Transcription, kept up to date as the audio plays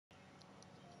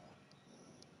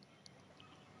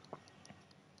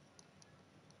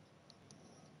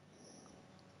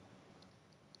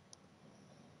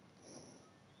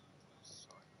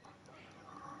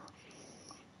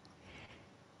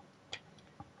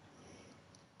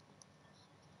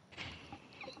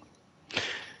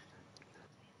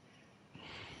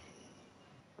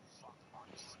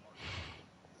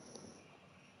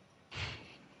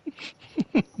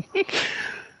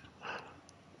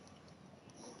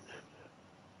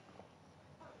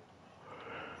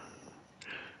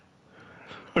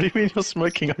What do you mean you're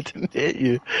smoking? I didn't hit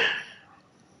you.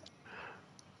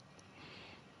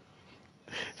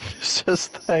 It says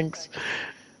thanks.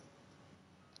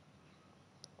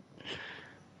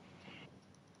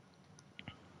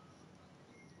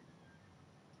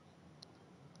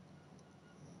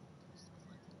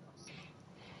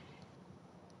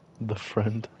 The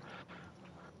friend.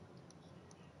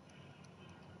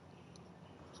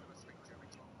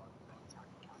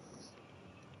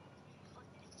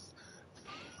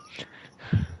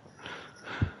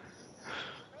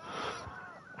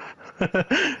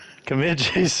 Come here,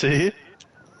 JC.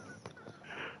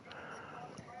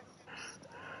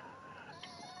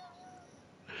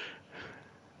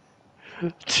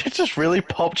 Did you just really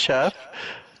pop chaff?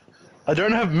 I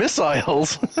don't have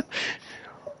missiles.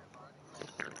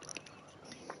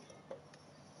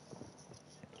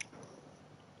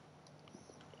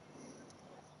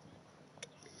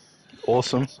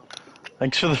 Awesome.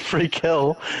 Thanks for the free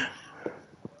kill.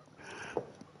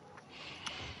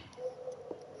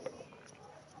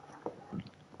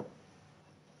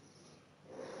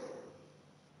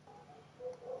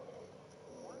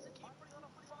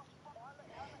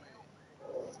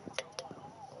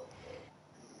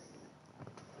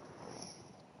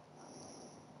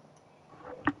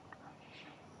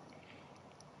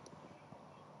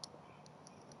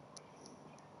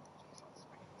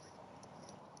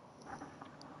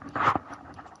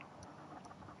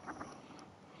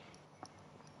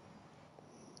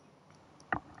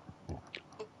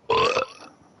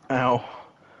 Ow.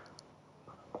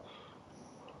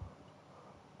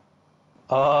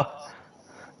 Uh.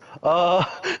 Uh.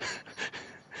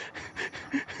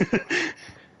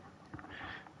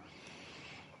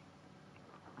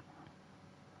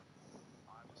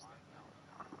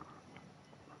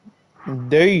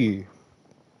 Do you?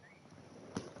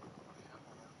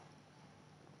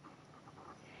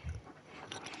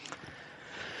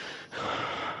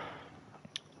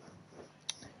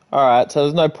 Alright, so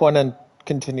there's no point in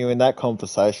continuing that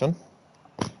conversation.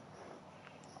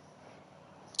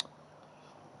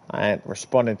 I ain't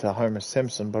responding to Homer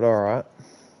Simpson, but alright.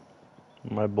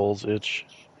 My balls itch.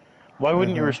 Why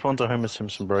wouldn't you respond to Homer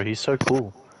Simpson, bro? He's so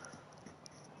cool.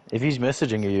 If he's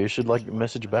messaging you, you should, like,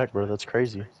 message back, bro. That's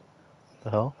crazy. The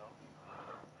hell?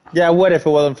 Yeah, what if it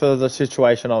wasn't for the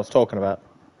situation I was talking about?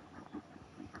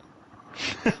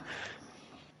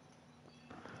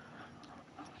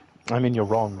 I mean, you're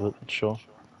wrong, but sure.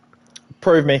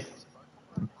 Prove me.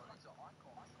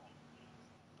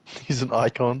 He's an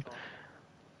icon.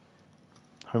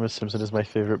 Homer Simpson is my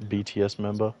favorite BTS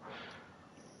member.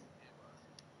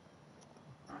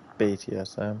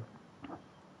 BTSM. What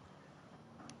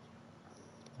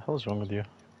the hell is wrong with you?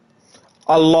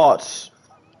 A lot.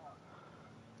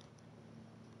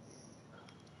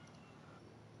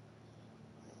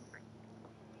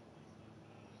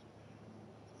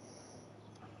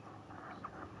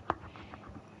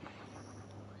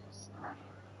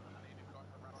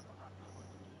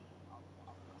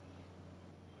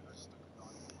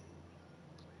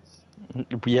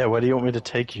 Yeah, where do you want me to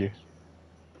take you?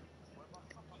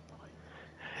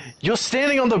 You're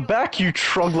standing on the back, you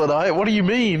troglodyte! What do you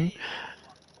mean?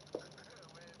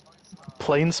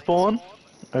 Plane spawn?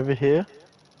 Over here?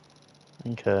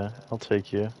 Okay, I'll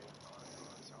take you.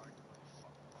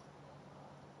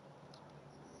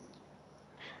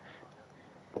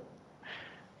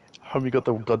 Homie got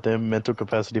the goddamn mental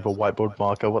capacity of a whiteboard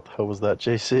marker. What the hell was that,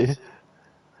 JC?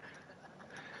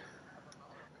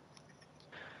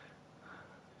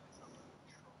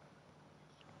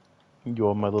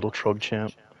 You're my little trog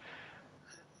champ.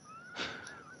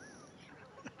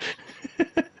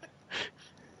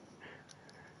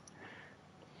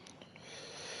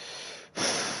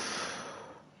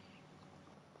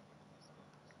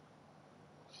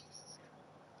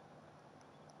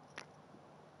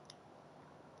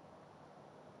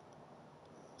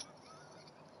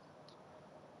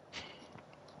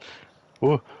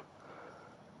 Ooh.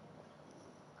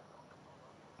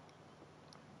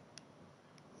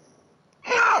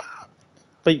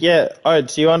 But yeah,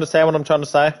 do you understand what I'm trying to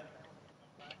say?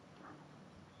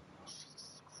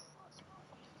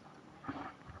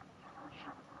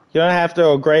 You don't have to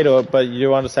agree to it, but you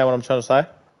do understand what I'm trying to say?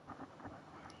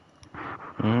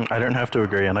 I don't have to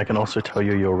agree, and I can also tell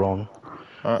you you're wrong.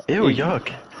 Ew,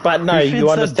 yuck. But no, Who you feeds that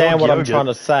dog understand what I'm yogurt? trying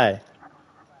to say.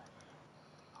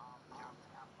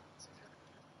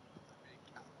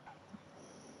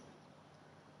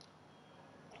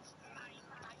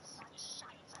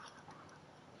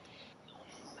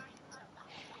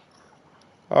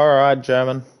 Alright,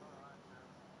 German.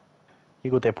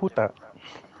 Hijo de puta.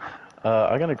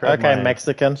 I'm gonna grab Okay, my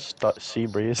Mexican. sea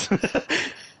breeze.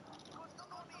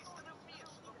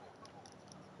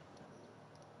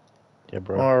 Yeah,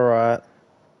 bro. Alright.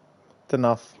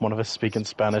 Enough. One of us speaking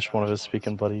Spanish, one of us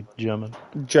speaking bloody German.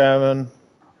 German.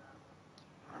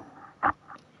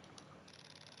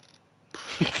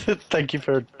 Thank you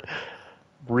for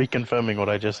reconfirming what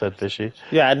I just said, Fishy.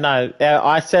 Yeah, no,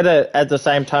 I said it at the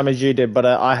same time as you did, but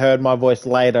I heard my voice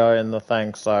later in the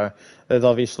thing, so there's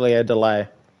obviously a delay.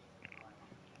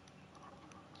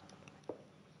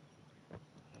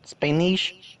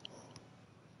 Spanish.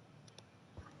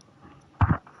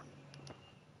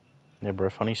 Yeah,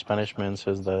 bro. Funny Spanish man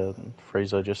says the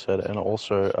phrase I just said, and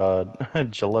also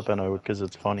jalapeno because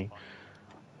it's funny.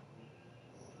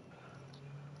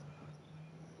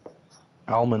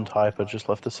 Almond hyper just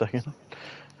left a second.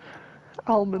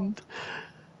 Almond.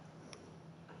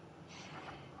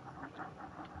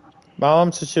 My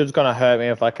mom said she was going to hurt me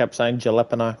if I kept saying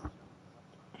jalapeno.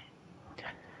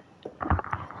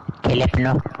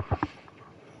 Jalapeno.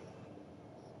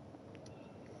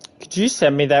 Could you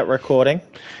send me that recording?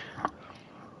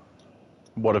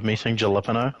 What, of me saying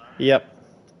jalapeno? Yep.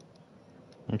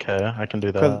 Okay, I can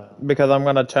do that. Because I'm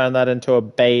going to turn that into a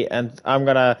beat, and I'm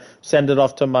going to send it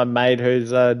off to my mate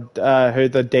who's the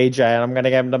DJ, and I'm going to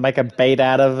get him to make a beat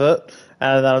out of it,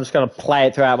 and then I'm just going to play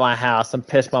it throughout my house and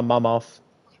piss my mum off.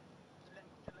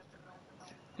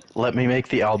 Let me make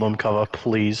the album cover,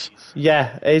 please.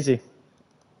 Yeah, easy.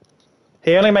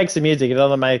 He only makes the music. He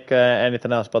doesn't make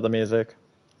anything else but the music.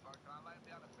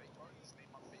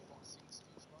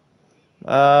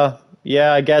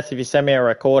 Yeah, I guess if you send me a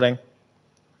recording.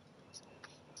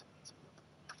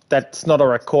 That's not a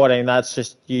recording, that's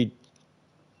just you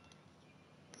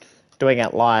doing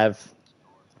it live.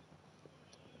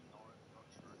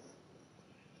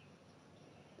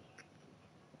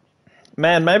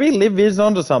 Man, maybe Liv is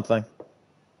onto something.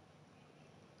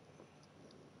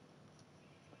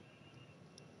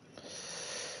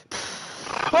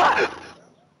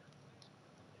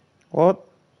 What?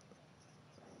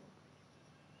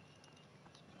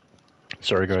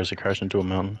 Sorry, guys, I crashed into a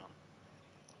mountain.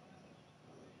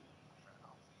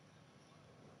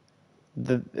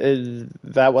 Is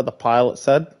that what the pilot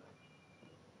said?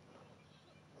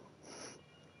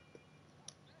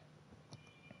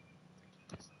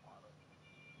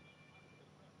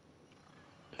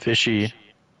 Fishy,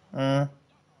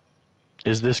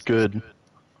 is this good?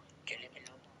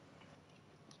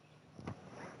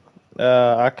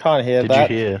 I can't hear Did you that.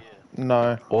 hear?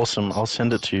 No. Awesome, I'll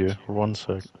send it to you. One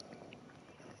sec.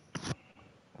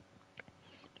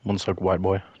 One sec, white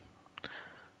boy.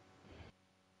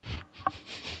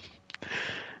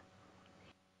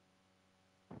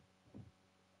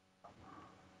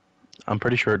 I'm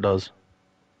pretty sure it does.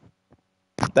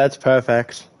 That's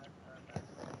perfect.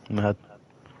 Mad.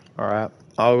 Alright.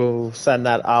 I'll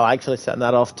actually send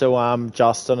that off to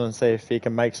Justin and see if he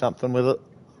can make something with it.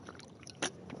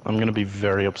 I'm gonna be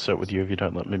very upset with you if you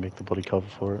don't let me make the bloody cover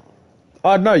for it.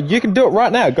 Oh no, you can do it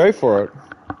right now. Go for it.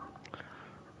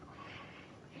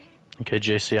 Okay,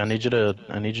 JC, I need you to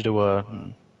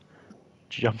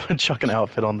chuck an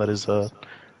outfit on that is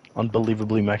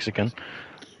unbelievably Mexican.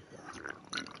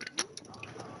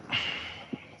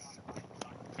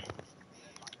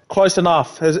 Close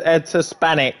enough. It's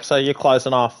Hispanic, so you're close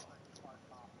enough.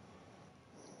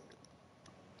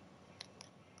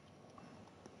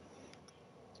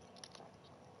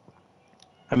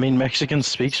 I mean, Mexicans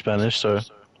speak Spanish, so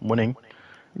winning.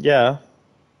 Yeah.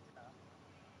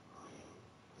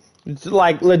 It's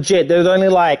like legit. There's only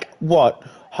like what,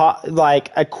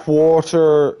 like a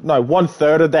quarter, no,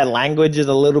 1/3 of their language is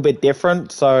a little bit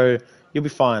different, so you'll be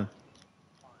fine.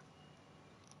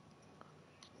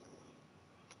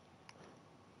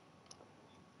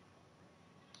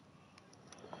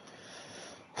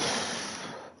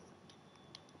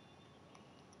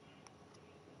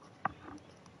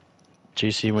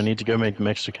 GC, we need to go make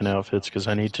Mexican outfits because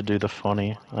I need to do the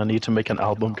funny. I need to make an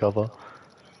album cover.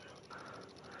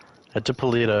 Head to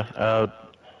Polita.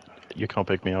 You can't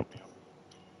pick me up.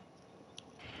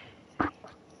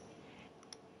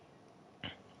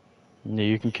 Yeah,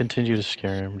 you can continue to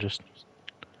scare him. Just.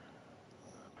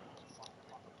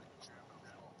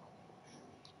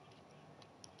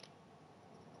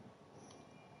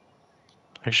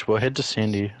 Actually, we'll head to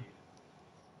Sandy.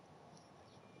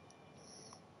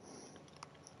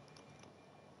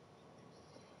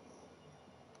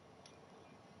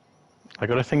 I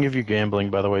got a thing of you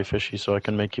gambling, by the way, Fishy, so I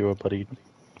can make you a bloody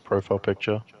profile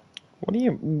picture. What do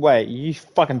you, wait, you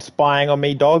fucking spying on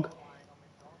me, dog?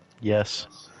 Yes.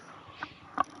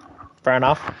 Fair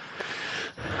enough.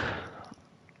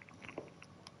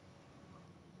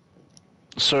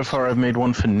 So far, I've made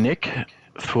one for Nick,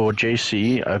 For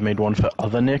JC, I've made one for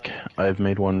other Nick. I've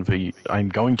made one for you. I'm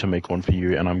going to make one for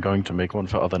you, and I'm going to make one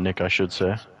for other Nick, I should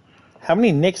say. How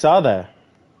many Nicks are there?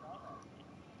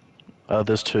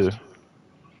 There's two.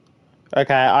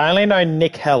 Okay, I only know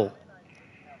Nick Hell.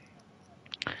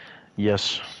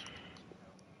 Yes.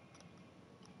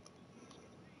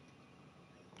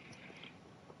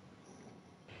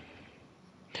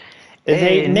 Is he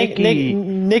Hey, Nick Nicky!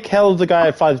 Nick Hell's the guy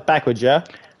who flies backwards, yeah?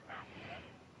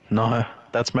 No,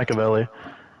 that's Machiavelli.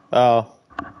 Oh.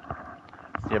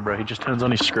 Yeah, bro, he just turns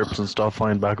on his scripts and starts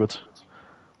flying backwards.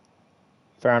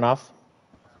 Fair enough.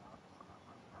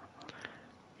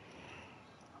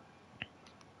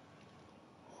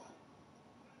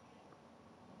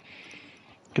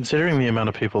 Considering the amount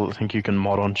of people that think you can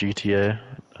mod on GTA,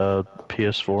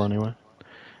 PS4 anyway,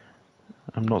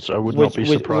 I would not be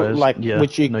surprised. Yeah,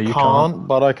 Which you no, you can't. can't,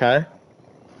 but okay.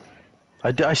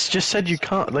 I just said you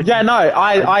can't. Like, Yeah, no,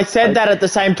 I said I that at the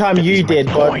same time this you is my did,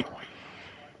 point.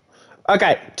 but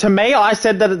okay, to me, I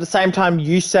said that at the same time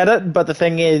you said it, but the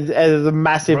thing is, there's a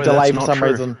massive Bro, delay that's for not some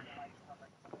true. reason.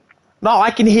 No,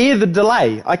 I can hear the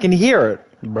delay. I can hear it.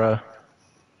 Bruh.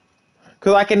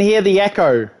 Because I can hear the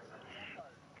echo.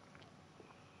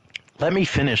 Let me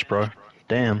finish, bro.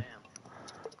 Damn.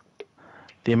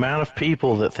 The amount of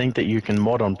people that think that you can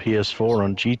mod on PS4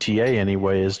 on GTA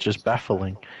anyway is just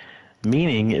baffling.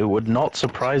 Meaning, it would not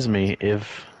surprise me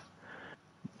if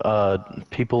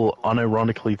people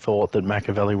unironically thought that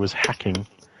Machiavelli was hacking.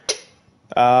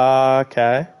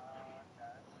 Okay.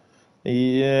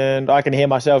 And I can hear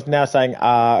myself now saying,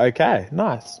 okay,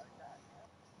 nice.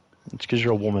 It's because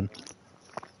you're a woman.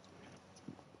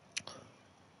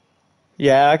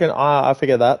 Yeah, I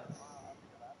figured that.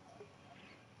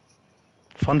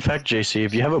 Fun fact, JC,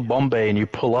 if you have a bomb bay and you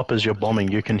pull up as you're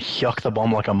bombing, you can yuck the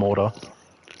bomb like a mortar.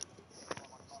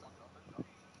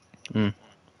 You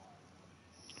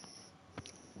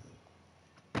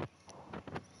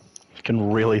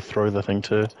can really throw the thing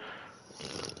too.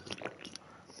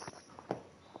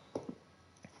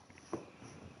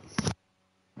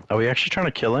 Are we actually trying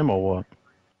to kill him or what?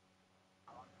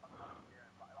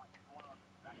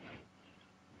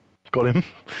 Got him.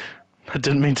 I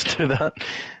didn't mean to do that.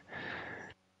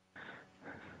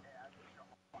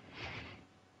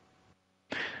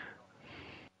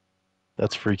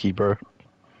 That's freaky, bro.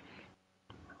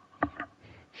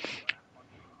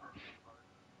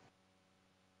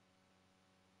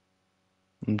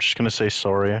 I'm just gonna say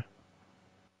sorry.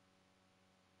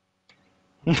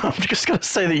 I'm just gonna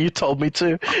say that you told me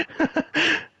to.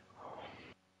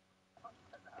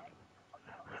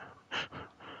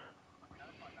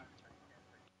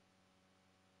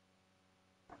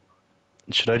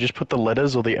 Should I just put the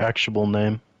letters or the actual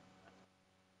name?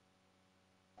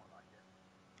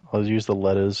 I'll use the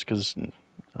letters because,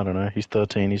 I don't know, he's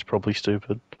 13, he's probably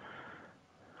stupid.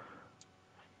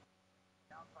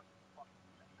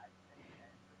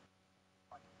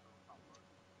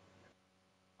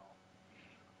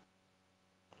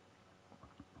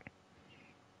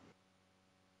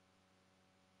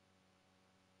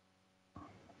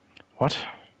 What?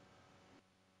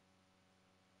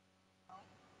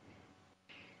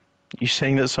 You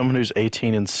saying that someone who's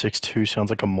 18 and 6'2" sounds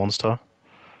like a monster?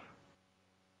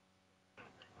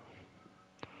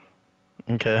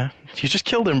 Okay. You just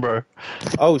killed him, bro.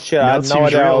 Oh shit, I Now had it no seems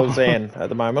idea I real. was in at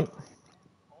the moment.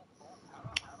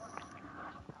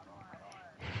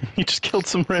 You just killed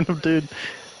some random dude.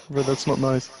 Bro, that's not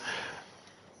nice.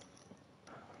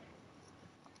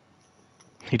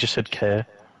 He just said care.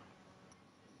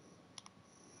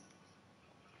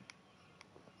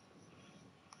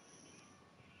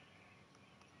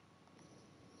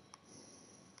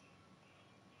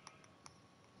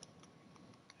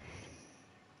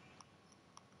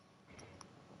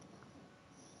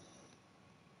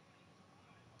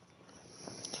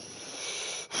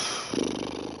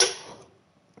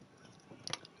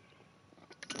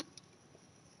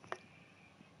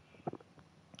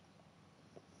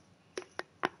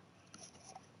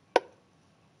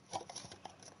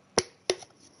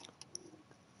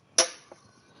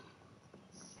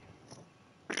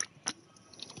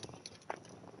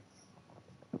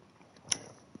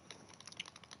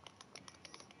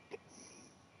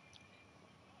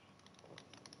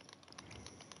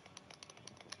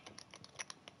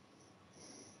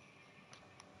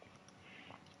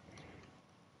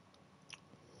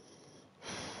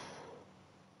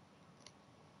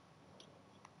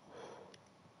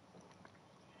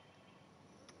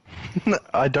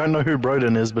 I don't know who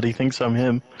Broden is, but he thinks I'm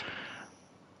him.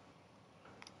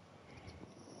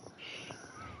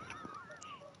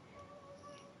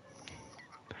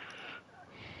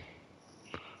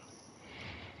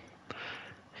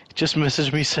 just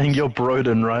messaged me saying you're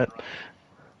Broden, right?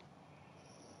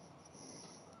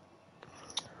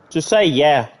 Just say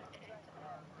yeah.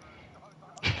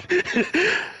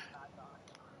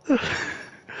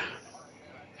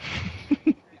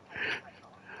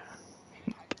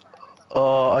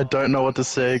 Oh, I don't know what to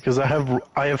say because I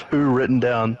have who written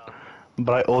down,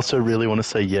 but I also really want to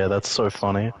say yeah. That's so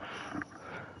funny.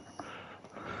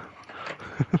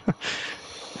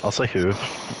 I'll say who.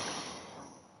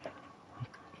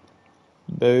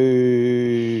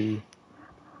 Boo.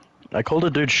 I called a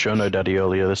dude Shono Daddy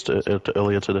earlier today.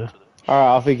 Alright,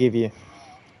 I'll forgive you.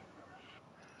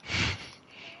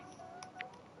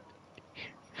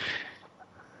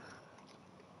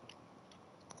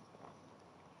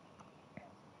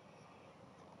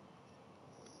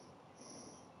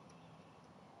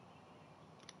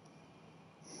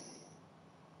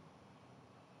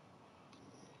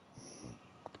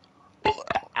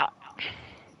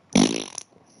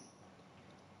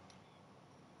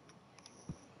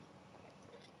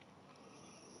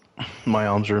 My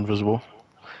arms are invisible.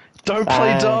 Don't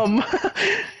play Bang. dumb.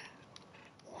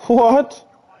 What?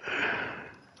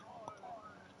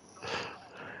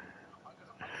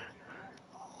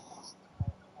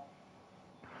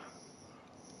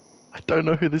 I don't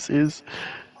know who this is.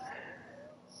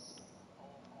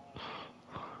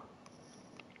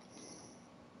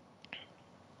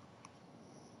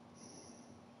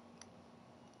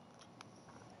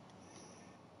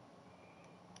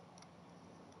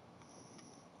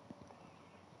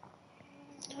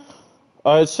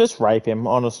 Oh, it's just rape him,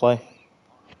 honestly.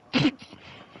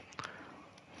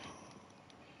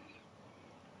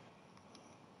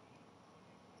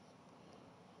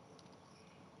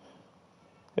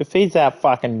 If he's that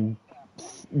fucking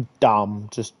dumb,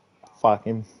 just fuck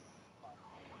him.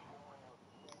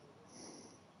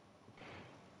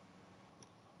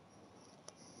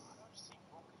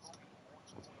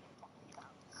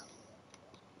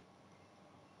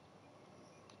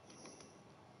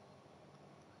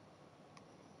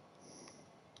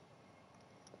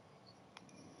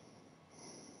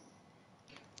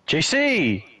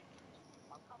 JC.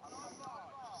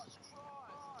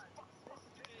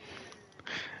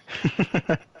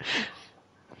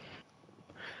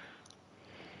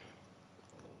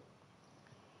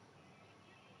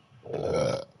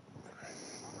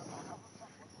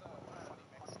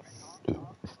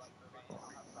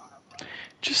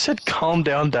 Just said calm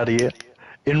down, Daddy.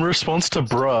 In response to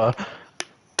bruh.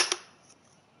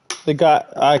 The guy.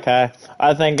 Okay,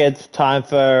 I think it's time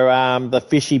for the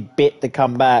fishy bit to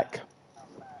come back.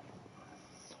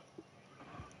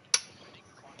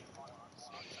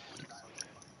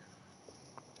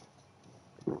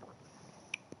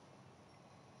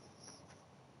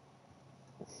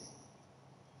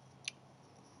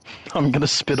 I'm gonna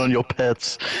spit on your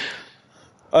pets.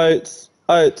 Oats,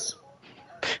 oats,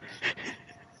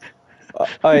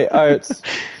 oats.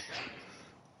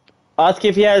 Ask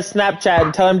if he has Snapchat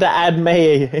and tell him to add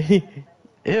me.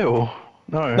 Ew.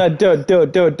 No. No, do it, do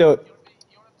it, do it, do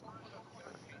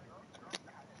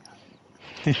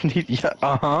it. Yeah,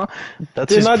 uh-huh. That's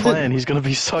Do his not plan. do. He's gonna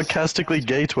be sarcastically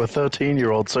gay to a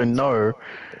 13-year-old, so no.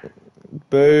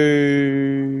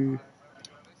 Boo.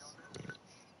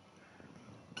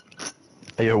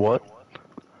 Hey, yo, what?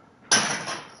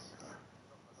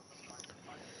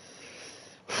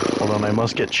 Hold on, I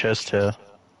must get chest hair.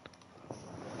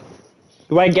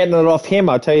 You ain't getting it off him,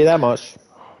 I'll tell you that much.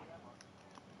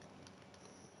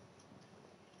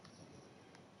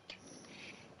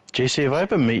 JC, if I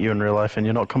ever meet you in real life and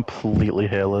you're not completely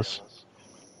hairless.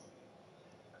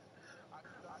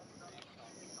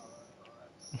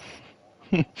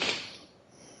 I'm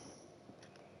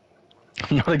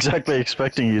not exactly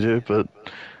expecting you to, but...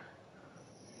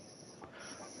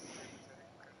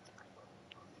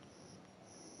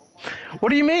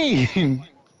 What do you mean?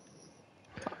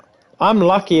 I'm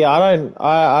lucky. I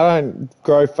don't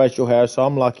grow facial hair, so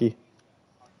I'm lucky.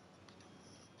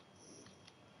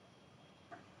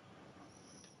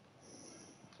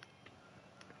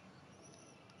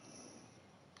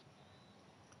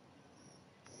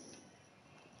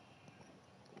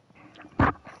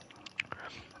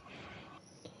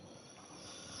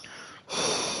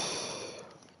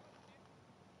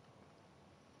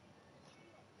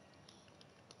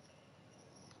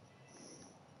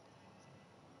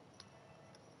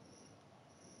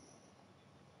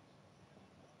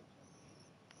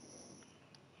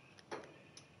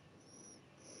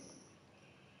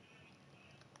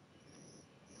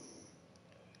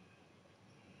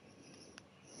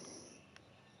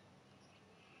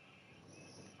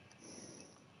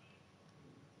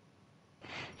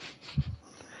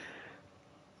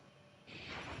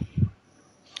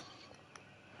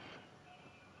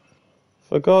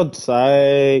 For God's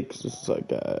sakes, this is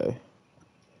okay.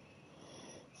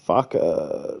 Fuck it.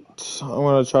 I'm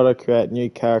gonna try to create a new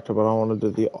character, but I want to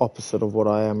do the opposite of what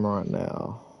I am right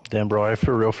now. Damn, bro, I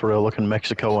for real look in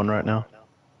Mexico one right now.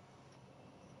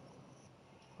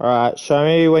 Alright, show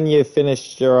me when you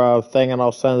finished your thing and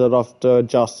I'll send it off to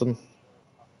Justin.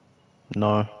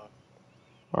 No,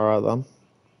 Alright then.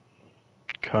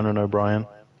 Conan O'Brien.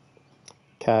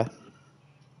 Okay.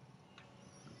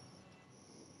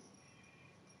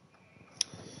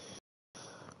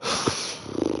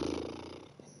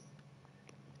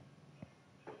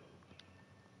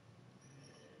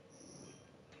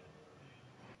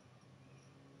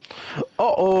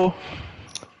 Uh-oh.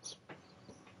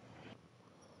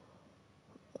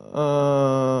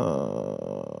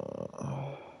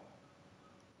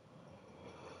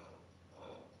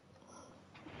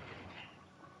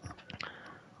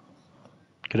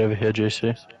 Get over here,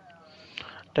 JC.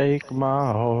 Take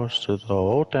my horse to the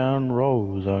old town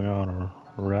roads. I'm gonna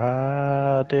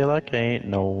ride till I can't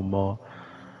no more.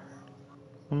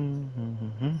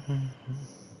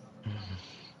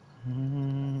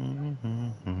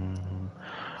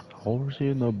 Horse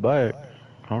in the back.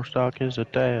 Horse stock is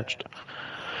attached.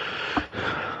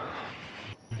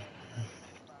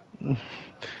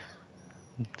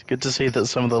 It's good to see that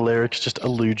some of the lyrics just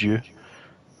elude you.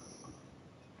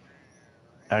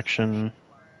 Action.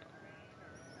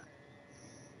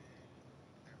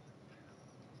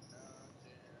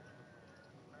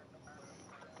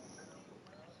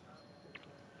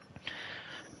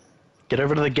 Get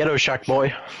over to the ghetto shack,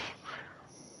 boy.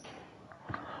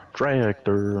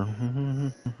 Tractor.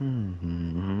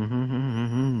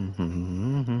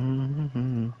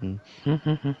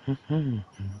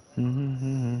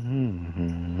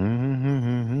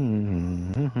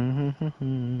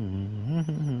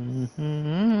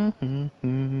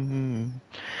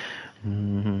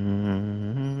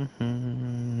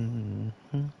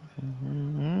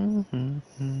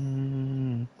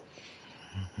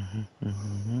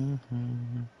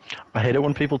 I hate it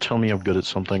when people tell me I'm good at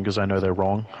something because I know they're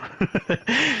wrong.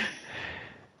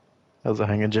 How's it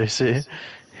hanging, JC?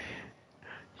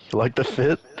 You like the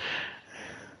fit?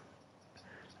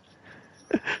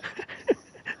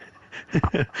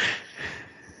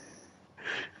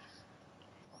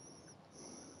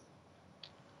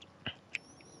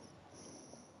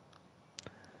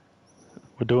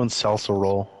 We're doing salsa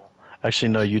roll. Actually,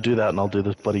 no, you do that and I'll do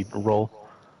this bloody roll.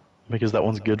 Because that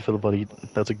one's good for the bloody...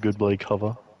 That's a good bloody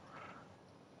cover.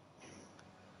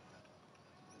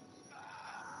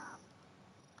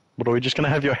 But are we just gonna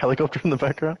have your helicopter in the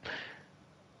background?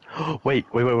 Wait.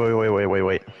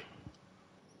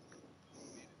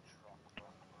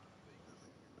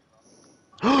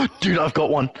 Dude, I've got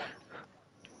one!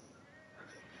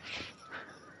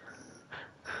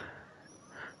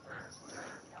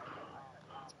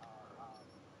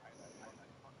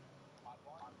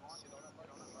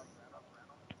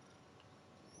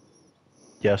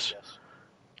 Yes.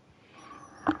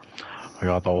 I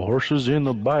got the horses in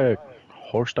the back.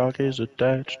 Horse stock is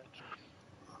attached.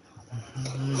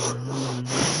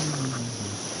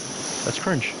 That's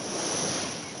cringe.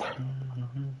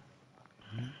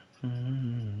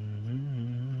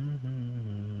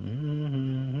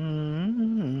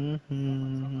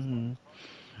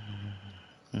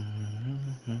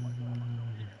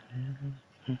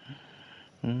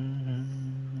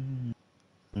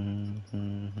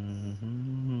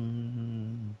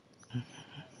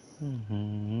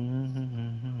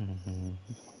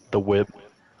 The whip.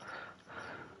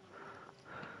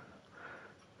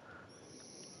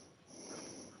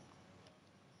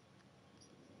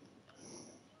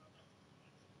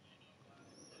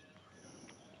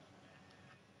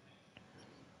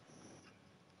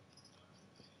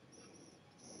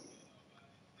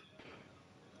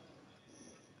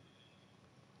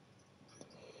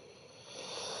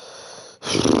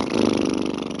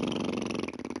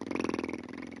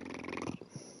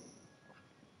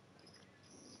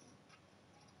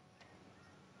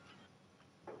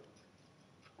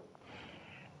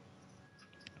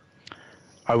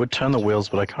 I would turn the wheels,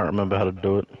 but I can't remember how to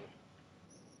do it.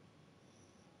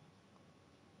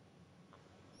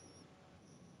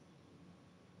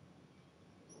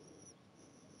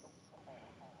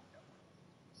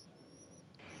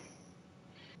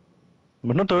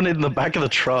 We're not doing it in the back of the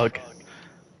truck.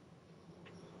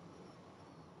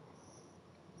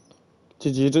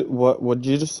 Did you do what did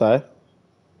you just say?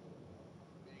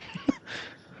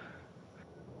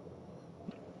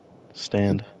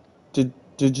 Stand.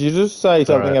 Did you just say It's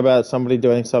something alright. about somebody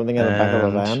doing something in the back of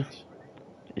a And... van?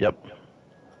 Yep.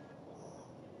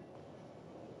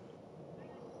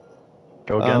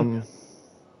 Go again. Um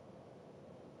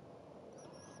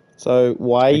So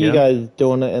why are you Again? guys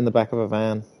doing it in the back of a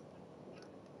van?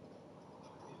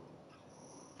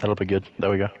 That'll be good. There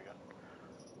we go.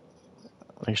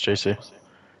 Thanks, JC.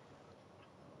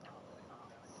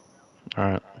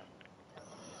 Alright.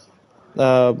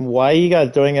 Why are you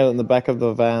guys doing it in the back of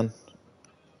the van?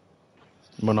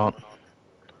 We're not.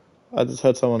 I just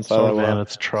heard someone It's say not they a van, were.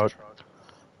 it's a truck.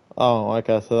 Oh,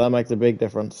 okay, so that makes a big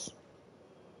difference.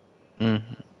 Mm.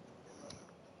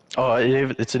 Oh,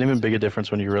 it's an even bigger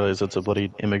difference when you realize it's a bloody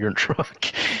immigrant truck.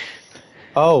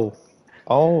 Oh.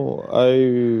 Oh,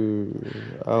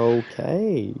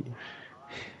 okay.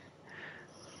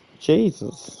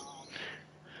 Jesus.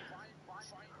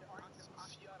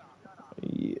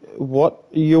 What?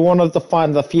 You wanted to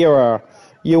find the Führer.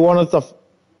 You wanted to...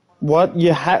 What?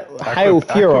 You hail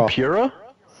Führer. Aquapura?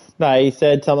 No, he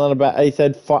said something about... He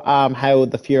said, hail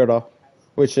the Führer,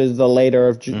 which is the leader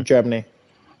of Germany.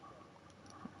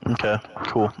 Okay,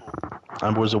 cool. I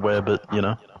was aware, but, you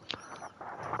know.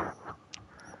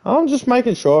 I'm just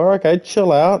making sure. Okay,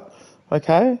 chill out.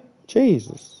 Okay?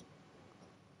 Jesus.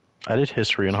 I did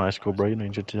history in high school, bro. You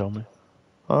need to tell me.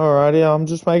 Alrighty, I'm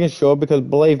just making sure because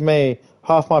believe me,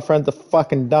 half my friends are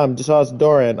fucking dumb. Just ask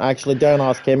Dorian. Actually, don't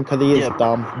ask him because he is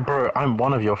dumb. Bro, I'm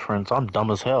one of your friends. I'm dumb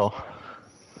as hell.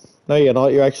 No, you're not.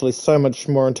 You're actually so much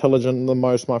more intelligent than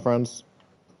most, my friends.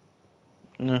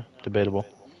 Debatable.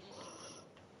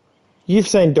 You've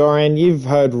seen Dorian. You've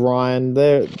heard Ryan.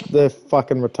 They're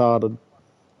fucking retarded.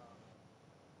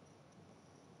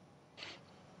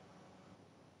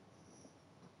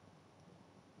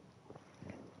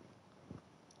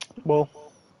 Well,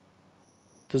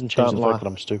 doesn't change Don't the lie. fact that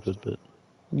I'm stupid, but...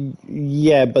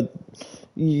 Yeah, but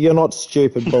you're not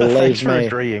stupid. Believe Thanks for me.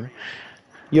 agreeing.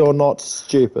 You're not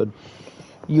stupid.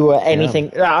 You are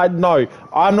anything. No,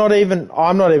 I'm not even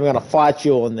going to fight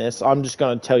you on this. I'm just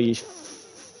going to tell you,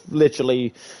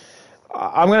 literally.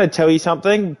 I'm going to tell you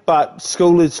something, but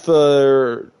school is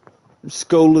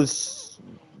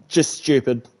just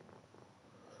stupid.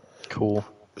 Cool.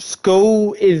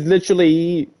 School is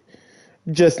literally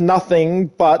just nothing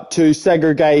but to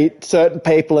segregate certain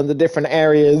people into different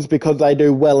areas because they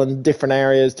do well in different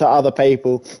areas to other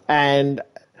people, and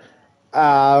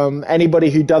anybody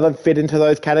who doesn't fit into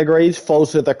those categories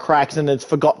falls through the cracks and is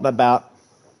forgotten about.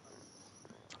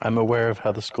 I'm aware of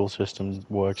how the school system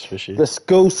works, Fishy. The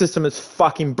school system is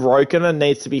fucking broken and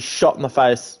needs to be shot in the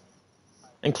face,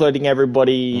 including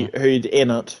everybody who's in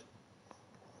it.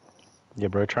 Yeah,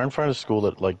 bro, try and find a school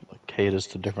that, like, caters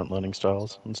to different learning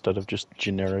styles instead of just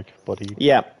generic body.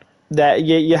 Yeah, that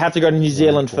you have to go to New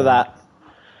Zealand for that.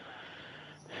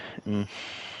 Because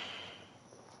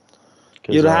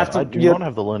I do not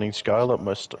have the learning style that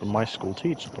my school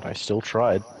teaches, but I still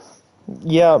tried.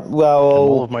 Yeah, well... And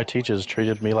all of my teachers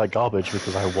treated me like garbage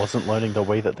because I wasn't learning the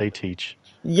way that they teach.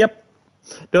 Yep.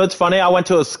 You know what's funny? I went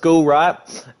to a school, right,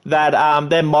 that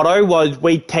their motto was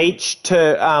we teach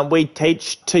to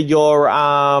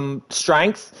your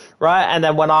strengths, right? And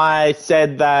then when I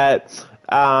said that,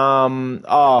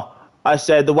 I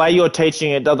said the way you're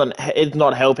teaching it's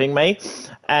not helping me.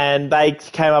 And they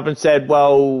came up and said,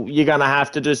 well, you're going to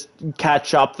have to just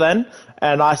catch up then.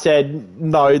 And I said,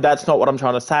 no, that's not what I'm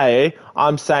trying to say.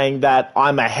 I'm saying that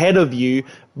I'm ahead of you,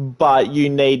 but you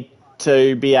need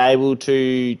to be able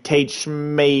to teach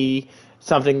me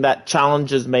something that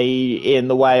challenges me in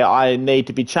the way I need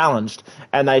to be challenged.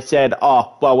 And they said,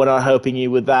 oh, well, we're not helping you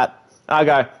with that. I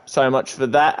go, so much for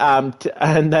that.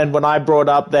 And then when I brought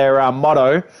up their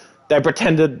motto, they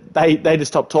pretended they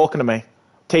just stopped talking to me.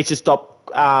 Teachers stopped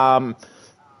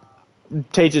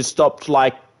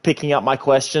like picking up my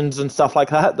questions and stuff like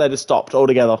that. They just stopped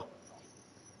altogether.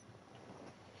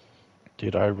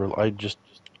 Dude, I just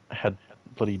had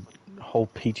bloody whole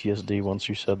PTSD once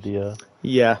you said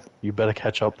Yeah. You better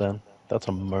catch up then. That's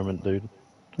a moment, dude.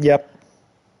 Yep.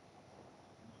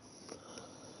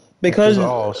 Because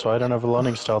so I don't have a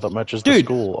learning style that matches the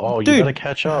school. Oh, you better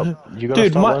catch up. You gotta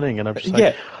start learning. And I'm just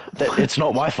like, it's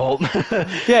not my fault.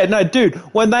 Yeah, no, dude.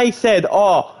 When they said,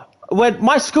 when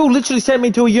my school literally sent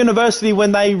me to a university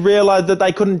when they realized that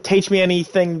they couldn't teach me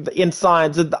anything in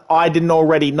science that I didn't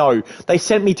already know. They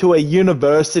sent me to a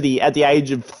university at the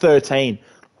age of 13.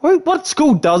 What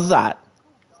school does that?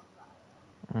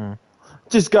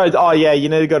 Just goes, oh yeah, you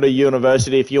need to go to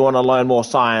university if you want to learn more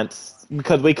science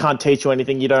because we can't teach you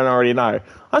anything you don't already know.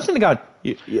 I'm just going to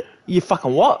go, you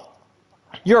fucking what?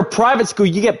 You're a private school.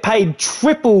 You get paid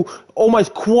triple,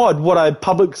 almost quad what a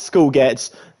public school gets.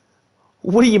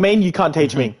 What do you mean you can't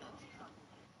teach me?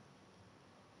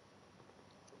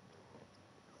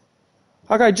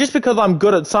 Okay, just because I'm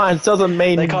good at science doesn't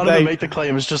mean they can't even make the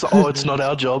claim. It's just, it's not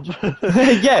our job.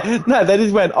 Yeah, no, they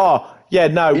just went, Yeah,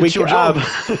 no, It's your job.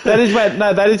 that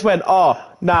is when. Oh,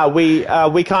 no, we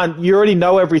can't. You already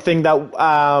know everything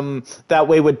that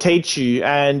we would teach you,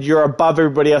 and you're above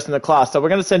everybody else in the class. So we're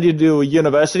going to send you to a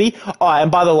university. Oh, and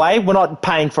by the way, we're not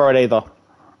paying for it either.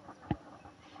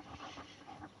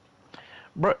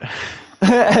 Bro,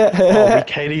 oh, we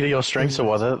cater to your strengths or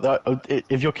what?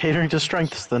 If you're catering to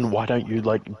strengths, then why don't you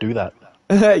like do that?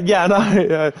 Yeah,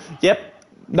 no, yep,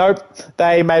 nope.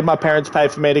 They made my parents pay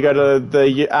for me to go to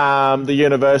the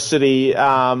university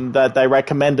that they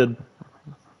recommended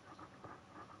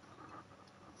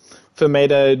for me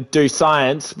to do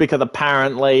science because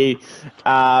apparently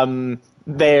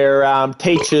their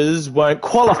teachers weren't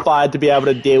qualified to be able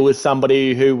to deal with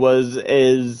somebody who was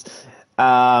as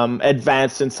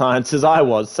advanced in science as I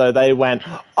was. So they went,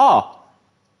 oh,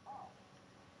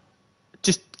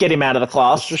 just get him out of the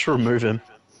class. Let's just remove him.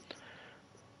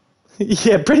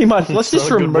 Yeah, pretty much. Let's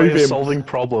just remove him. It's not a good way of solving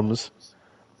problems.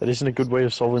 That isn't a good way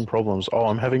of solving problems. Oh,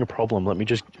 I'm having a problem. Let me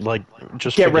just Get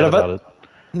rid of about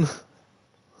it.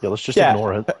 Yeah, let's just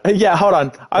ignore it. Yeah, hold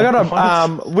on. I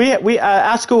got we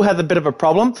our school has a bit of a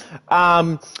problem.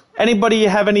 Anybody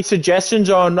have any suggestions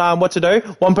on what to do?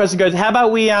 One person goes, "How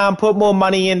about we put more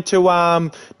money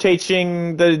into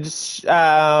teaching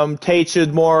the teachers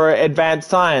more advanced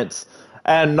science?"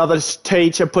 And another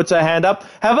teacher puts her hand up.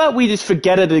 How about we just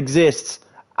forget it exists?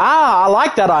 I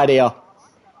like that idea.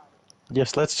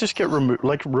 Yes, let's just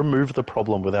remove the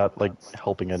problem without like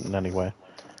helping it in any way.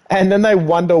 And then they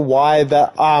wonder why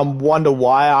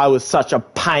I was such a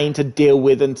pain to deal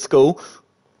with in school.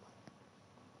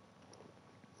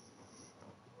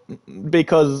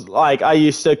 Because like I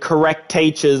used to correct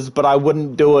teachers, but I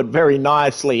wouldn't do it very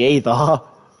nicely either.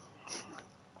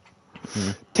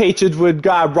 Teachers would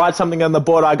go write something on the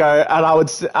board.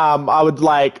 I would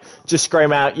like just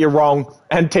scream out, "You're wrong!"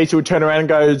 And teacher would turn around and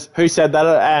goes, "Who said that?"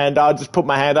 And I'd just put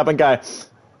my hand up and go,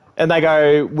 and they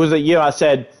go, "Was it you?" I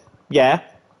said, "Yeah."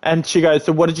 And she goes,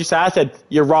 "So what did you say?" I said,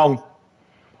 "You're wrong."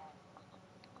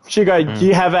 She goes, "Do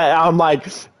you have it?" I'm like,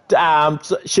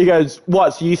 she goes,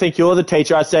 "What? So you think you're the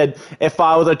teacher?" I said, "If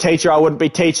I was a teacher, I wouldn't be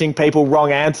teaching people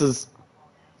wrong answers."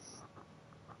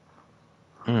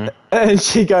 And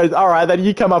she goes, "All right, then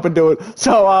you come up and do it."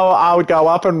 So I would go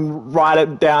up and write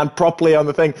it down properly on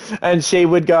the thing. And she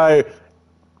would go,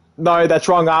 "No, that's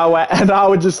wrong." And I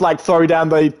would just like throw down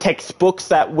the textbooks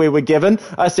that we were given.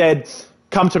 I said,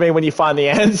 "Come to me when you find the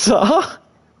answer."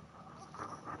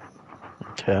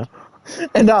 Okay.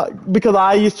 And because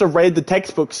I used to read the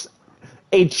textbooks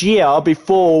each year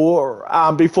before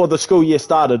the school year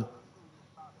started.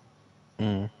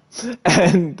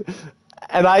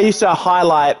 And I used to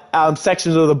highlight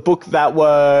sections of the book that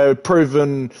were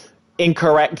proven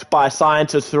incorrect by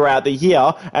scientists throughout the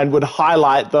year and would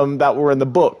highlight them that were in the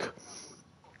book.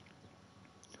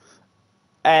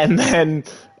 And then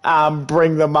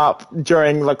bring them up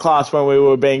during the class when we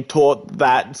were being taught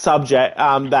that subject,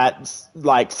 that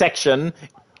like section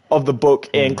of the book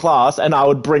in class, and I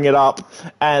would bring it up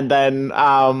and then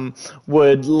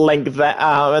would link that,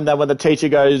 and then when the teacher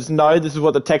goes, "No, this is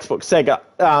what the textbook said,"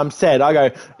 I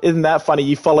go, "Isn't that funny?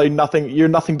 You follow nothing. You're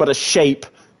nothing but a sheep.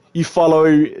 You follow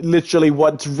literally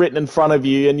what's written in front of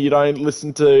you, and you don't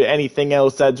listen to anything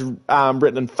else that's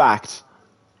written in fact."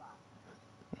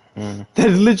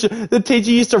 The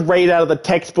teacher used to read out of the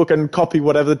textbook and copy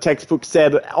whatever the textbook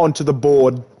said onto the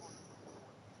board.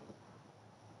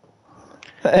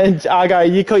 And I go,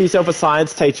 "You call yourself a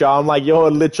science teacher?" I'm like, "You're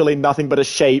literally nothing but a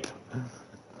sheep."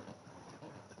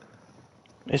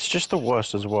 It's just the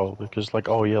worst as well because like,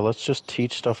 oh yeah, let's just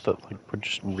teach stuff that like we're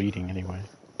just reading anyway.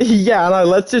 Yeah, I know.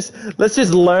 Let's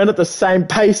just learn at the same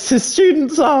pace as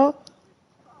students are.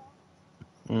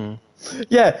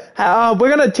 Yeah, we're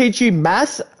gonna teach you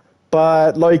maths,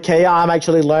 but low key, I'm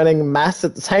actually learning maths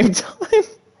at the same time.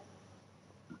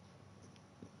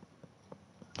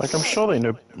 Like I'm sure they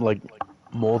know like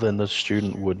more than the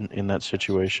student would in that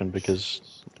situation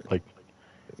because like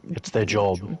it's their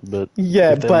job. But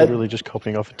Yeah, if they're but literally just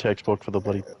copying off a textbook for the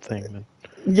bloody thing, then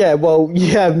yeah, well, you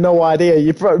have no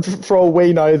idea. For all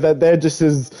we know, that they're just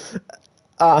as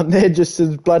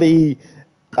bloody.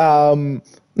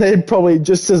 They're probably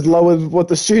just as low as what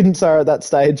the students are at that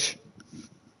stage.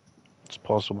 it's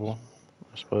possible,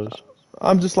 I suppose.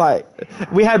 I'm just like,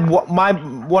 we had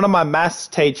one of my maths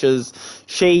teachers.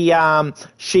 She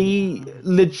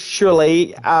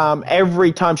literally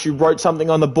every time she wrote something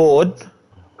on the board,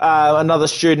 another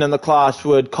student in the class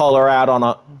would call her out on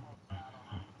it.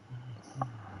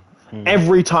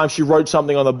 Every time she wrote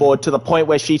something on the board, to the point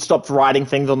where she stopped writing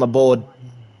things on the board.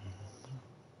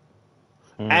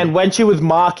 And when she was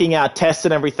marking our tests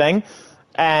and everything,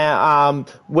 And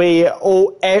we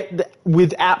all,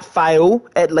 without fail,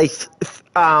 at least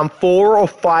 4 or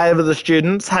 5 of the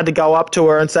students had to go up to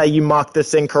her and say, "You marked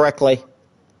this incorrectly."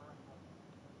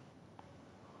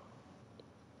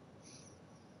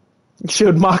 She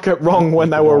would mark it wrong when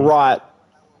Make they it were wrong. right.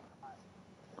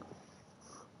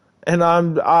 And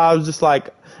I was just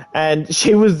like, and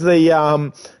she was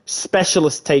the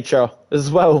specialist teacher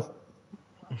as well.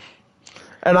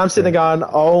 And I'm sitting there going,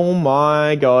 "Oh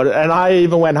my god!" And I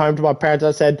even went home to my parents.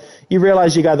 I said, "You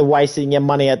realize you guys are wasting your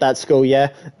money at that school, yeah?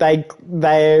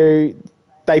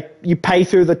 You pay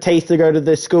through the teeth to go to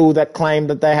this school that claim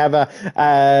that they have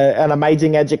an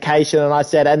amazing education." And I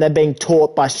said, "And they're being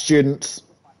taught by students."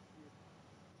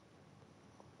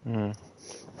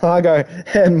 I go,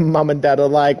 and mum and dad are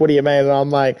like, "What do you mean?" And I'm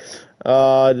like,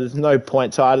 "There's no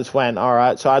point." So I just went, all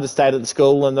right. So I just stayed at the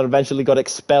school and then eventually got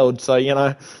expelled. So,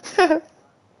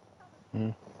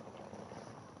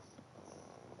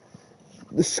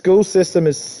 the school system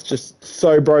is just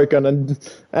so broken.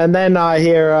 And then I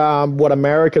hear what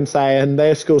Americans say, and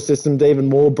their school system's even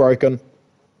more broken.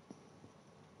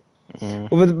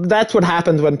 Well, that's what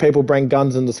happens when people bring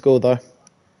guns into school, though.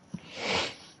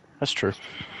 That's true.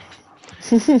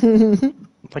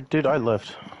 Like, dude, I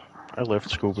left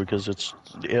school because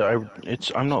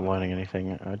I'm not learning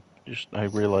anything. I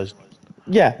realized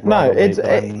Yeah, no, rather late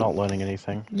that I'm not learning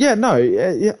anything. yeah, no,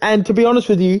 and to be honest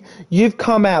with you, you've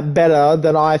come out better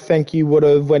than I think you would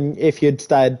have if you'd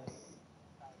stayed.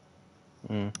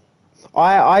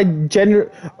 I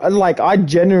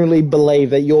genuinely believe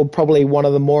that you're probably one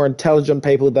of the more intelligent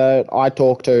people that I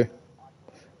talk to,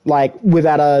 like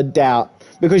without a doubt,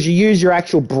 because you use your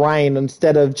actual brain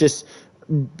instead of just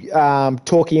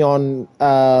talking on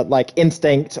like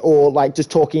instinct or like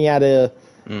just talking out of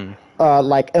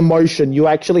like emotion. You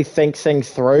actually think things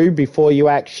through before you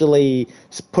actually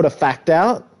put a fact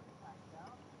out.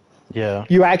 Yeah.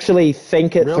 You actually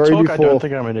think it Real through talk, I don't before.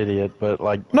 think I'm an idiot, but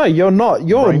like No, you're not.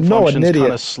 You're brain not an function's kind of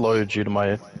idiot. slow due to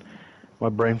my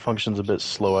brain function's a bit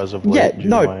slow as of Yeah, late due to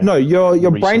no, my no.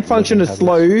 Your brain recent function living is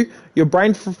habits. slow. Your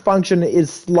brain function is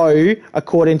slow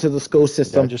according to the school Yeah, I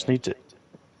system. just need to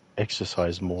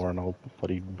exercise more and I'll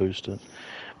bloody boost it.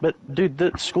 But dude,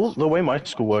 the way my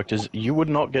school worked is you would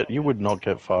not get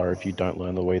far if you don't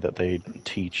learn the way that they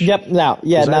teach. Yep. Now,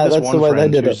 yeah, Because I have no, this that's the one way they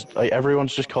friend did it. who's like,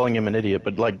 everyone's just calling him an idiot,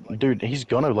 but like, dude, he's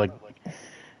gonna like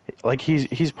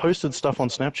he's posted stuff on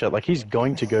Snapchat. Like he's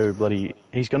gonna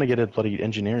get a bloody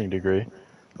engineering degree.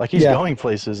 Like he's Yeah. going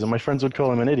places, and my friends would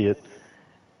call him an idiot.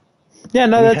 Yeah,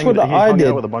 no, And that's what he I hung out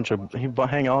did. with a bunch of he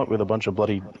hung out with a bunch of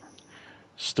bloody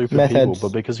stupid Meth people. But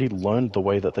heads. because he learned the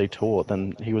way that they taught,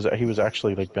 then he was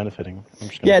actually like benefiting. I'm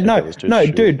just gonna Yeah, kick no, out this dude's no,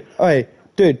 shoe. dude. Hey,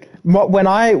 dude. When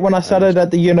I started Anyways,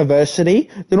 at the university,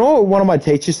 you know what one of my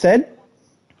teachers said?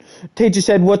 Teacher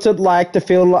said, "What's it like to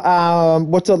feel?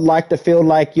 What's it like to feel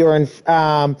like you're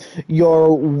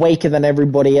weaker than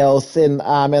everybody else in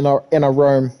a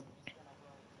room?"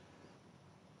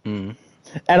 And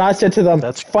I said to them,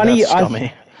 that's "Funny."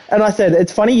 scummy. And I said,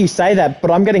 "It's funny you say that,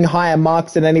 but I'm getting higher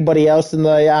marks than anybody else in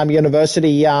the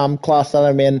university class that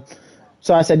I'm in."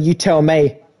 So I said, "You tell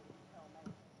me."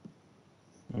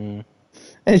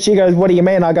 And she goes, "What do you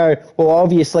mean?" I go, "Well,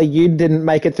 obviously you didn't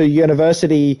make it through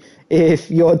university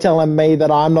if you're telling me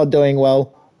that I'm not doing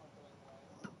well."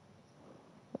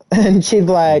 And she's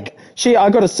like, I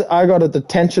got a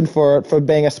detention for it for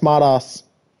being a smartass.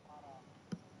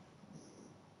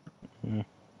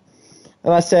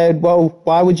 And I said, "Well,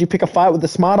 why would you pick a fight with the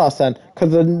smartass then?"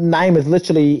 Because the name is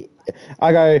literally,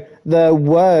 I go, the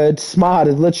word smart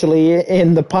is literally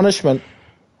in the punishment.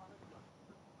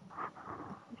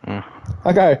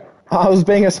 I go, I was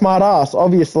being a smart ass.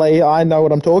 Obviously, I know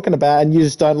what I'm talking about, and you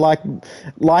just don't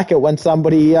like it when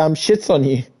somebody shits on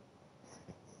you.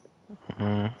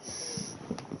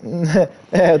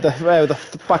 Yeah, the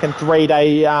fucking 3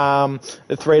 day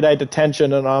the 3 day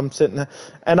detention, and I'm sitting there,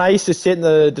 and I used to sit in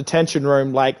the detention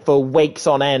room like for weeks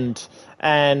on end,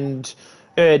 and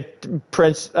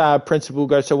principal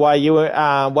goes, "So why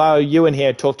are you in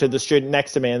here?" Talk to the student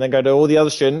next to me, and then go to all the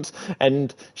other students,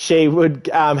 and he would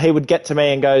get to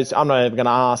me and goes, "I'm not even going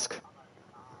to ask."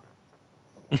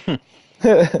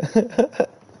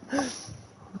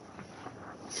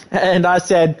 And I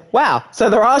said, "Wow, so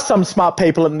there are some smart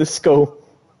people in this school."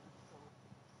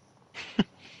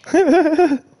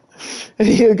 And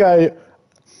you go,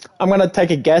 "I'm going to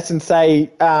take a guess and say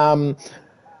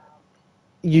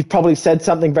you've probably said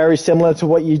something very similar to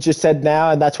what you just said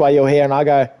now, and that's why you're here." And I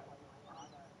go,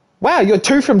 "Wow, you're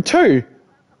 2 from 2."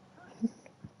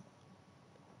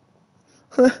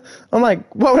 I'm like,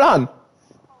 "Well done."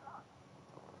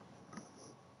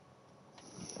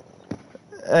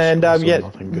 And Schools are yeah,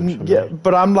 nothing good for yeah. me.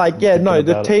 But I'm like, yeah, Thinking no,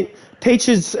 the about it.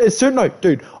 teachers. No,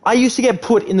 dude. I used to get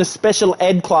put in the special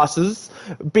ed classes,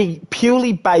 be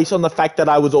purely based on the fact that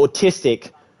I was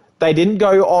autistic. They didn't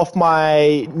go off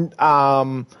my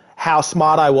how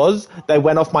smart I was. They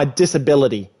went off my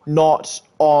disability, not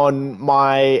on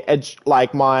my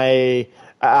my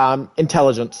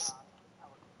intelligence.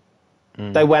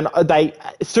 They went. They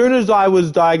as soon as I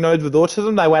was diagnosed with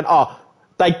autism, they went. Oh,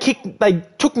 they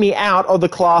took me out of the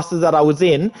classes that I was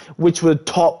in, which were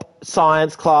top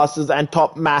science classes and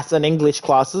top maths and English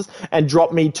classes, and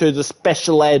dropped me to the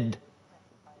special ed,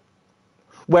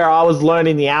 where I was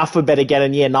learning the alphabet again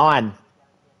in year 9.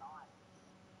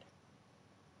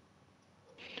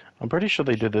 I'm pretty sure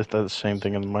they did the same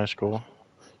thing in my school.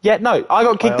 Yeah, no, I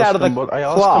got kicked out of the I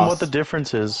asked them what the class.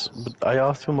 difference is. I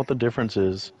asked them what the difference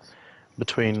is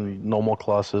between normal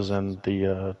classes and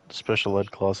the special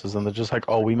ed classes, and they're just like,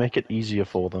 "Oh, we make it easier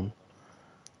for them."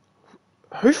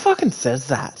 Who fucking says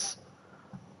that?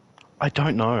 I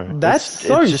don't know. That's It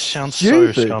so just sounds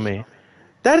so stupid. scummy.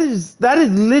 That is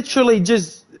literally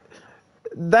just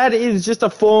that is just a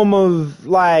form of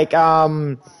like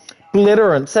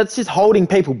belligerence. That's just holding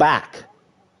people back.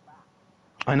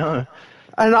 I know.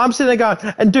 And I'm sitting there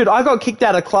going, and dude, I got kicked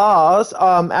out of class,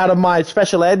 out of my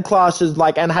special ed classes,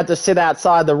 like, and had to sit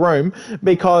outside the room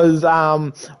because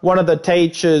one of the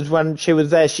teachers, when she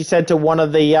was there, she said to one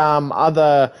of the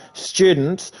other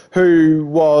students who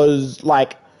was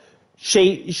like,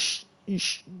 she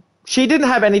didn't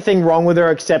have anything wrong with her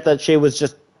except that she was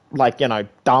just like,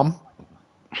 dumb.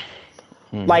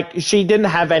 Like, she didn't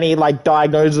have any, like,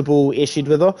 diagnosable issues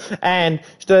with her. And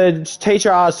the teacher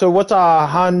asked, so what's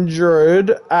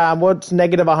 100, what's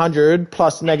negative 100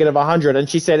 plus negative 100? And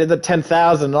she said, is it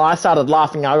 10,000? And I started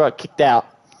laughing. I got kicked out.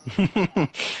 I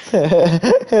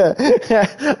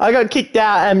got kicked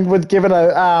out and was given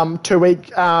a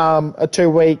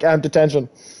 2-week detention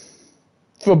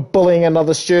for bullying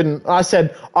another student. I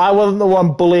said, I wasn't the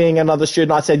one bullying another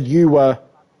student. I said, you were.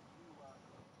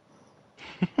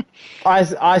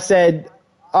 I said,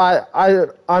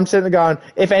 I'm sitting there going,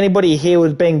 if anybody here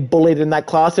was being bullied in that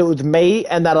class, it was me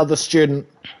and that other student.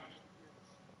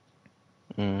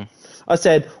 I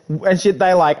said, and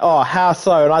they like, oh, how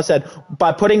so? And I said,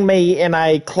 by putting me in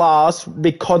a class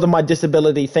because of my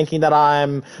disability, thinking that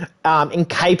I'm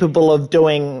incapable of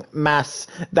doing maths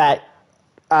that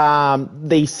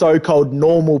the so-called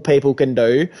normal people can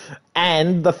do,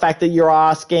 and the fact that you're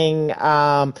asking,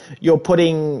 you're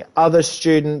putting other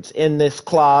students in this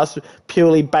class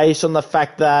purely based on the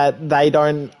fact that they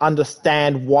don't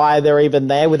understand why they're even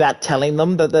there without telling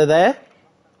them that they're there.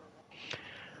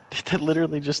 They're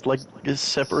literally just like is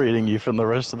separating you from the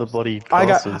rest of the bloody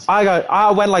classes.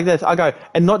 I went like this. I go,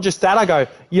 and not just that. I go,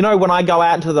 when I go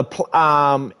out into the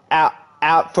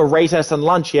out for recess and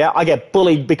lunch, yeah, I get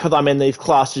bullied because I'm in these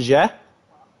classes, yeah.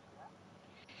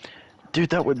 Dude,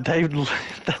 that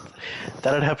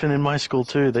had happened in my school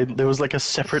too. There was like a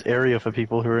separate area for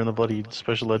people who were in the bloody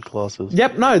special ed classes.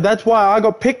 Yep, no, that's why I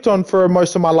got picked on for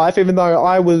most of my life, even though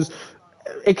I was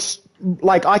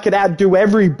like I could outdo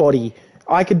everybody.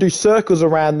 I could do circles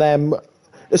around them,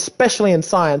 especially in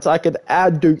science. I could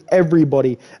outdo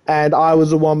everybody, and I was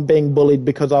the one being bullied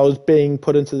because I was being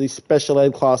put into these special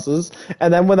ed classes.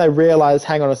 And then when they realized,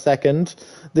 hang on a second,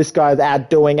 this guy's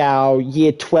outdoing our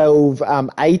year 12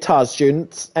 ATAR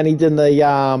students, and he's in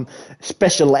the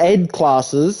special ed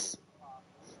classes.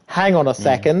 Hang on a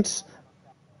second.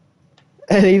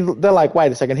 And they're like,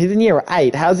 wait a second, he's in year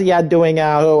 8. How's he outdoing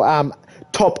our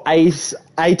top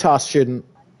ATAR student?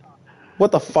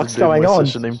 What the fuck's going on?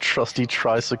 Such a name, Trusty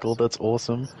Tricycle. That's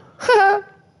awesome.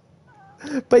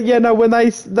 But yeah, no, when they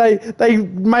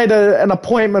made an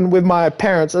appointment with my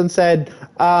parents and said,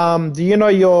 do you know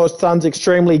your son's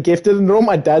extremely gifted? And all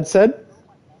my dad said?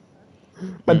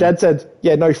 My dad said,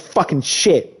 yeah, no fucking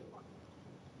shit.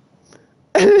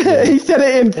 He said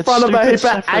it in front of a heap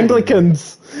of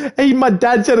Anglicans. My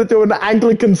dad said it to an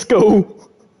Anglican school.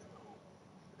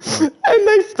 And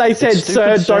they said,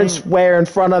 sir, don't swear in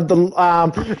front of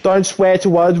the, don't swear to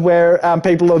words where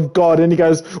people of God. And he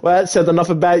goes, well, that says enough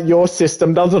about your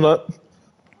system, doesn't it?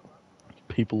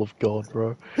 People of God,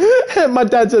 bro. My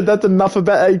dad said, that's enough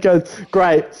about it. He goes,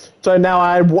 great. So now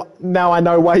I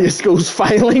know why your school's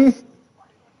failing.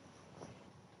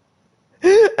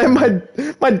 And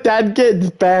my dad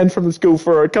gets banned from the school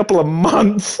for a couple of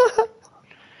months.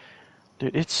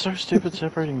 Dude, it's so stupid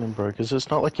separating them, bro, because it's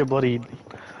not like you're bloody...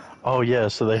 Oh, yeah,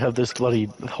 so they have this bloody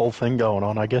whole thing going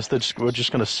on. I guess we're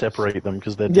just going to separate them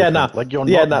because they're different. No. Like, you're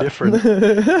not different.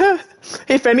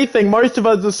 If anything, most of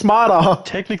us are smarter.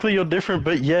 Technically, you're different,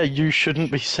 but yeah, you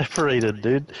shouldn't be separated,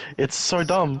 dude. It's so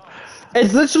dumb.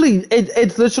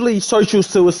 It's literally social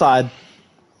suicide.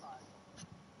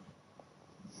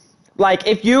 Like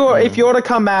if you're to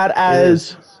come out It as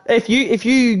is. if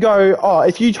you go,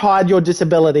 if you hide your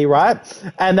disability, right,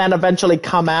 and then eventually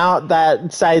come out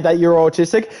that say that you're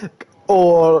autistic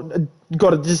or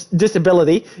got a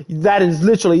disability, that is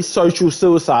literally social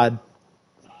suicide.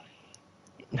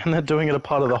 And they're doing it a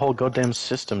part of the whole goddamn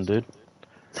system, dude.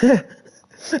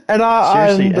 And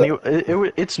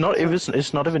Seriously, it's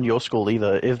not even your school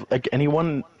either. If like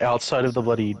anyone outside of the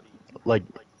bloody like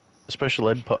special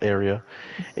ed area,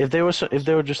 if they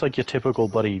were just like your typical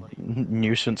bloody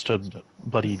nuisance to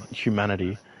bloody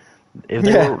humanity, if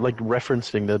they yeah, were like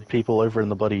referencing the people over in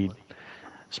the bloody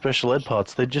special ed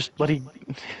parts, they'd just bloody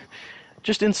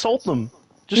just insult them,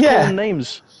 just call yeah, them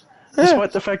names.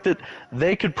 Despite the fact that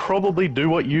they could probably do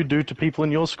what you do to people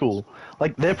in your school.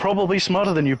 Like, they're probably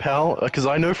smarter than you, pal, because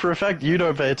I know for a fact you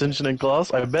don't pay attention in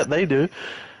class. I bet they do.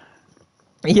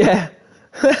 yeah.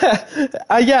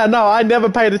 Yeah, no, I never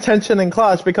paid attention in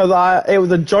class because it was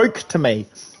a joke to me.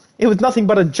 It was nothing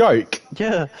but a joke.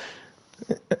 Yeah.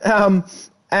 Um,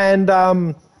 and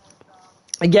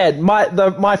Again,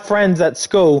 my friends at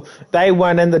school, they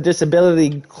weren't in the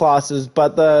disability classes,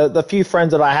 but the few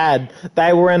friends that I had,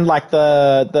 they were in like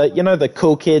the the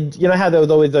cool kids. You know how there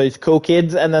was always those cool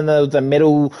kids, and then there was the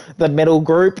middle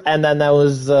group, and then there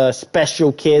was the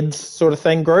special kids sort of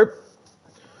thing group.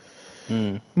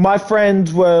 My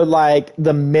friends were like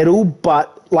the middle,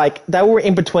 but like they were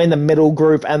in between the middle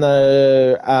group and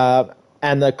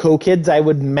the cool kids. They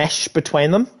would mesh between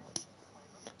them.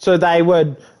 So they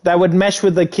would mesh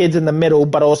with the kids in the middle,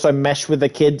 but also mesh with the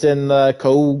kids in the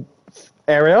cool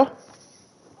area.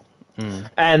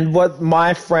 And what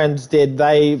my friends did,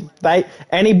 they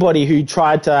anybody who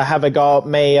tried to have a go at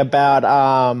me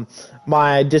about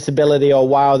my disability or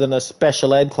why I was in a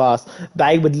special ed class,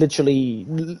 they would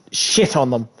literally shit on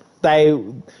them.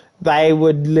 They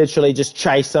would literally just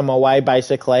chase them away,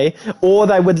 basically, or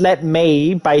they would let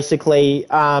me basically.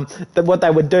 What they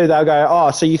would do, they'll go,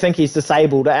 "Oh, so you think he's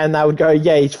disabled?" And they would go,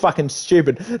 "Yeah, he's fucking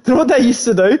stupid." You know what they used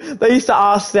to do? They used to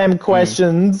ask them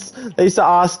questions. They used to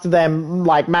ask them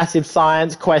like massive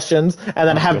science questions, and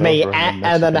then Oh have god, me bro, the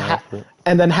Mexican outfit.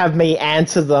 and then have me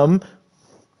answer them.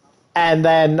 And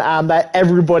then that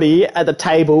everybody at the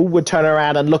table would turn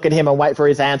around and look at him and wait for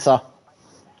his answer.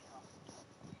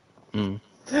 And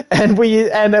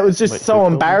it was just Wait, who so killed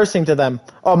him? embarrassing to them.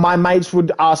 Or my mates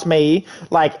would ask me,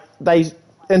 like, they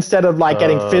instead of like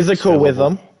getting physical with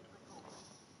level.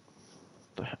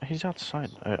 them. He's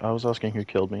outside. I was asking who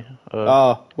killed me.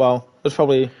 Oh, well, it was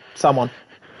probably someone.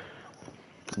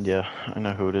 Yeah, I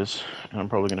know who it is. And I'm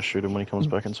probably going to shoot him when he comes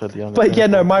back inside the But yeah,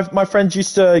 no, uniform. my friends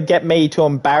used to get me to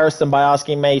embarrass them by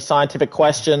asking me scientific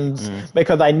questions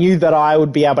because they knew that I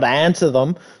would be able to answer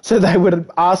them. So they would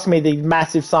ask me these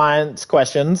massive science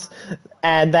questions.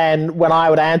 And then when I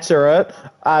would answer it,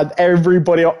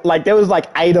 everybody, like there was like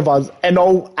 8 of us, and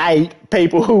all 8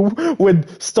 people who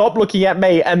would stop looking at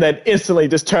me and then instantly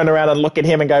just turn around and look at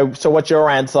him and go, "So what's your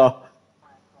answer?"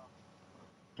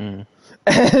 And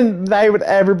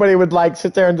everybody would like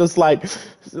sit there and just like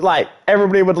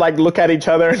everybody would like look at each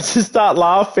other and just start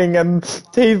laughing. And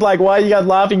he's like, "Why are you guys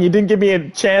laughing? You didn't give me a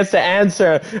chance to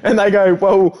answer." And they go,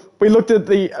 "Well, we looked at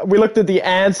the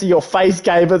answer your face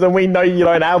gave us, and we know you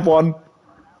don't have one."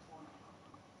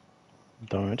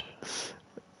 Don't.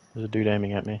 There's a dude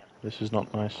aiming at me. This is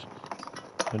not nice.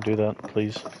 Don't do that,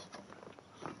 please.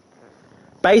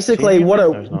 Basically,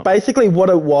 No, he's not. what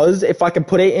it was, if I could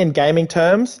put it in gaming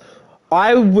terms,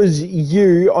 I was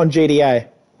you on GTA.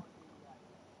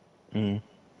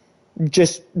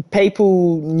 Just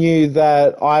people knew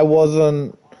that I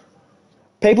wasn't.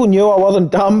 People knew I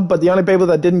wasn't dumb, but the only people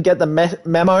that didn't get the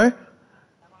memo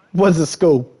was the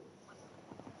school.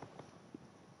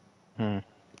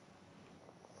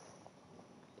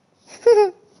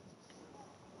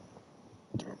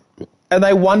 And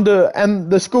they wonder, and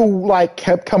the school like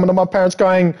kept coming to my parents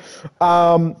going,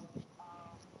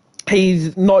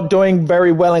 he's not doing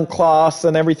very well in class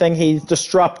and everything. He's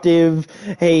disruptive.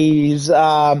 He's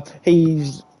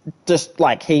he's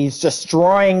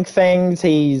destroying things.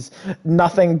 He's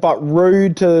nothing but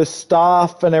rude to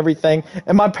staff and everything.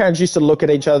 And my parents used to look at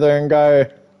each other and go,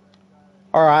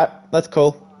 "All right, that's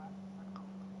cool."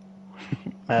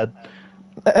 Mad.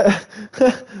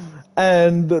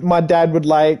 And my dad would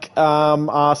like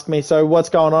ask me, "So what's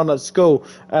going on at school?"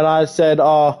 And I said,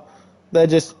 "Oh, they're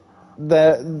just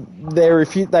they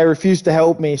refuse to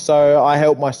help me, so I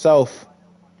help myself."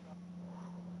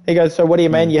 He goes, "So what do you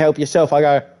mean you help yourself?" I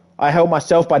go, "I help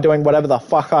myself by doing whatever the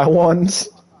fuck I want."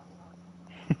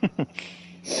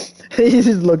 He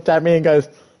just looked at me and goes,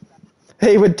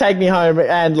 he would take me home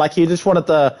and like he just wanted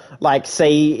to like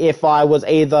see if I was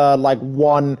either like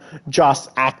one just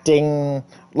acting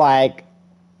like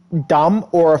dumb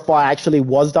or if I actually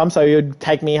was dumb. So he would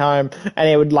take me home and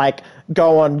he would like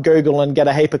go on Google and get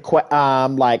a heap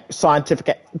of like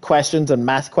scientific questions and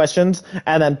math questions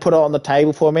and then put it on the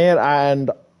table for me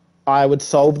and I would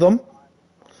solve them.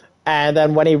 And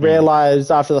then when he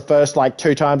realized after the first like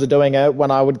 2 times of doing it,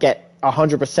 when I would get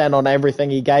 100% on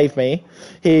everything he gave me,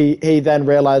 he then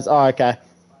realized, oh, okay,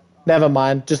 never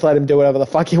mind. Just let him do whatever the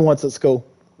fuck he wants at school.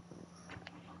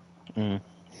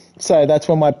 So that's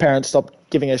when my parents stopped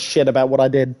giving a shit about what I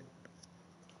did.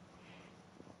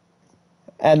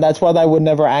 And that's why they were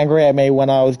never angry at me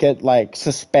when I was get like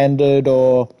suspended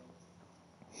or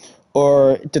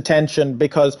detention,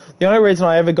 because the only reason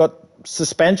I ever got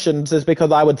suspensions is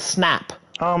because I would snap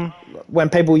when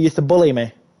people used to bully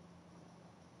me.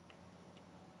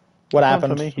 What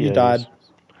happened? For me, You died.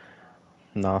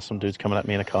 Nah, some dude's coming at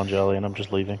me in a car jelly and I'm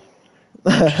just leaving.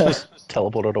 Just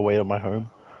teleported away to my home.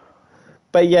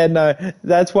 But yeah, no,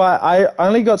 that's why I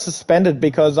only got suspended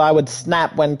because I would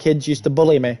snap when kids used to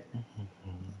bully me.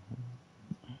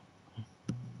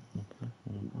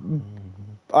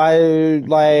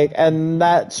 And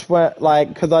that's where,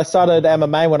 like, because I started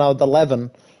MMA when I was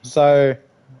 11. So,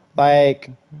 like,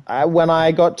 when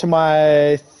I got to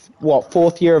my,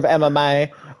 fourth year of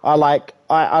MMA,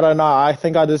 I don't know, I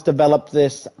think I just developed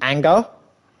this anger.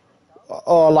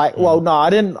 Or, like, well, no, I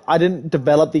didn't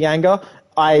develop the anger.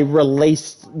 I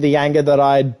released the anger that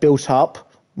I'd built up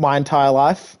my entire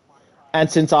life. And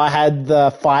since I had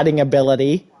the fighting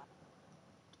ability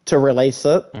to release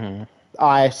it,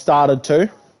 I started to.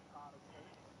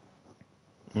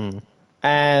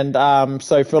 And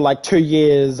so for like 2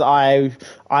 years, I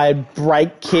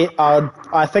think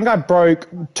I broke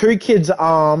 2 kids'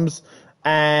 arms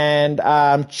and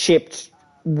chipped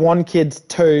 1 kid's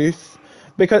tooth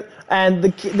and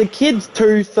the kid's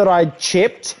tooth that I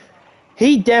chipped,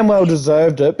 he damn well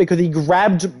deserved it because he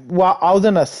grabbed. Well, I was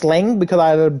in a sling because I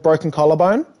had a broken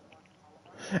collarbone.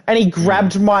 And he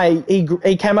grabbed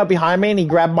he came up behind me and he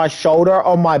grabbed my shoulder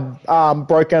on my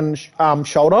broken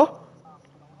shoulder.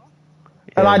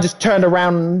 And I just turned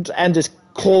around and just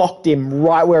clocked him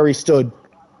right where he stood.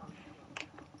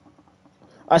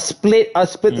 I split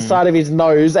the side of his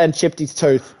nose and chipped his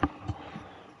tooth.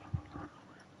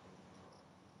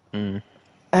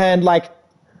 And like,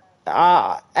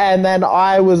 and then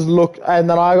I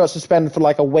got suspended for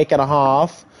like a week and a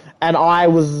half, and I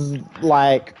was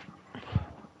the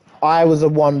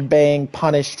one being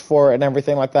punished for it and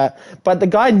everything like that. But the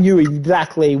guy knew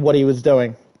exactly what he was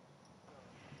doing.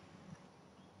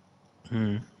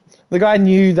 The guy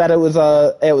knew that it was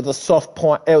a soft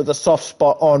point. It was a soft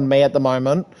spot on me at the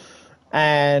moment,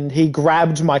 and he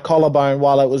grabbed my collarbone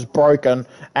while it was broken,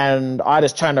 and I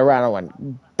just turned around and went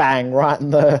bang right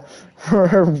in the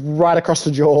right across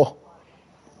the jaw.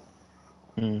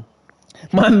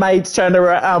 My mates turned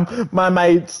around. My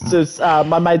mates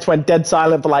went dead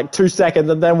silent for like 2 seconds,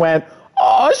 and then went,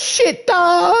 "Oh shit,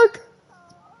 dog!"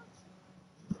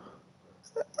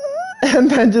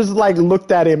 And then just like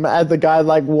looked at him as the guy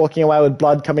like walking away with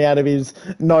blood coming out of his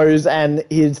nose, and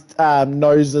his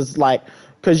nose is like,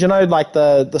 because you know like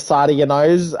the side of your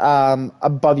nose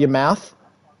above your mouth,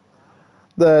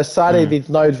 the side of his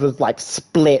nose was like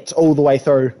split all the way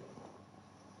through.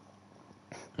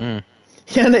 And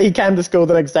he came to school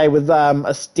the next day with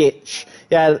a stitch.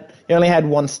 Yeah, he only had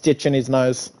 1 stitch in his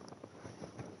nose.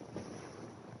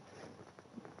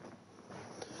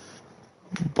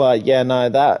 But yeah, no,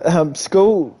 that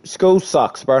school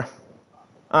sucks, bro.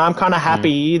 I'm kind of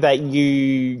happy that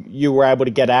you were able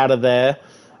to get out of there,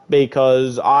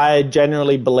 because I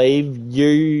genuinely believe you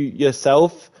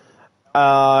yourself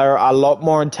are a lot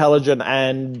more intelligent.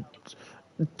 And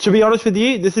to be honest with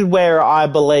you, this is where I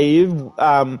believe,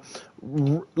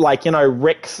 like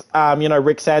Rick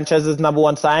Sanchez's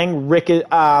 #1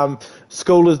 saying,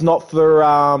 school is not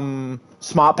for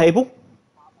smart people.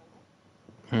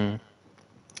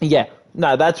 Yeah,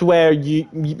 no, that's where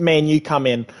me and you come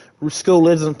in. School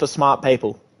isn't for smart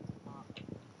people.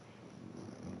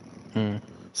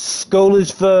 School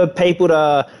is for people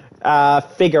to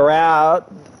figure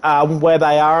out where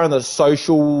they are on the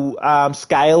social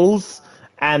scales,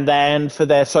 and then for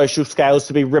their social scales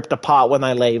to be ripped apart when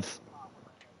they leave.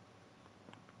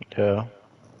 Yeah.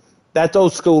 That's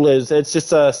all school is. It's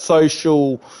just a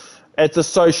social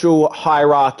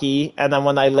hierarchy, and then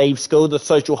when they leave school, the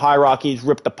social hierarchy is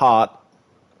ripped apart.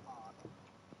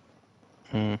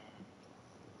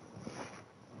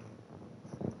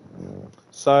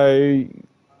 So,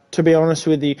 to be honest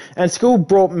with you, and school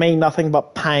brought me nothing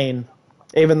but pain.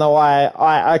 Even though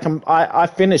I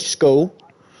finished school,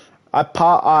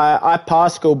 I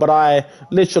passed school, but I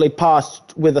literally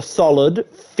passed with a solid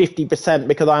 50%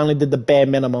 because I only did the bare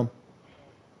minimum.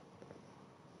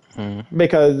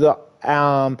 Because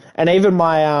and even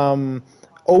my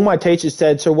all my teachers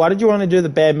said, so why did you only do the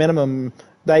bare minimum?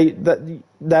 They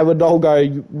would all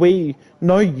go, we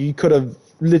know you could have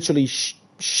literally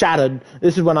shattered.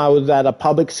 This is when I was at a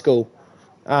public school.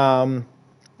 And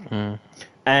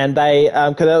they,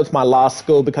 because that was my last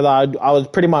school, because I was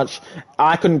pretty much,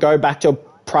 I couldn't go back to a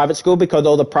private school because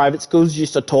all the private schools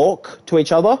used to talk to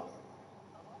each other.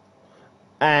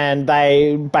 And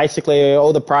they basically,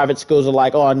 all the private schools are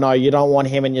like, oh no, you don't want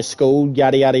him in your school,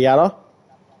 yada, yada, yada.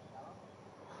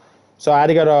 So I had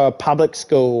to go to a public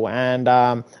school, and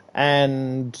they,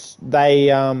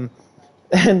 and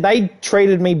they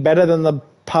treated me better than the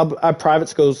private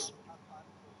schools.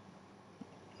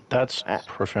 That's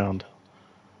profound.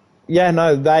 Yeah,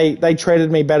 no, they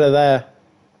treated me better there.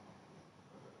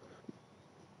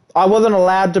 I wasn't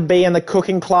allowed to be in the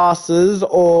cooking classes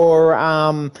or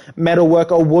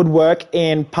metalwork or woodwork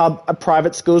in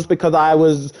private schools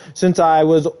because since I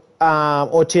was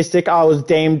autistic, I was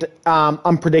deemed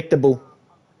unpredictable.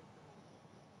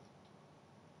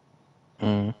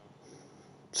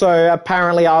 So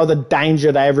apparently I was a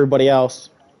danger to everybody else.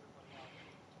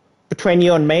 Between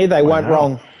you and me, they weren't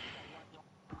wrong.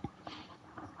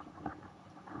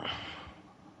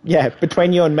 Yeah,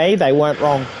 between you and me, they weren't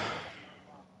wrong.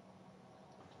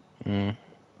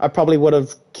 I probably would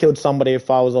have killed somebody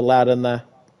if I was allowed in there.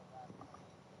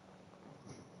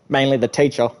 Mainly the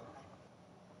teacher.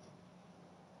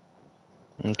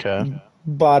 Okay.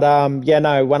 But yeah,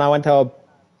 no, when I went to a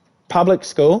public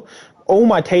school, all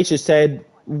my teachers said,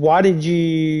 why didn't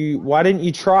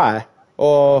you try?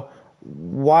 Or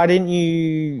why didn't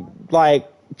you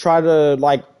try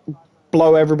to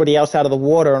blow everybody else out of the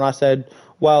water? And I said,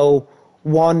 well,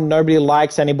 one, nobody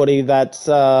likes anybody that's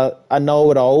a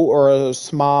know-it-all or a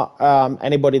smart,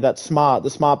 anybody that's smart. The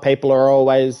smart people are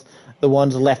always the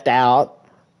ones left out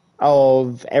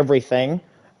of everything.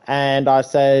 And I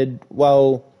said,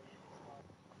 well,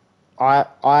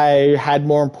 I had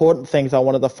more important things I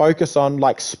wanted to focus on,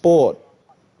 like sport.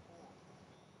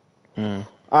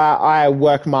 I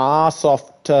worked my ass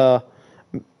off to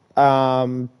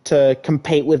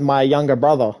compete with my younger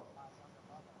brother.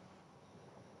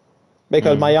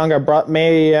 Because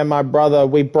me and my brother,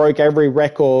 we broke every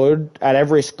record at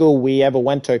every school we ever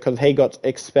went to because he got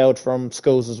expelled from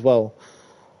schools as well.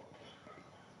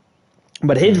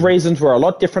 But his reasons were a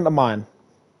lot different than mine.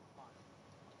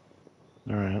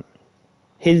 All right.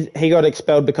 He got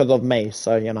expelled because of me,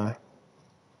 so you know.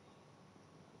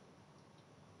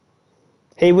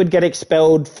 He would get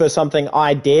expelled for something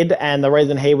I did, and the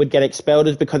reason he would get expelled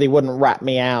is because he wouldn't rat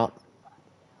me out.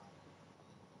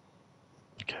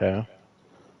 Okay.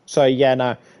 So yeah,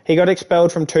 no. He got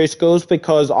expelled from 2 schools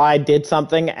because I did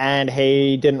something and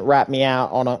he didn't rat me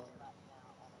out on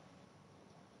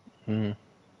it.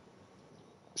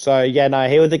 So yeah, no,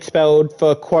 he was expelled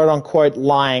for quote unquote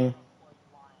lying.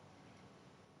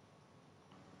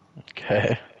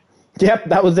 Okay. Yep,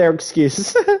 that was their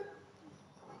excuse.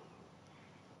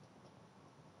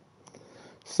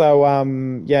 So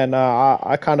yeah, no,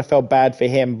 I kind of felt bad for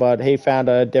him, but he found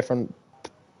a different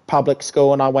public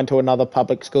school and I went to another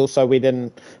public school, so we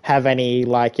didn't have any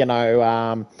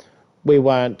we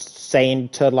weren't seen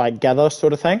to gather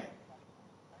sort of thing.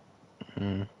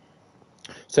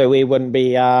 So we wouldn't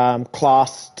be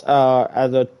classed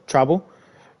as a trouble.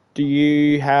 Do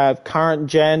you have current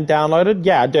gen downloaded?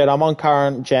 Yeah, dude, I'm on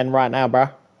current gen right now, bro.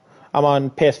 I'm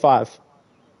on PS5.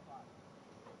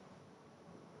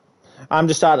 I'm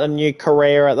just starting a new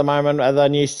career at the moment as a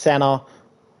new center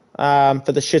for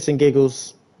the shits and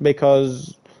giggles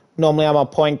because normally I'm a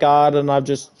point guard and I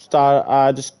just got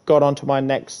onto my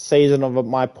next season of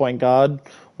my point guard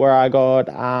where I got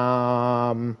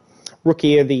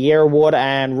Rookie of the Year award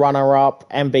and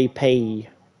runner-up MVP.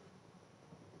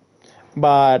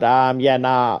 But yeah,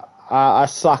 nah, I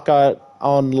suck at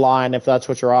online if that's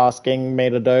what you're asking me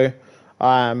to do.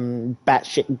 I'm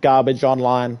batshit garbage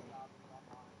online.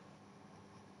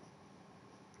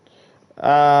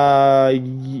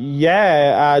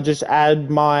 Yeah, just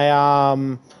add my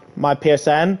my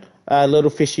PSN, little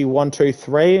fishy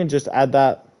 123, and just add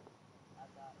that.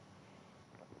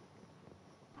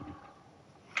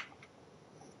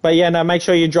 But yeah, no, make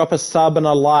sure you drop a sub and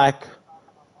a like.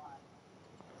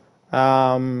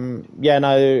 Yeah,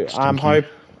 no,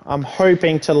 I'm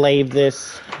hoping to leave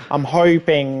this. I'm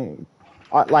hoping,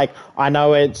 I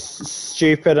know it's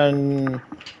stupid and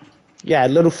yeah,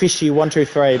 little fishy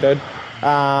 123, dude.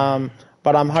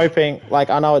 But I'm hoping, like,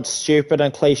 I know it's stupid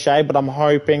and cliche, but I'm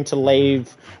hoping to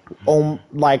leave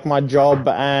like my job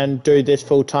and do this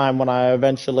full time when I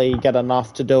eventually get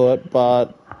enough to do it.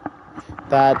 But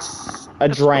that's a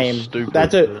It's not dream. stupid,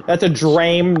 but That's a it's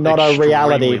dream, not a extremely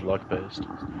reality. luck based.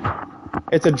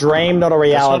 It's a dream, not a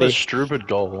That's not a reality. stupid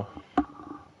goal.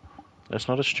 That's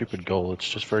not a stupid goal. It's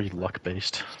just very luck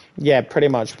based. Yeah, pretty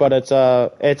much. But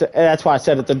that's why I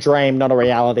said it's a dream, not a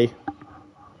reality.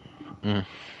 Mm.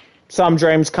 Some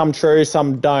dreams come true,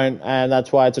 some don't, and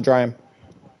that's why it's a dream.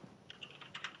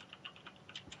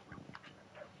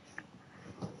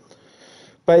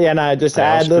 But yeah, no, just I add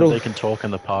asked if little. they can talk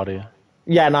in the party.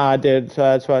 Yeah, no, I did. So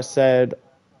that's why I said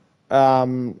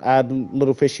add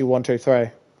little fishy 1, 2, 3,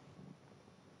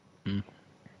 Mm.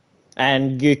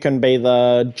 and you can be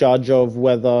the judge of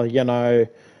whether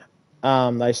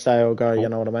they stay or go. You Cool.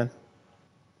 know what I mean?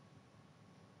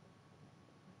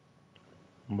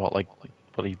 What, like,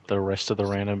 the rest of the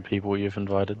random people you've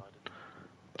invited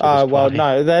to this Well, party?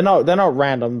 no, they're not. They're not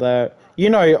random. They're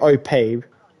OP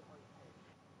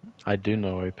I do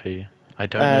know OP. I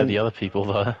don't know the and other people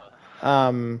though.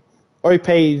 um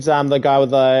OP's the guy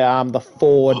with the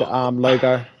Ford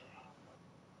logo.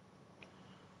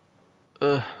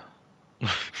 Uh,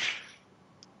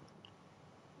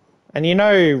 And you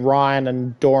know Ryan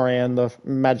and Dorian, the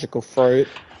magical fruit.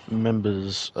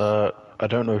 members. I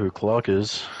don't know who Clark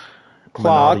is.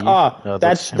 Clark. Minardi. Oh,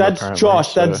 That's him that's apparently.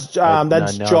 Josh. So I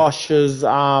That's now. Josh's.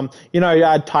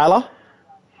 Tyler.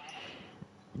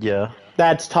 Yeah.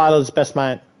 That's Tyler's best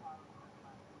mate.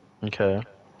 Okay.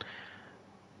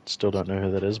 Still don't know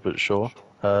who that is, but sure.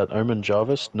 Omen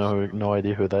Jarvis. No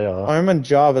idea who they are. Omen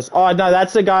Jarvis. Oh no,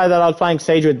 that's the guy that I was playing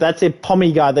Siege with. That's the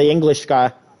Pommy guy, the English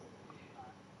guy,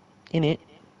 In it.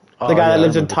 the Oh guy yeah, that I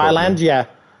lives in remember talking to Thailand. him. Yeah,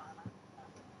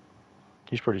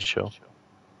 He's pretty chill.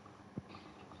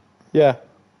 yeah,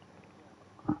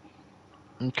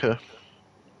 Okay.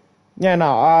 yeah.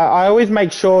 No, I always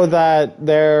make sure that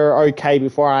they're okay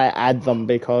before I add them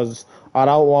because I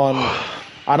don't want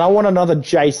I don't want another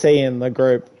JC in the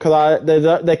group because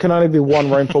there can only be one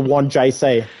room for one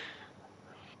JC.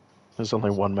 There's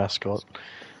only one mascot.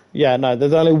 Yeah, no,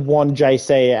 there's only one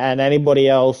JC, and anybody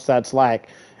else that's like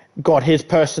got his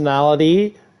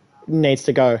personality needs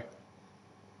to go.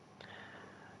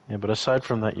 Yeah, but aside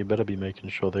from that, you better be making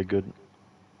sure they're good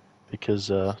because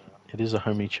it is a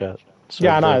homie chat. So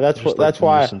Yeah, if I know. they're just like That's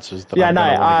why. nuisances, then Yeah, I'm no.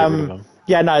 gonna want to get rid of them.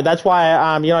 Yeah, no. That's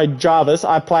why. Jarvis.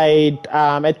 I played.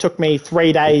 It took me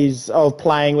 3 days of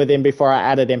playing with him before I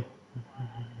added him.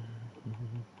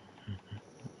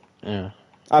 Yeah.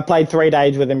 I played 3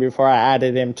 days with him before I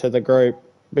added him to the group.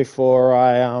 Before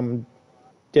I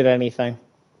did anything.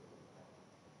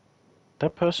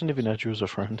 That person even had you as a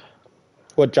friend.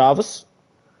 What, Jarvis?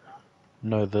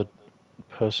 No, the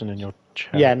person in your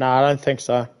Yeah, chat. no, I don't think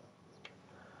so.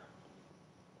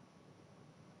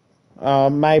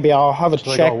 Maybe I'll have a It's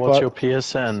like, oh, check, what's your but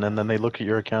PSN? And then they look at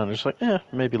your account and it's like,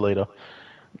 maybe later.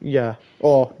 yeah,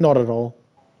 or not at all.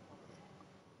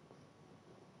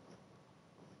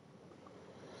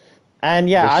 And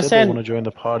They yeah, I said they want sent. to join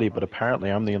the party, but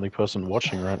apparently I'm the only person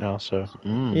watching right now, so.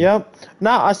 Yep.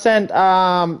 No, I sent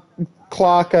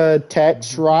Clark a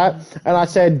text, right? And I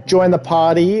said, join the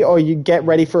party or you get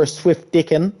ready for a swift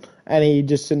dickin'. And he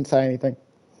just didn't say anything.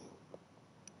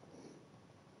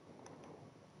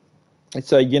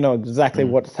 So you know exactly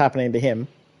what's happening to him.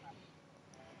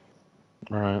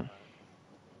 Right.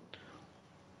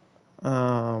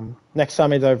 Next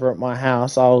time he's over at my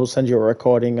house, I'll send you a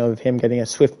recording of him getting a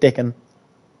swift dickin'.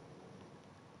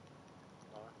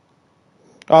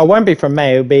 Oh, it won't be from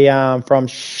me. It'll be from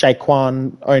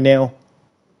Shaquan O'Neal.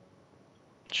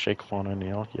 Shaquan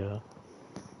O'Neal, yeah.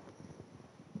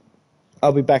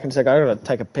 I'll be back in a second. I gotta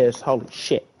take a piss. Holy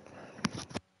shit.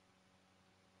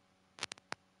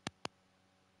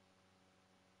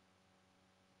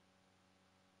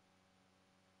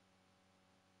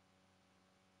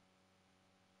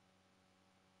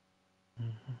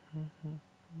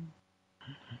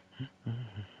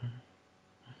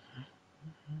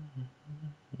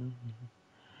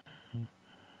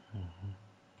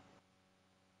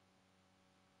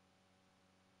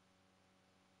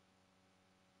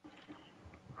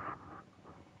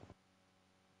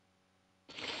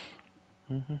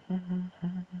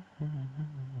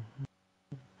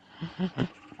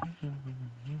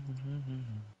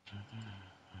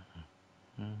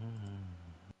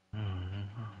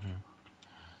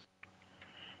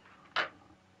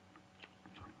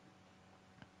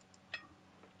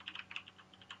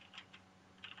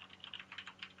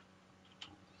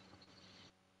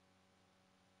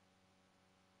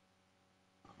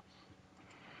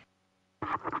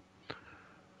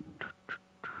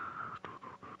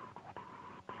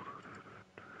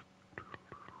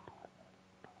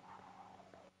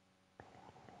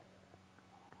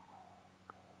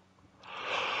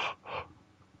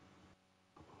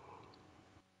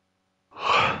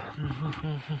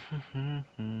 Okay.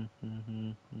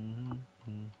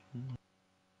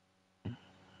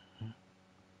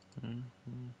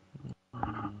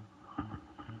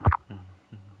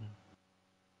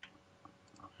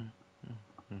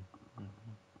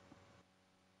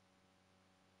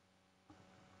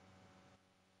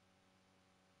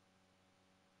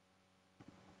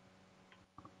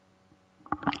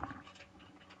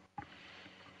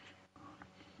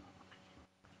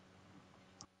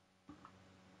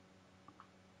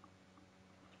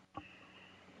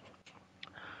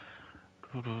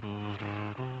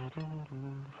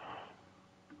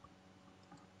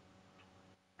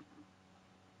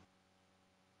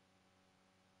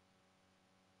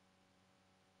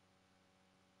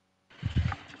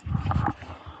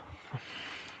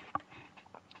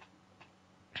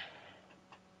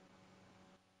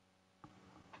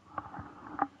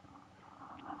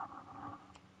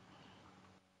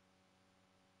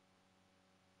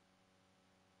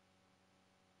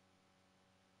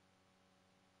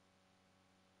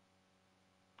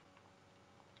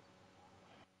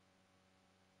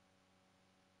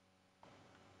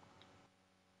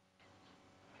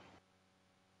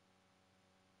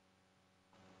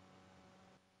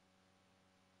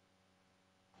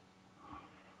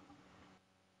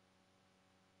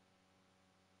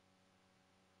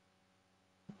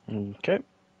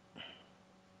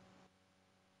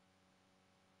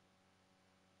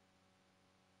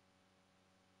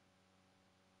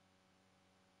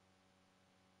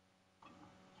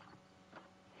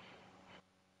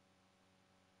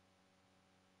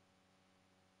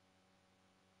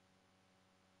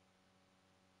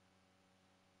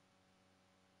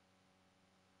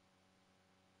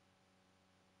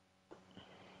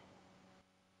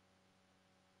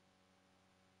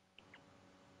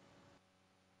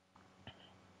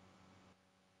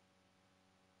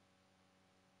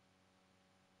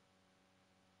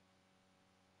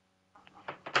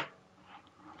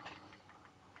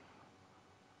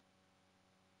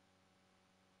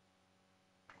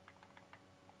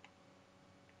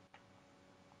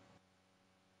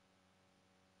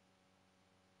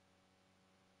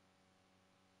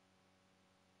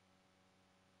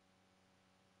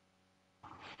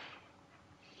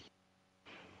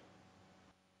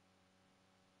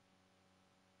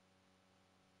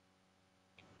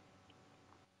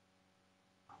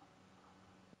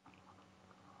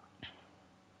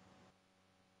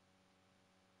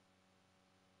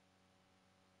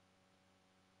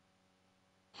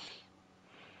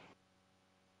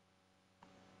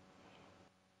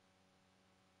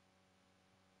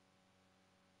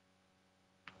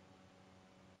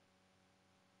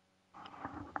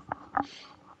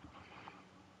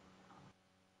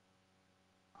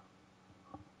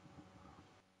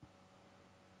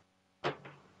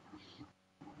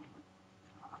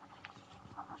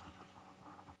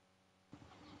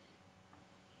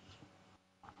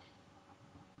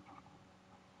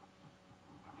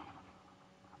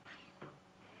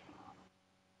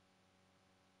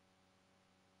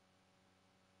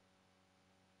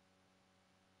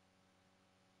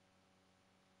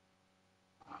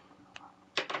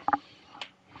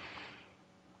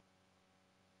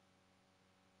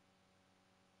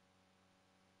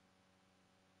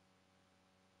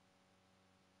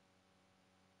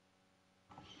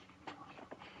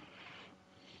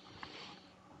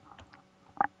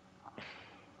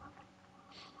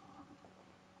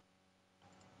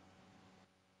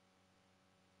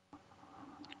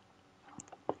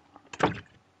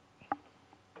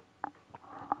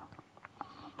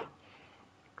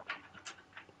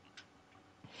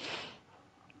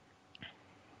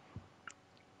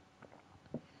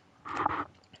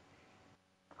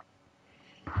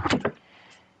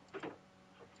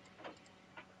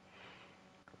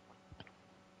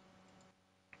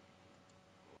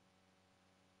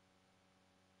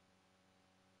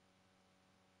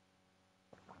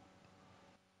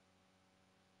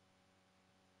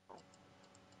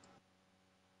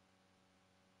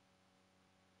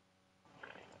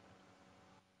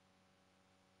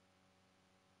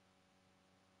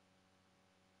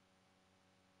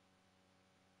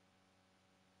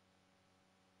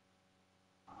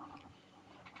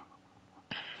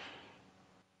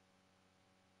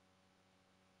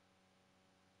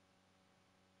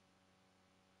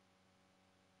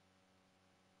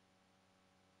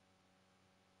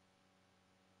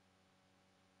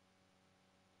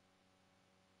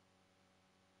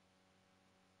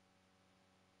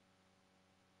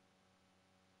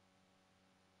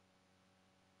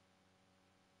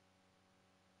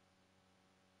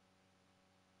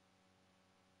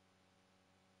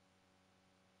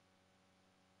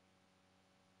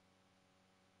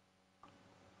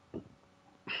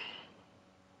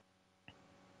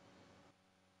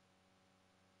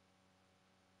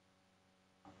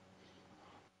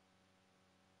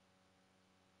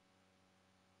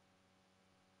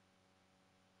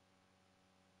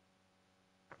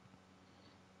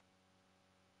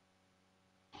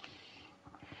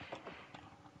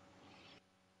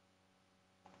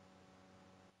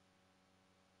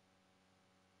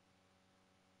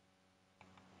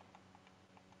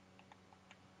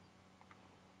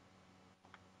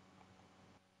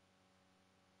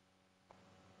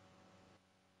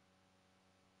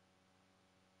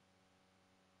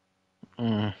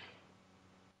 Mm.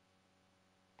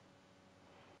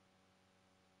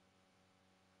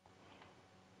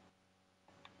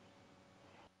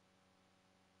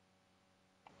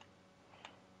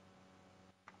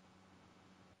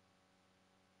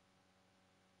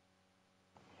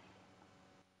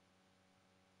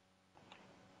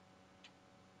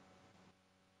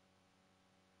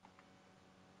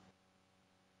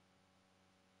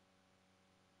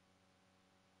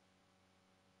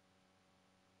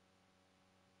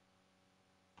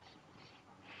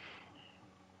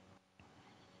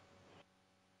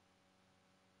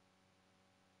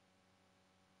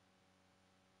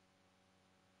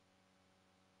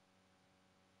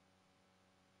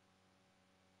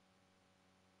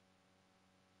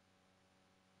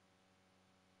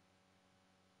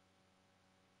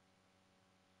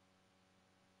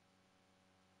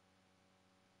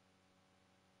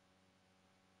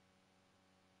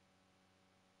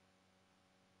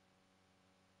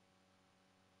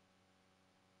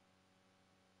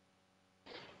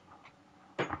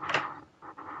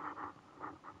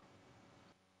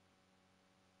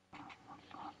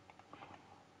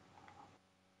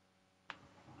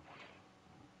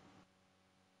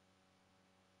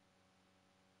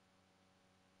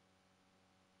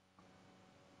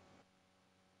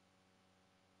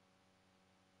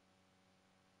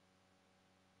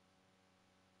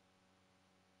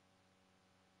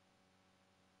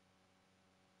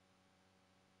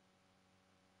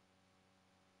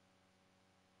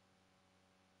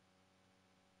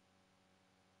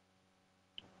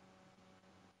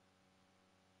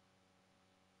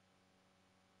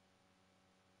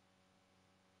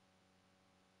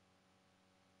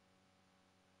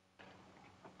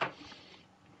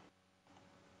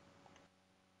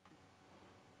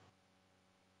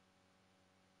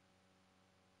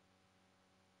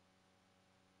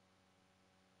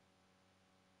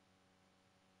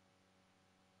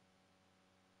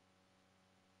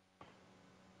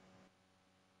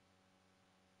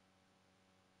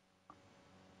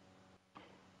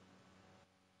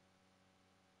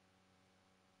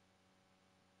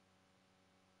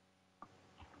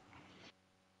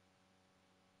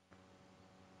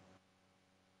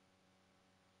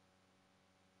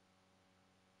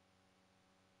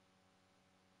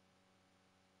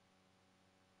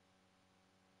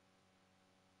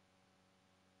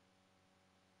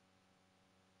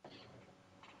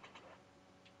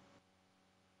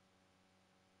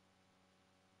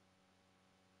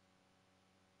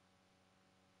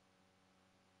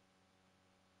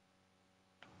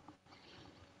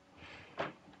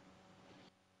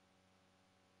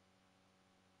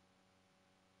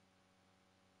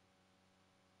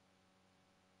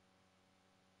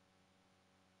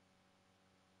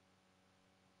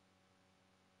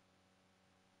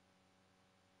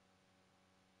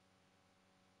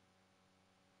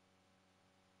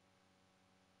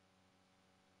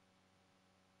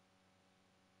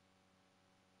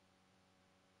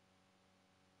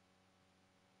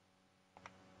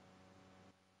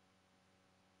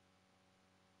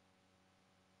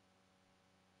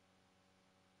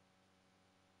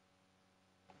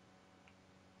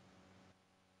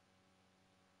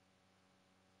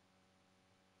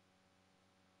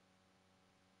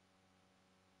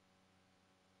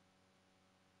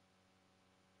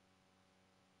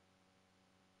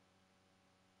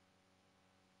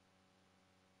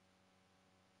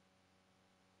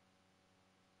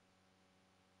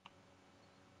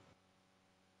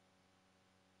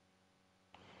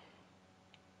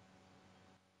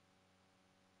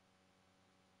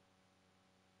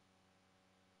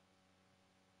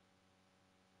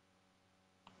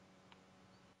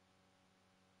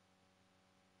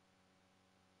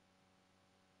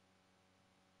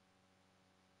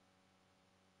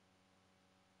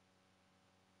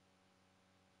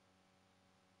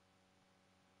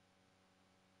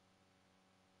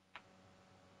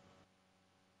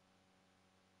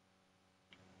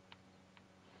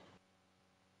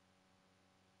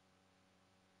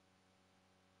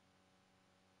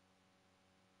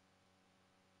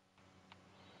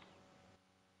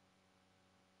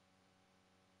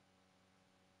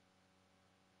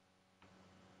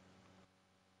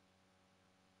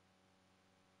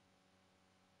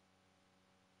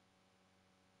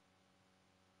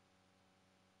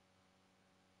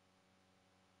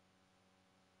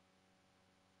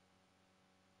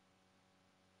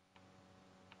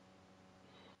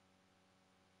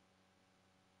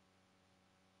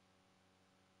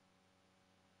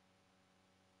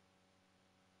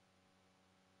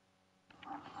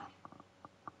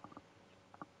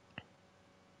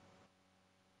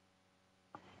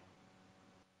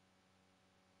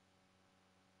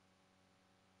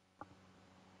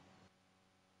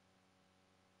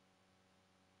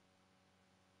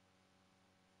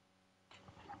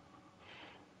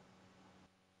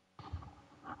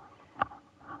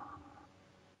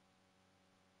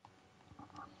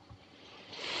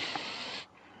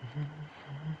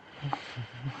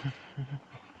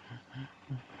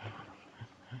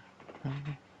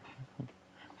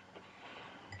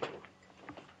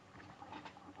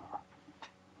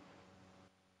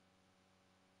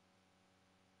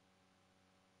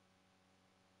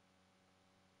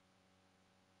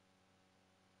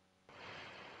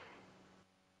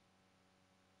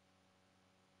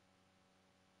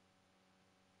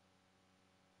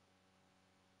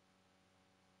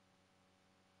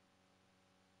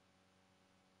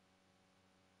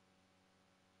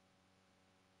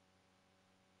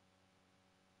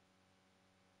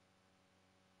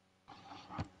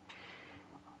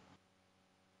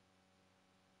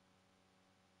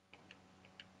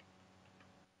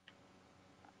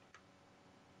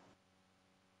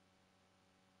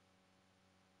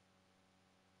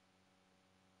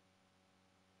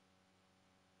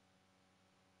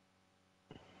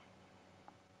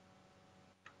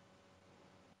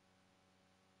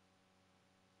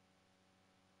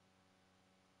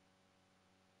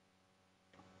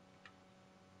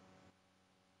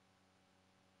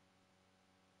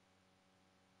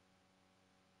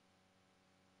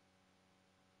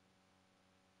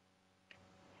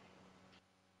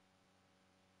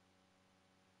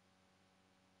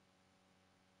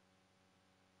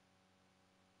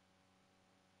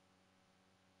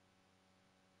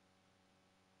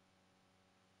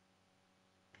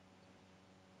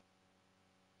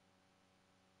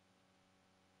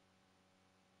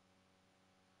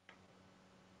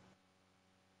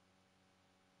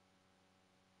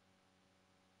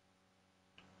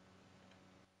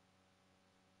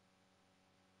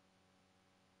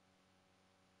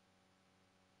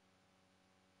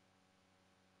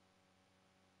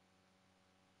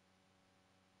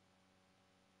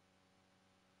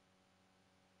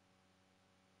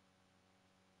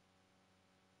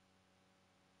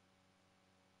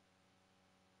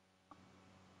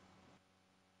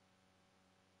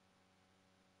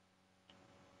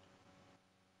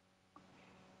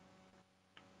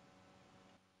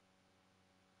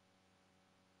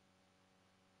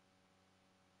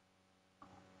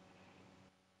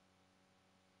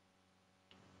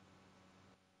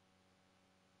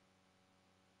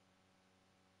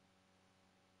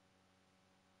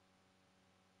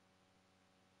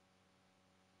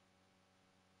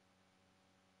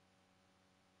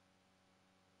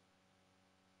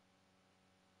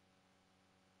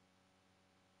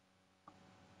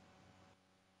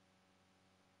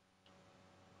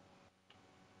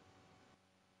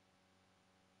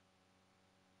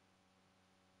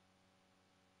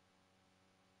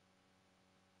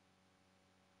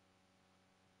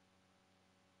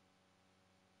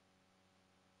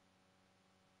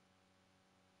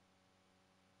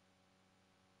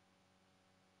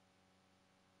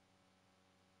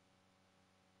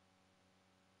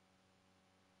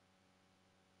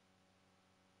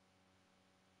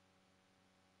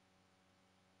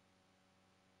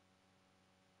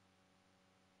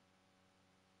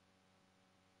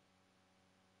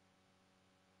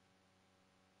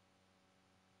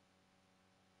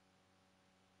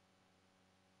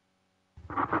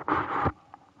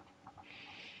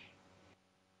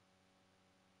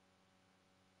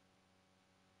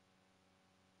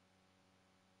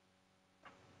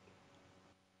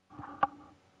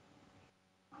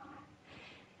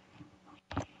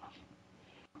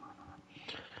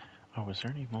 Oh, was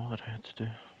there any more that I had to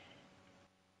do?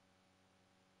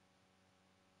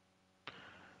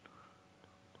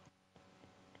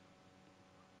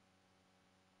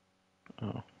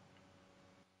 Oh,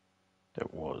 there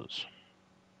was.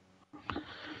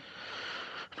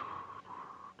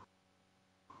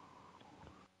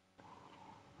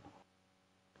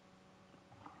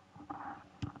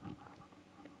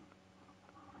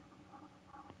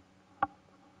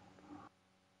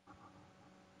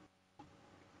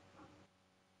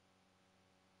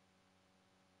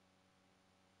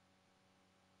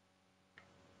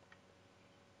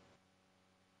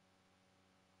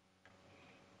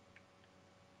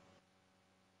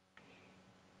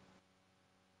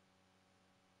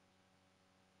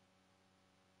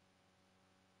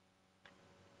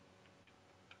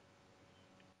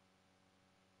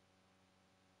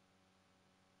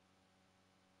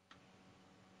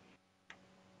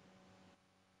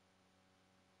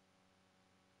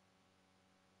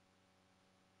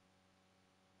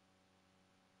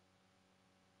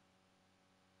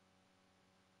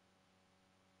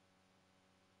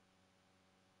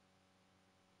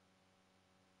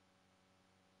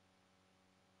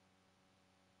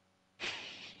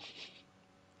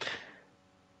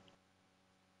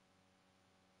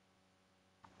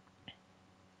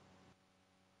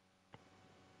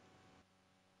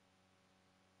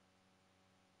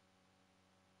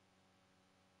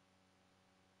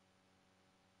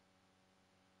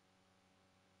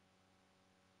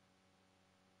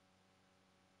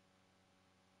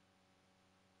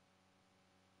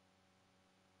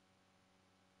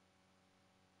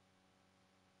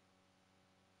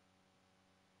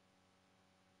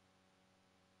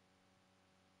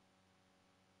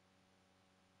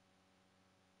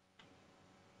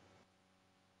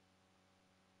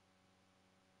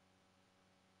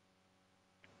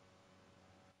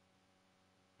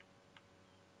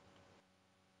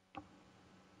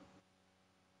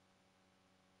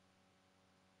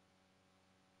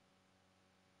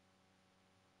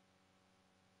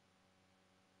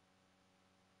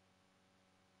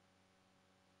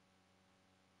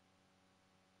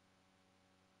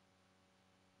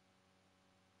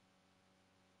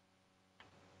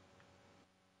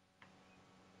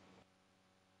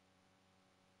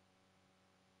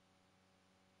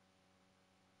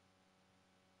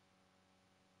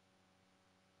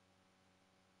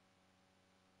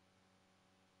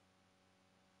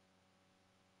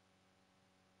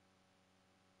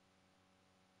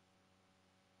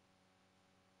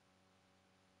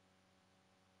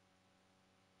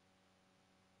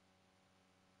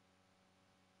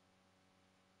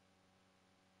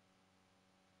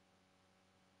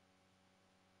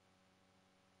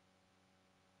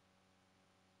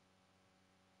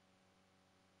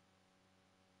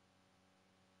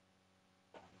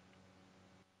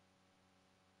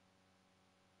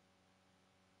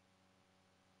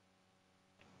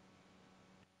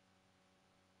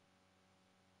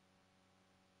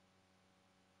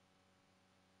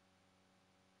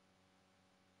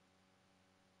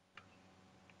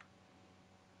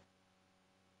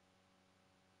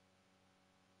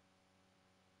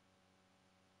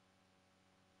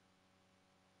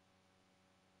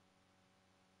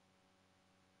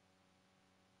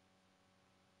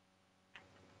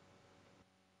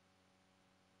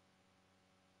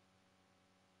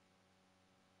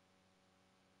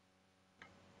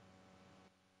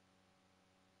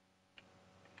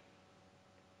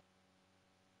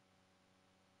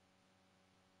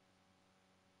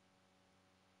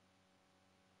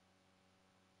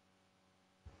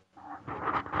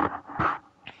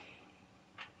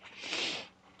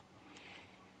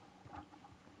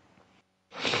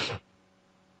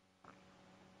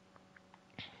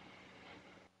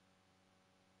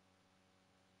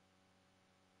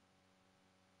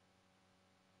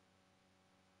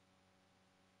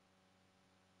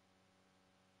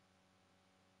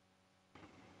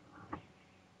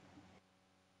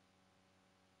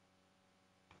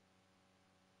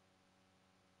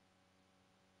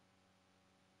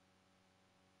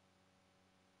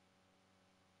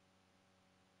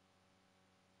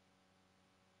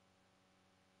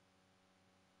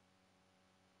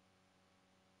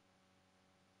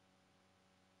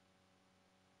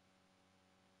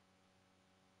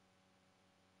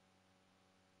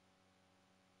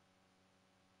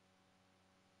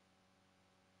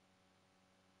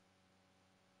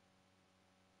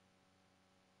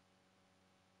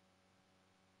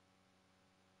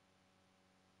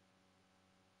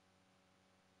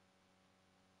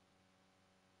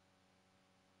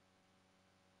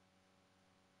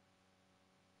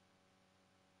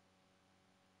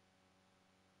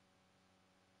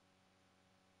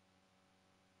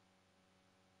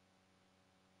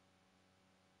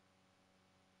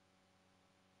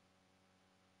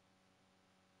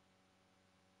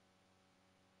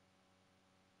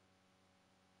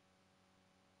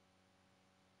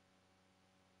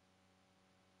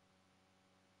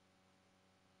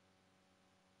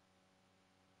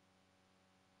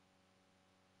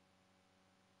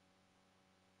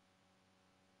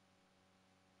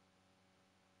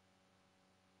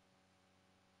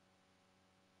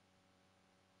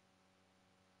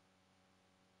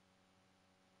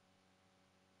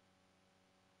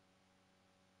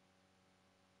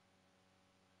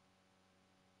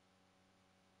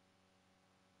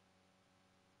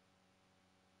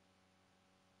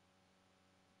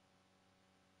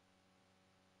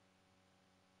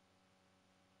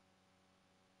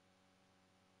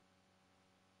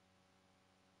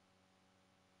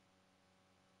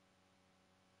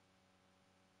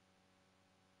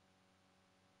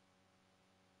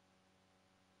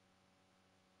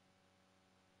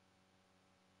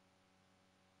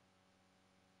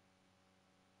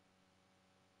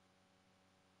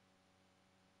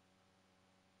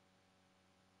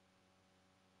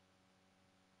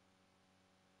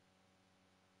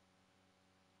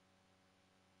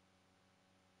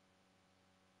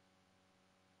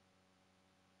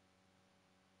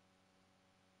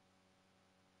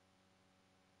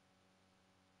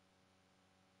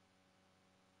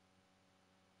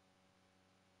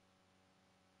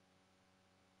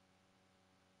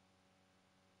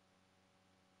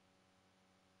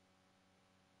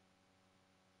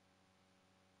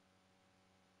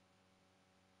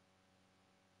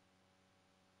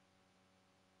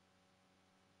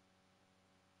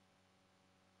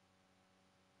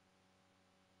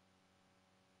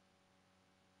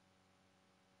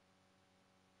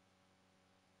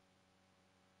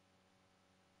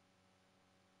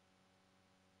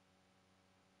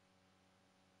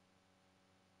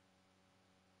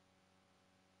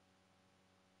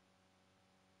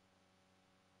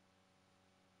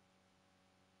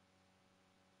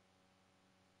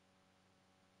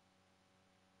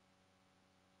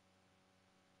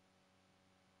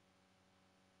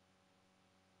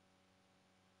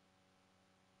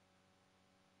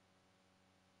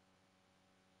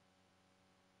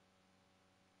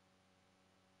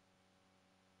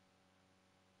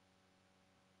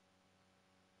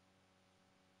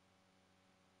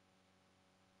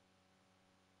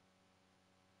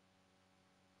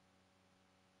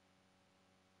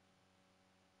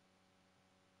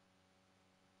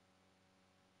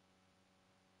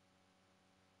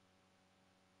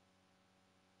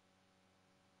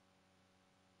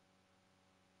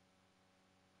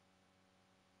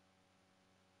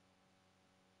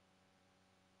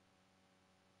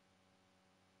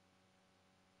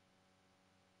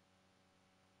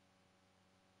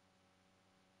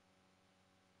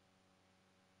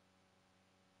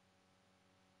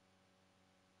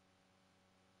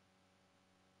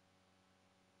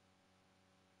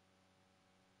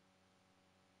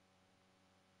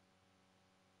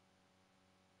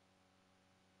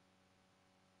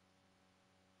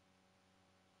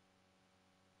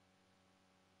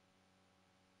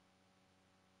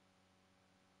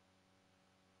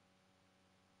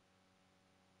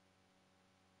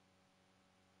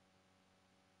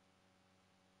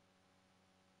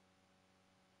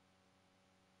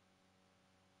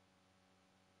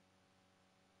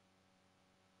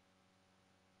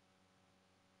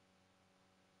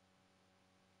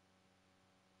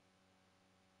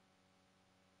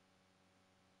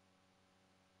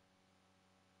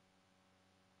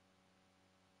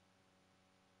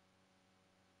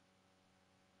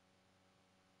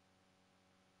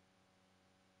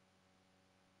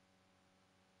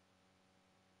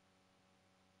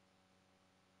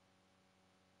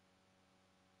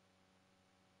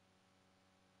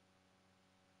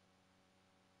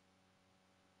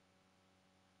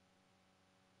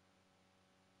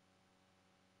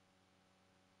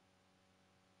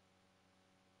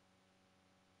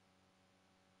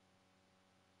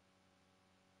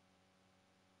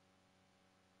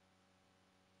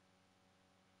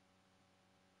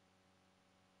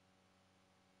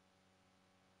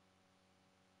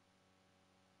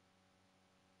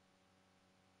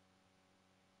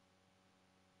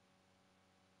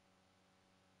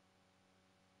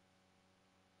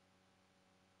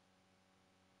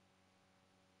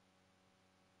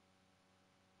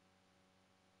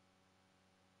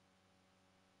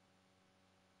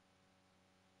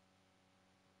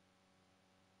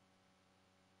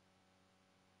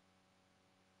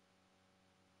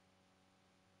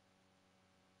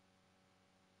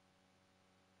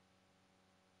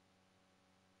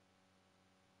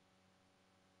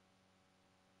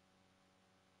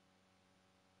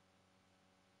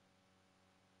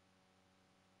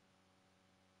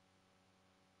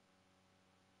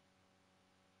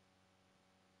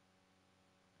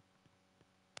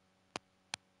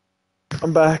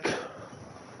 I'm back.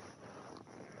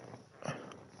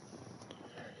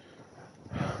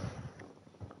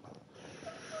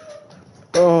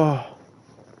 Oh.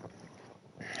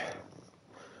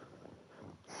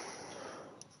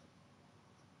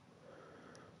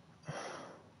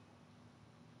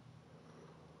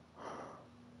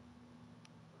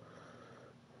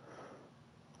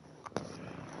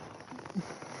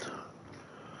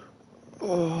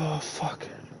 Oh, fuck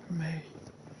me.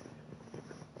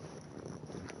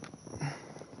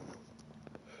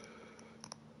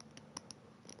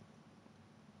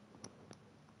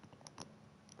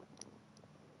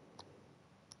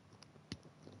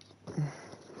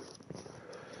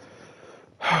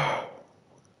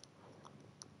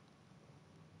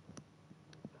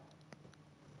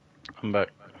 I'm back.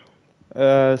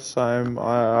 Same.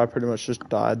 I pretty much just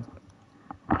died.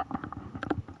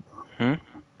 Hmm?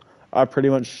 I pretty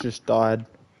much just died.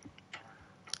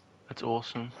 That's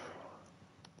awesome.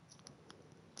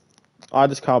 I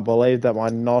just can't believe that my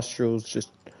nostrils just...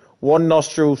 One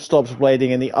nostril stops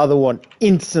bleeding and the other one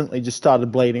instantly just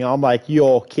started bleeding. I'm like,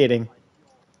 you're kidding.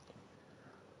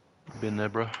 Been there,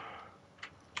 bro.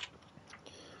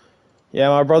 Yeah,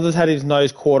 my brother's had his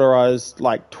nose cauterized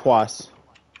like twice.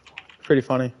 Pretty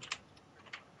funny.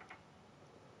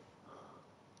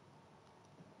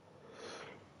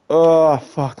 Oh,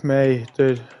 fuck me,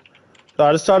 dude. So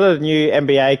I just started a new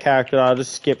NBA character and I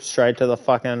just skipped straight to the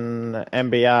fucking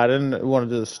NBA. I didn't want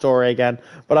to do the story again.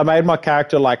 But I made my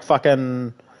character like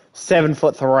fucking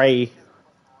 7'3".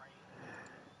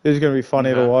 This is going to be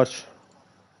funny to Okay. watch.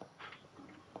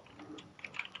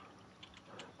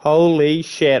 Holy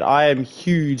shit, I am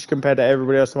huge compared to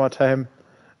everybody else on my team.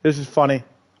 This is funny.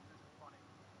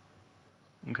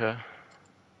 Okay.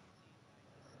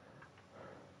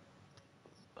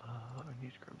 I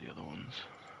need to grab the other ones.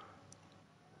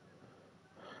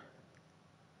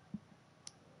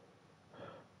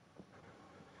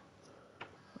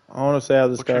 I want to see how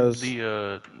this goes.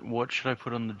 What should I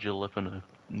put on the jalapeno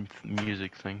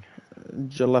music thing?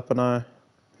 Jalapeno.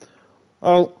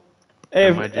 Oh,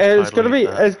 Am if I just titling it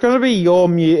that? it's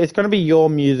gonna be your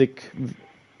music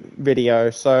video.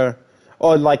 So,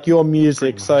 or like your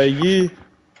music. Pretty So much.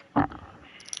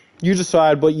 you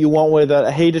decide what you want with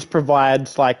it. He just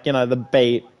provides like the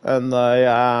beat and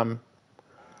the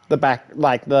back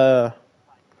like the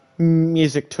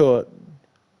music to it.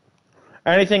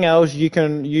 Anything else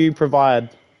you provide.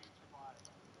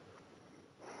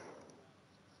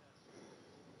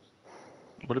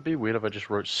 Would it be weird if I just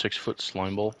wrote 6-foot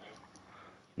slime ball?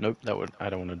 Nope, I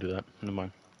don't want to do that. Never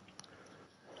mind.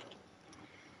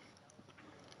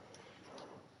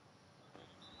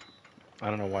 I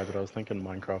don't know why, but I was thinking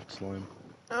Minecraft slime.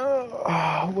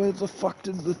 Where the fuck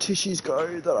did the tissues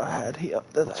go that I had here?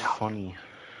 There they It's are. funny.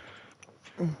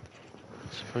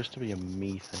 It's supposed to be a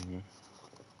me thing.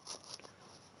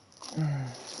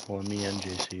 Well, a me and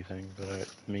JC thing, but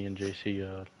me and JC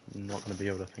are not going to be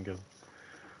able to think of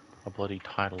a bloody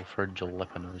title for a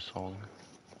Jalapeno song.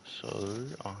 So,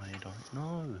 I don't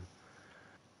know.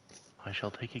 I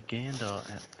shall take a gander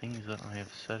at things that I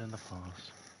have said in the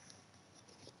past.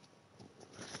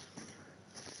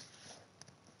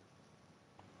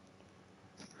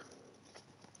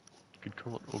 Could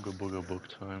call it Ooga Booga Book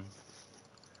Time.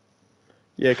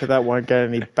 Yeah, because that won't get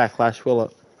any backlash, will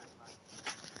it?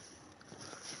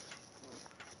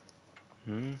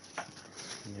 Hmm?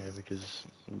 Yeah, because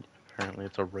apparently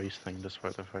it's a race thing,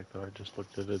 despite the fact that I just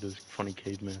looked at it as funny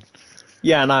caveman.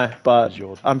 Yeah, I know, but Because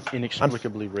you're I'm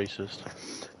inexplicably racist.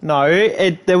 no.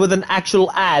 There was an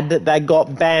actual ad that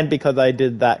got banned because they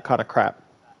did that kind of crap.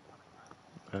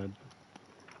 Uh,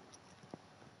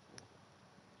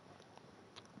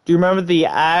 Do you remember the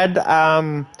ad?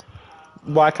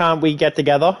 Why can't we get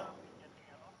together?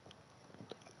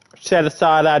 Set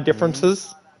aside our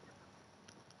differences.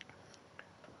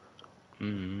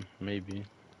 Maybe.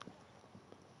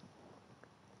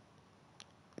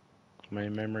 My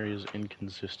memory is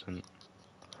inconsistent.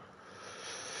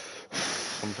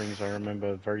 Some things I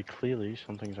remember very clearly,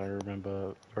 some things I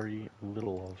remember very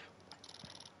little of.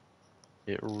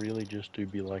 It really just do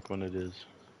be like when it is.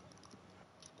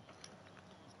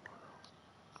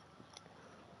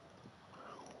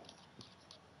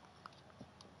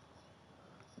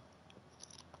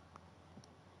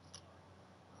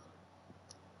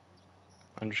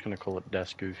 I'm just gonna call it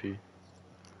Das Goofy.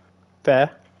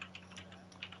 Fair.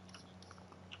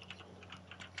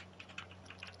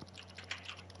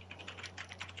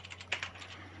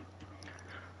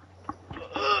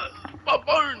 My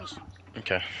bones!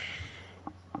 Okay.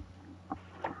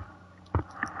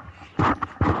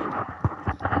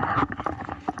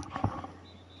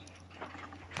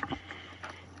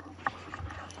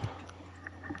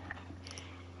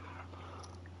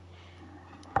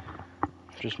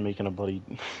 Just making a bloody...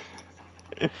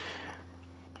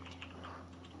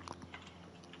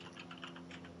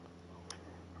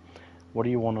 What do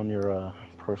you want on your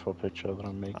profile picture that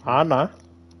I'm making? I know.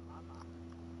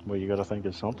 Well, you gotta think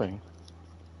of something.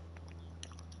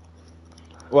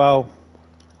 Well,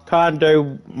 can't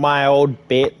do my old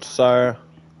bit, so...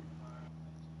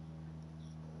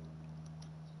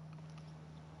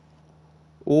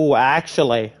 Ooh,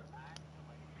 actually...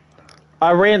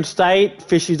 I reinstate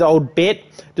Fishy's old bit.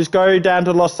 Just go down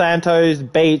to Los Santos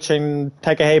Beach and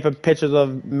take a heap of pictures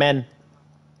of men.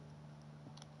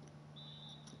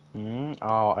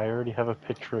 Oh, I already have a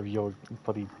picture of your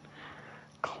bloody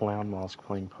clown mask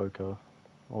playing poker.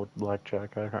 Or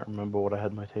blackjack, I can't remember what I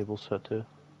had my table set to.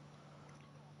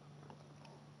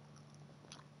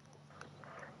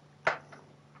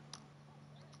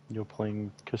 You're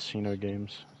playing casino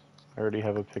games. I already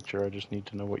have a picture, I just need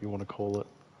to know what you want to call it.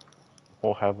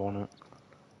 Or have on it.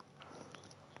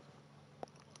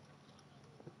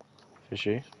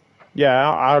 Fishy? Yeah,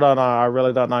 I don't know. I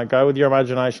really don't know. Go with your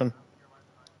imagination.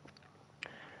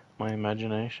 My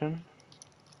imagination?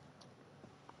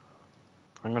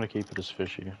 I'm gonna keep it as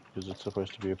fishy, because it's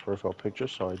supposed to be a profile picture,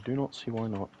 so I do not see why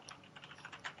not.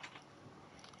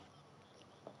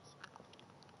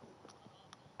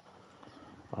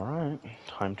 Alright,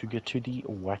 time to get to the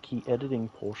wacky editing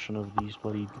portion of these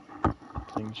bloody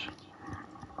things.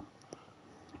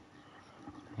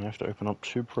 I have to open up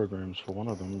 2 programs for one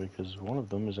of them, because one of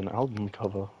them is an album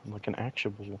cover, like an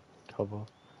actual cover.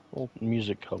 Well,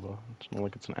 music cover. It's not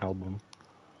like it's an album.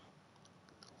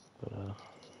 But,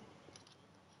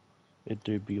 it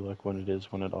do be like when it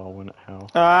is, when it are, when it how.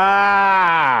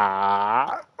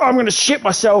 I'm gonna shit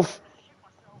myself.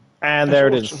 And That's there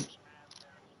it awesome. is.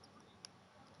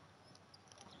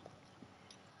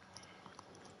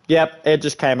 Yep, it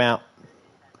just came out.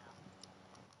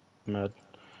 Mad.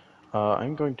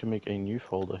 I'm going to make a new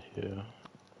folder here.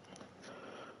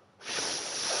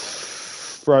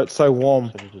 Bro, it's so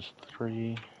warm. Set it as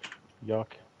 3. Yuck.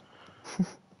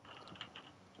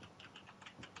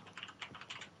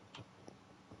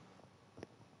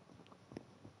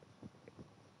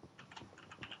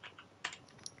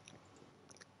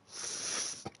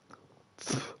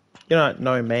 You don't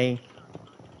know me.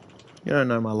 You don't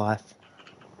know my life.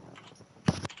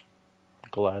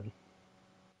 Glad.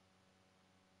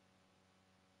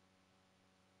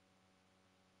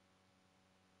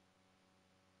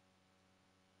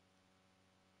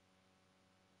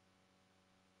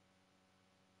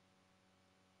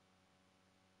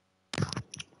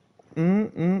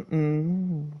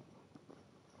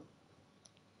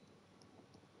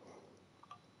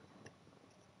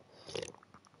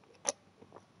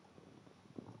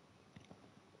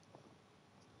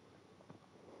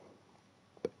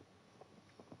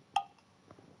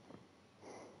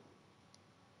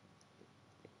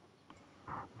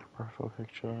 Profile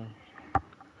picture.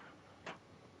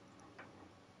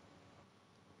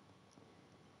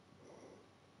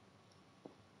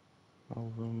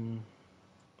 Album.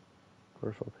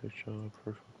 Profile picture.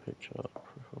 Profile picture.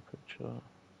 Profile picture.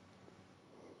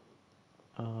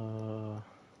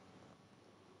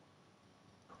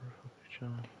 Profile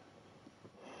picture.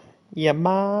 Yeah, Album.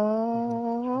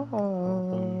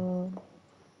 mom.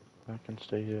 I can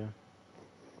stay here.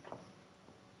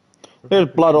 Profile There's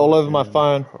blood picture all over my and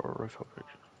phone. profile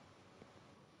picture.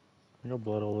 I got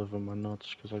blood all over my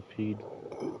nuts because I peed.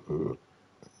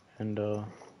 And,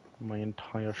 my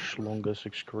entire schlongus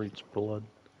excretes blood.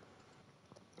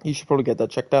 You should probably get that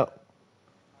checked out.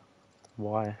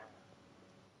 Why?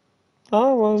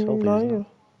 Oh, well, It's healthy, isn't it? no.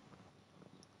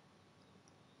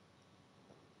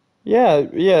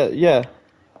 Yeah.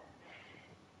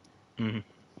 Mm.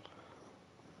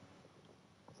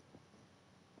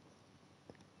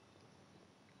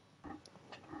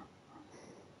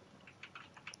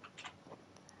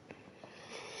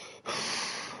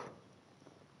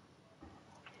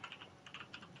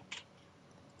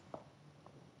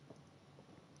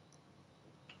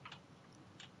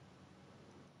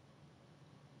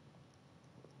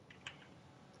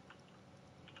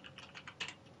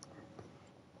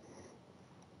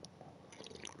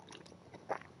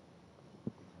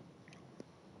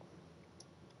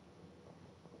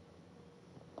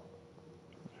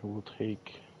 I will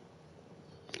take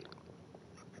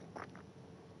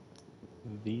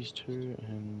these 2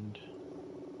 and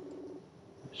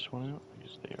this one out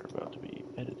because they are about to be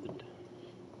edited.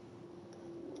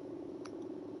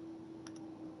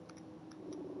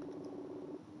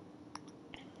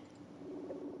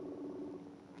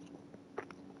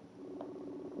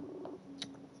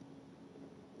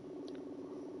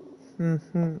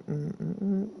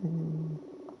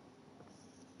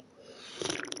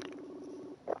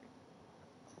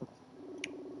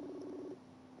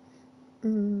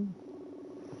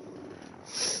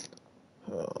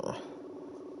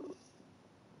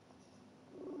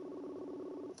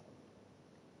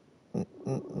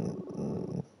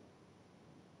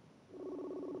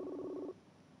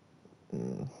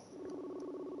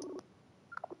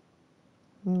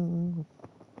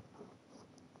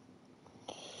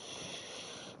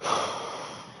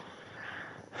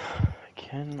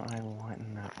 Can I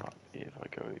lighten that up if I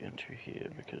go into here,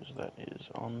 because that is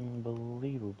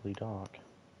unbelievably dark.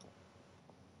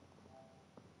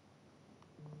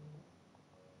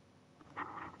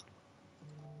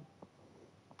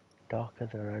 Darker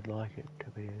than I'd like it to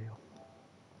be.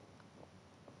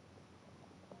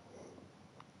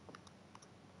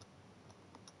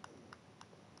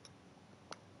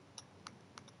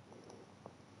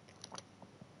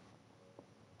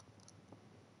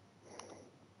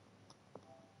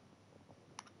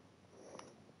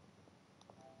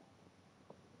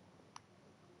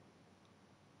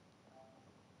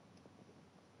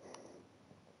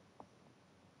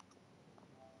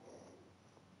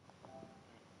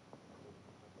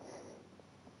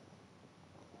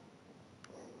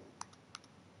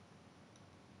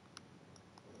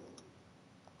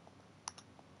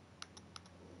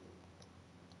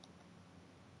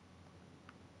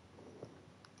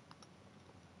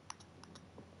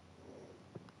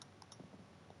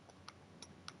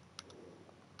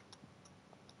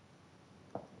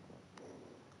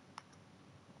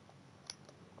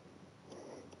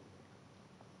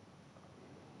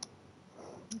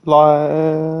 What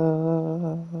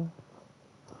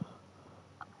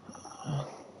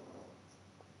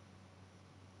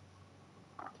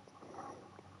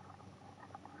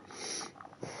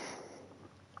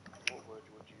word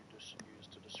would you just use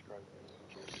to describe your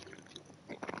images?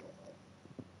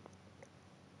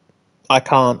 I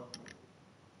can't.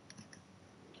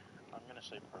 I'm gonna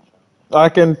say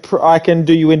profound. I can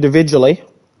do you individually. Go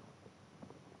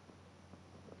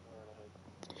right ahead.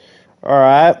 All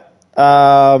right.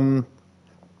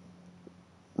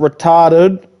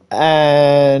 Retarded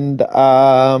and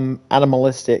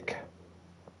animalistic.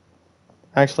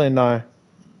 Actually, no.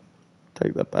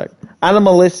 Take that back.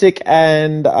 Animalistic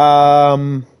and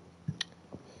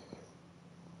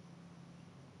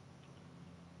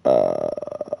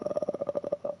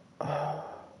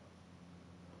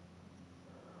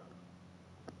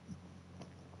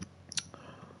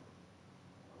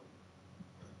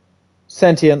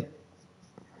sentient.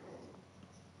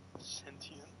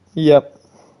 Sentient? Yep.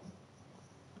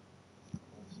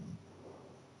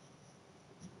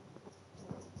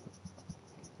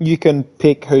 You can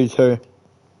pick who's who. Where's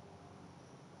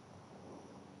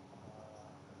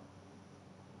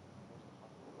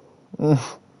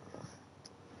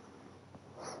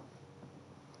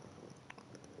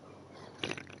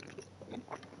the fun?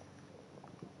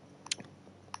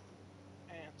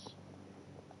 Ants.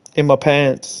 In my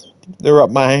pants. They're up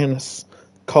my anus.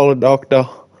 Call a doctor.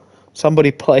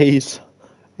 Somebody please.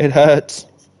 It hurts.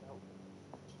 Help.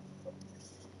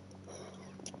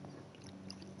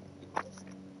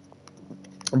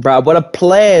 Bro, what a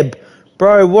pleb.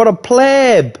 Bro, what a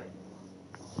pleb.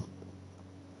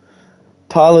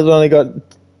 Tyler's only got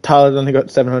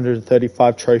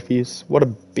 735 trophies. What a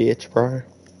bitch, bro.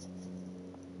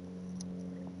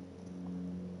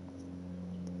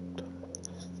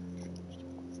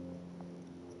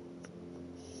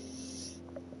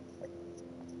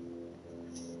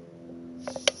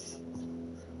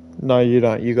 No, you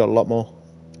don't. You got a lot more.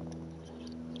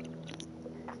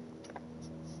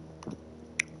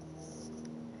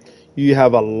 You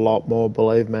have a lot more,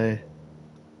 believe me.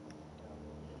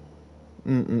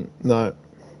 No.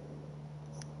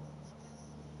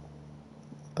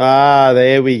 Ah,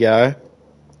 there we go.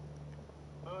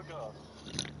 Burger.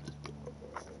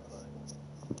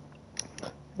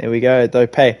 There we go.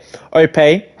 OP. OP,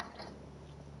 Yeah.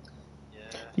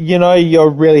 you know you're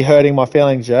really hurting my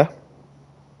feelings, yeah?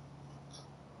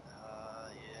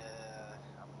 Yeah,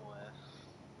 I'm aware.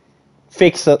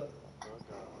 Fix it. Burger.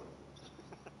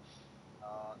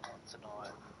 Not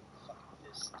tonight. Fucking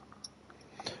pissed.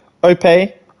 OP,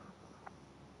 Yes.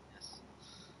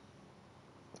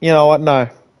 you know what? No.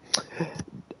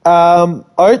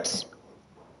 Oates,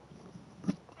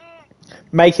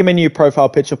 make him a new profile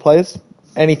picture, please.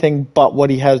 Anything but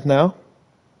what he has now.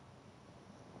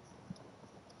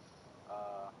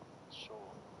 Sure.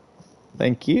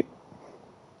 Thank you.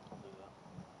 I'll do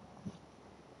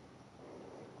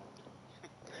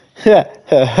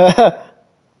that.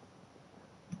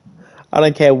 I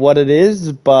don't care what it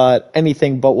is, but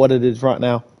anything but what it is right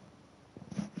now.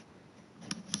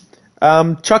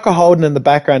 Chuck a Holden in the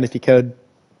background if you could.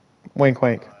 Wink,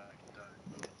 wink.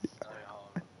 No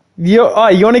harm. You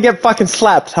want to get fucking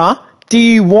slapped, huh? Do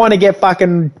you want to get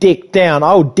fucking dick down?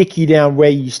 I'll dick you down where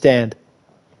you stand.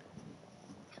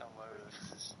 Come over.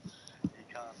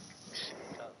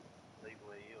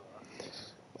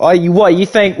 Oh, you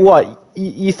think what?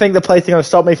 You think the police are going to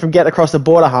stop me from getting across the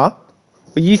border, huh?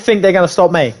 But you think they're going to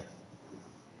stop me?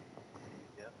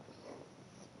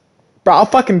 Bro, I'll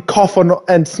fucking cough on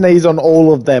and sneeze on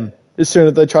all of them as soon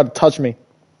as they try to touch me.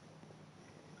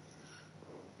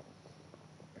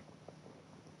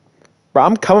 Bro,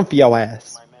 I'm coming for your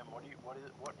ass. My man,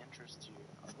 what interests you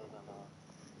other than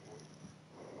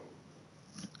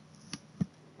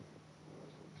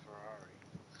Ferrari?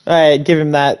 Hey, give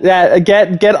him that. Yeah,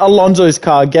 get Alonso's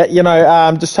car.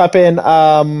 Just type in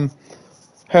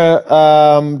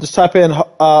just type in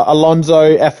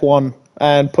Alonso F1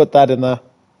 and put that in there.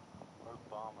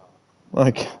 Obama.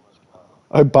 Like Obama's car.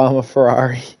 Obama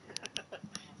Ferrari.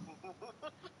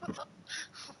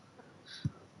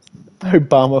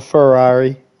 Obama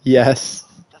Ferrari. Yes.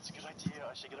 That's a good idea.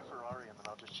 I should get a Ferrari and then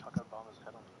I'll just chuck Obama's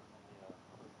head on the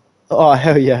Oh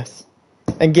hell yes.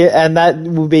 And that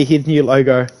will be his new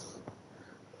logo.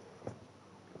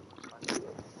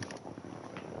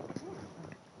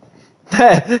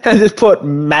 And just put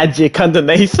magic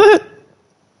underneath it.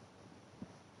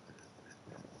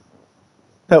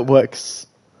 That works.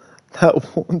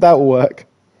 That'll work.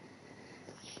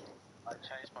 I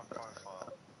changed my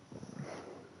profile.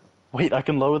 Wait, I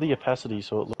can lower the opacity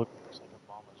so it looks like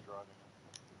Obama's driving it.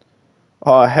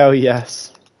 Oh hell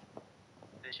yes.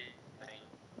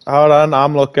 Hold on,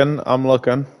 I'm looking.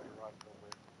 Right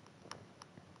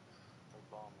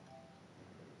with Obama.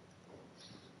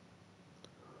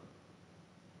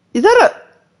 Is that a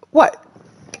what?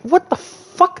 What the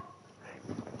fuck?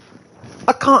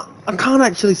 I can't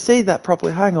actually see that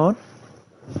properly. Hang on.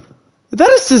 Is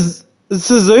that a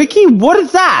Suzuki? What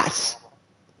is that?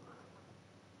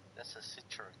 That's a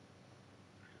Citroen.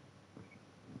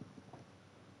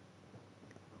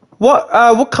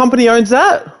 What company owns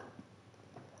that?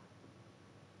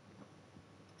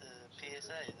 The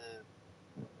PSA, the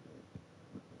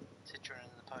Citroen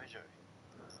and the Peugeot.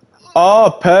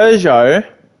 Oh, Peugeot.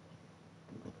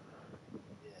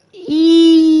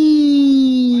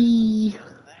 Eee.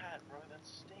 That, bro, that's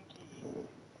stinky.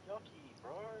 Yucky,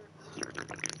 bro.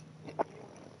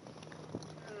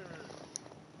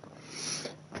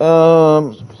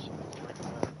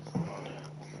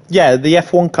 Yeah, the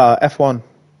F1 car, F1.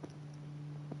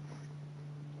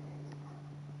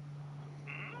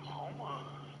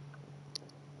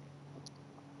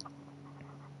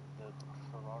 The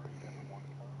Ferrari F1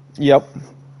 car? Yep.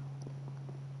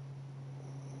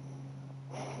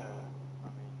 Okay. I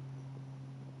mean,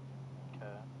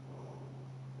 okay.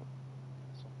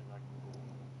 That's something I can do.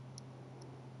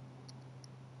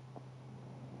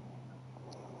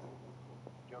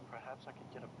 Yo, perhaps I could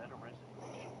get a better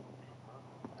resolution. Hey, bro.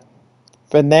 Hey,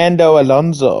 Fernando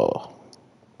Alonso.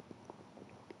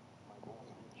 my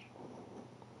balls itch.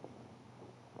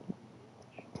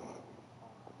 Itch. Oh,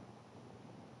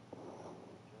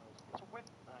 it's a whip.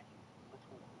 You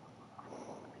little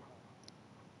criminal.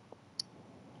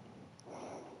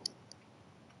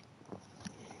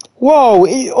 Whoa,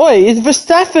 oi, is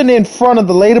Verstappen in front of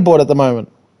the leaderboard at the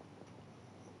moment?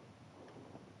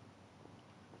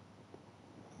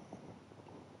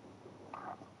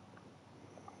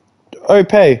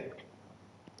 OP.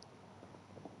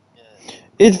 Yeah.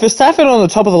 Is Verstappen on the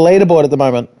top of the leaderboard at the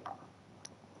moment?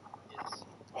 Yes.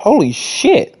 Holy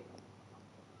shit.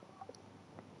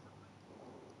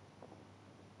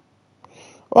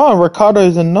 Oh,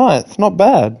 Ricardo's in ninth. Not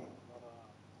bad.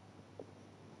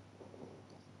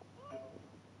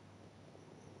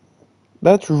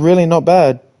 That's really not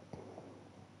bad.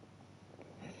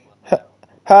 What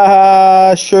Ha now?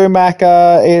 ha,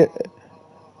 Schumacher.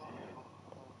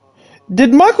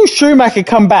 Did Michael Schumacher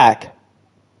come back?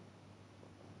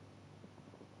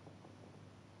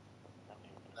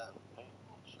 That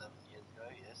 11 years ago,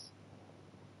 yes.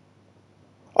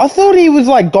 I thought he was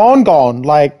like gone.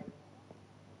 Like,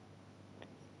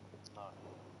 No.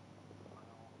 I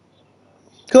don't see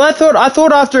that. cause I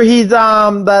thought after his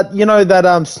that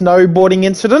snowboarding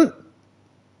incident,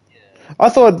 Yeah. I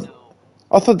thought Until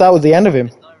I thought that was the end of him.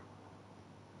 there's no.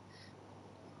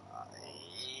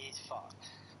 He's fucked.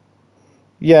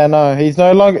 Yeah, no, he's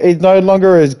no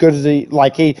longer as good as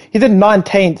he's in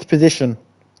 19th position.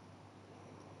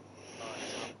 No,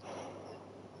 he's not.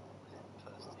 He's in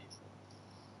first season.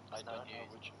 I don't know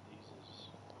which of these is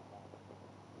the one.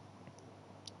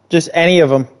 Just any of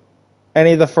them,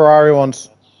 any of the Ferrari ones.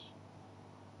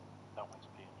 That one's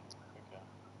PNG. Okay,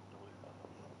 delete that.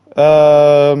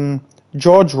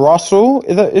 George Russell.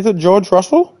 Is it George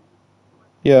Russell?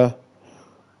 Yeah,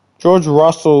 George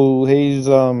Russell. He's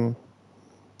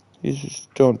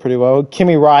just doing pretty well.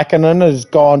 Kimi Raikkonen has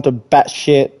gone to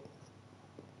batshit.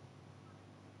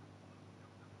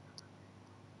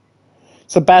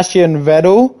 Sebastian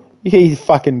Vettel, he's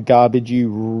fucking garbage,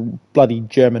 you bloody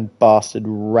German bastard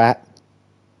rat.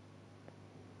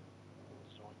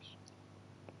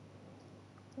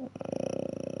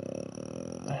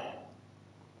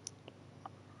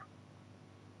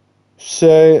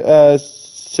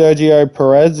 Sergio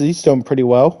Perez, he's doing pretty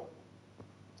well.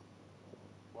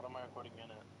 What am I putting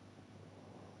in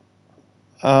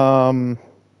it?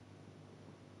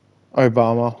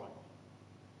 Obama.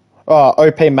 Oh,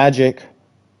 OP Magic. Open magic?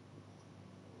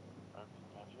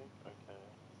 Okay.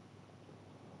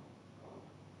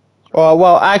 Oh,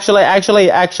 well, actually,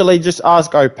 just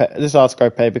ask OP. Just ask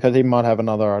OP because he might have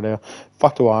another idea.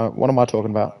 Fuck do I? What am I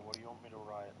talking about? What do you want me to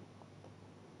write?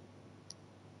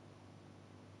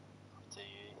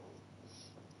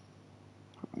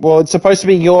 Well, it's supposed to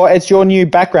be it's your new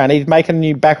background. He's making a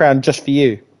new background just for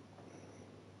you.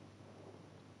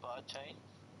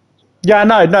 Yeah,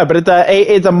 no, but it's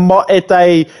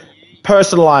a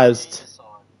personalized.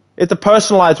 It's a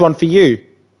personalized one for you.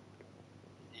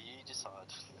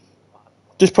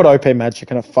 Just put OP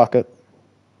Magic in it. Fuck it.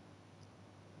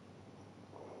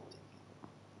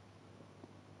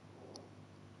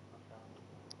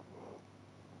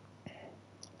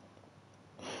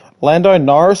 Lando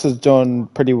Norris is doing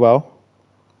pretty well.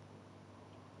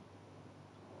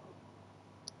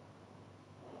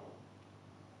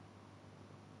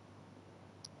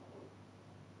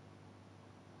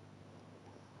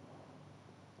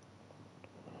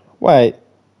 Wait,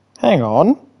 hang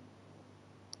on.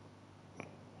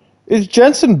 Is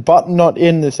Jensen Button not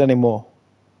in this anymore?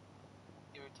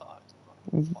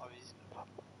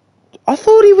 I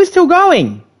thought he was still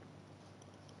going.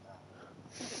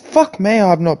 Fuck me,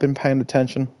 I've not been paying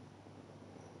attention.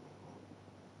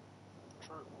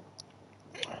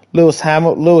 Lewis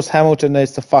Hamilton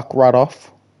needs to fuck right off.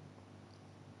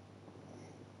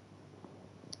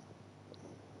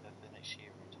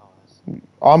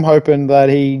 I'm hoping that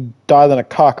he died in a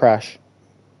car crash.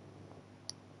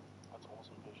 That's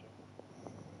awesome, Fisher.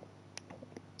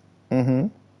 Mm-hmm.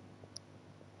 Let's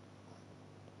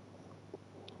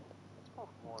put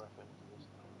more effort into this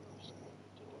than I really need to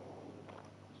do because I don't like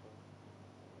myself.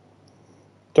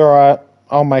 It's alright.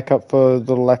 I'll make up for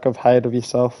the lack of hate of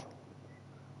yourself.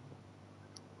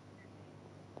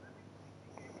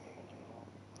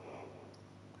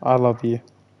 I love you.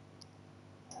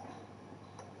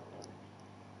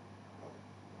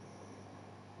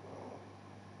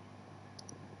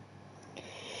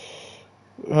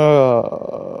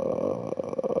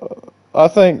 I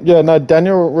think, yeah, no,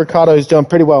 Daniel Ricciardo's doing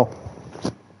pretty well. How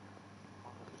come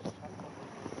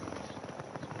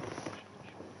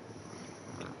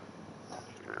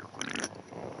I don't have this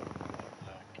qualification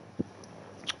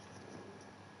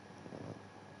issue?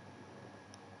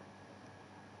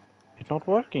 It's not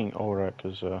working. Alright,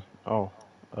 because,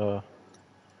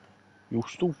 you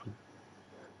stupid.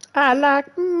 I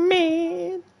like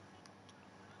me.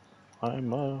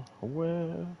 I'm, aware.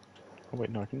 Oh, wait,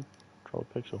 no, I can control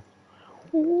a pixel.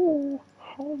 Ooh,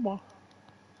 how much?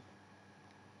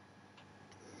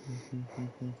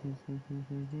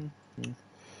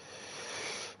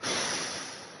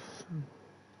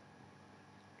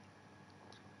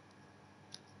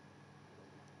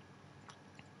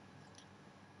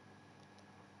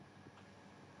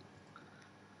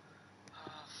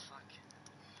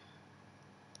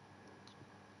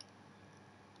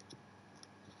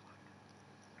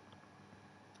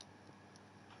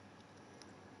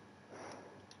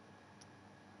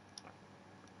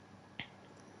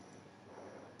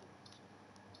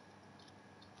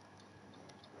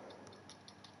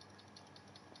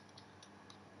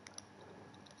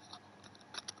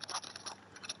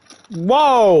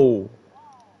 Whoa!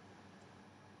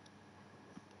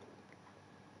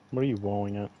 What are you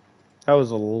wowing at? That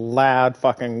was a loud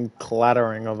fucking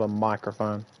clattering of a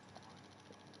microphone.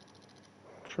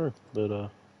 True, but,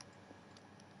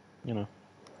 you know.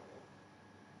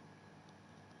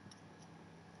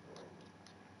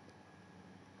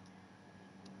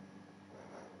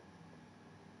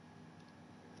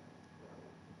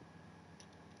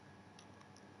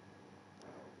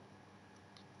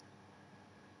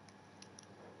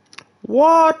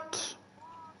 What?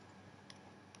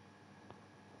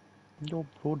 Yo,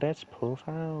 bro, that's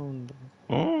profound.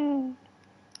 Mm.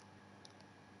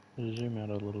 Zoom out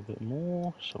a little bit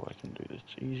more so I can do this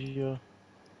easier.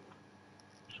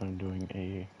 So I'm doing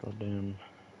a goddamn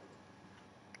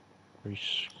very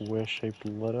square shaped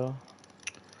letter.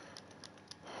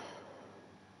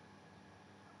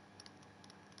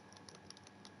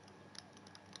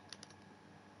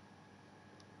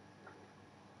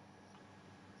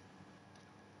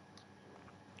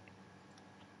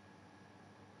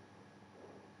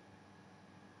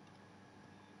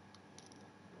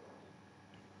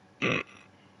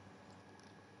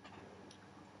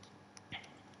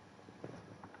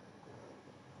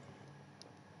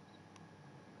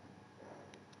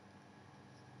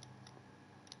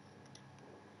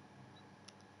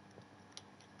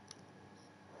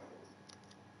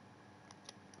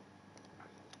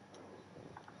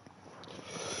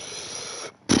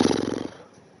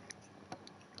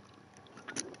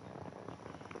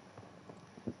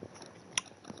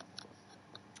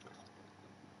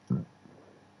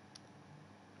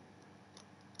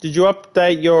 Did you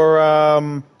update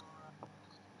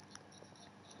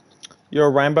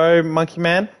your rainbow monkey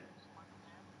man?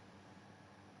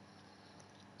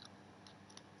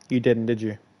 You didn't, did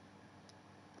you?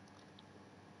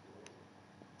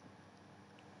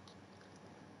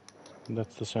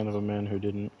 That's the sound of a man who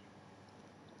didn't.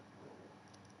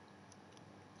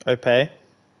 Okay.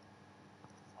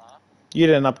 You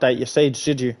didn't update your seeds,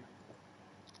 did you?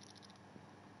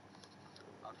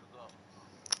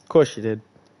 Of course you did.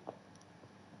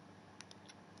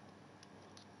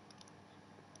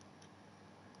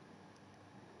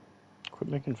 Quit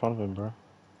making fun of him, bro.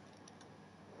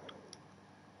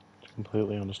 It's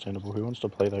completely understandable. Who wants to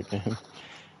play that game?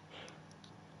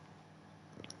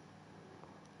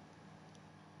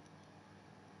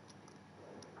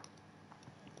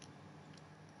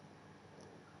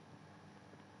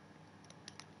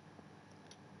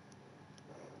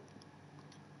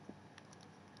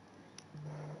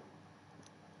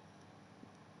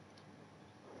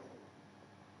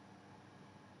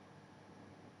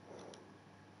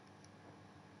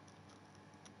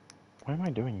 Why am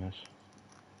I doing this?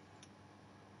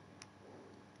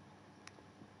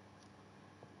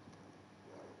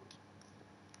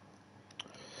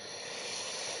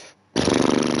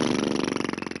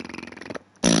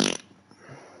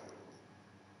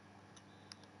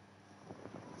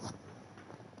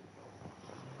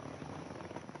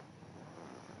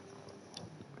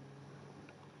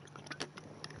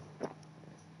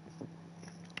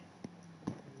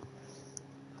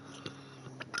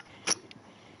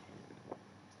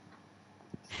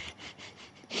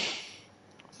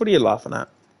 What are you laughing at?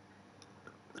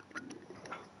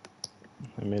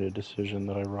 I made a decision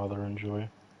that I rather enjoy.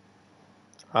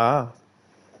 Ah.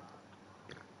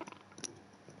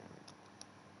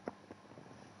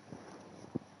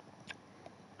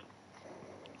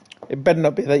 It better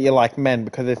not be that you like men,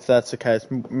 because if that's the case,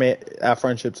 our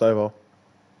friendship's over.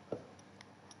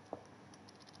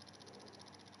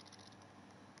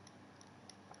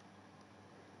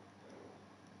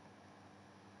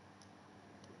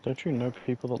 Don't you know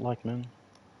people that like men?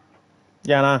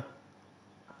 Yeah, no.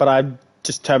 But I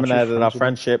just Aren't you terminated our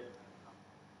friends with them?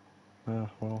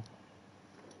 friendship. Well.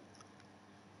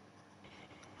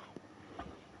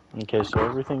 Okay, so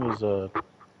everything is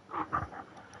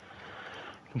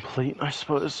complete, I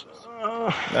suppose.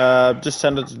 Just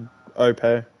send it to OP.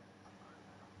 I'm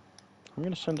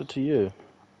gonna send it to you,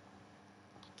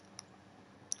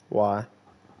 Why?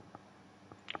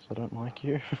 because I don't like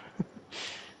you.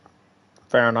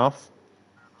 Fair enough.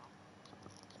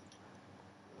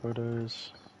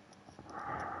 Photos.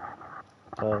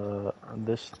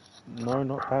 This. No,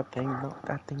 not that thing, not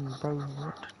that thing, bro.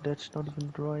 What? That's not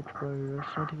even right, bro.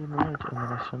 That's not even right. And then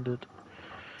I send it.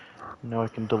 Now I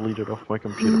can delete it off my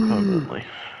computer permanently.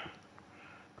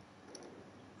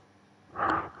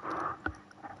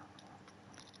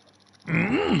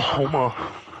 Homer.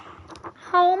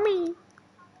 Homie.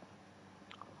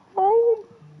 Home.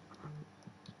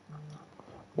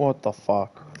 What the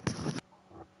fuck?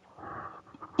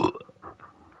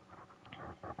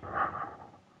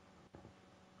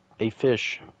 A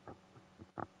fish.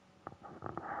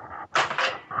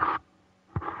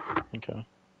 Okay.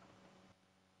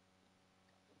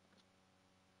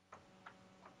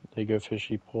 There you go,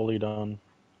 fishy. Poorly done.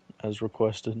 As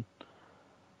requested.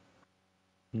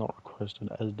 Not requested,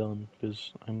 as done,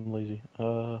 because I'm lazy.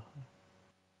 Back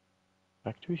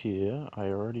to here. I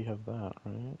already have that,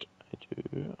 right?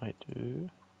 I do.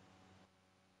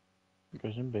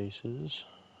 Goes in bases.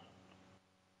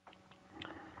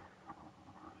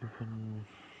 Open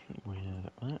with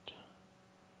that,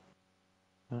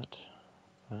 that,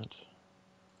 that,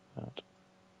 that.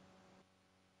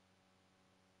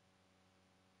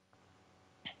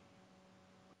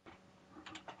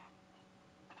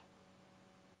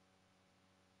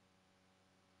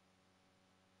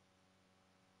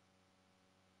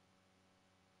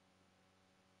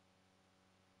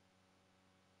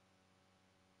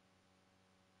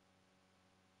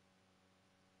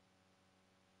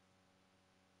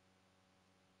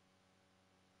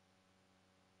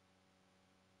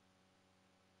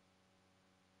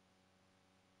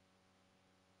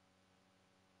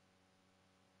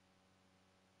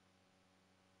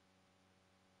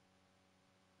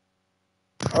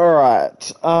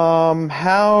 Alright.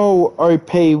 How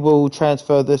OP will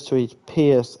transfer this to his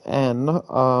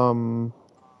PSN?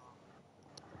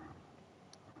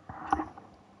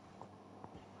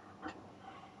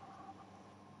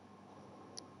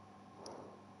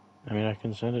 I mean, I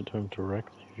can send it to him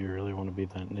directly if you really want to be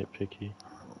that nitpicky.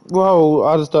 Well,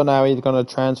 I just don't know how he's going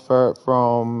to transfer it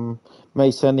from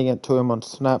me sending it to him on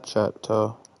Snapchat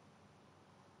to...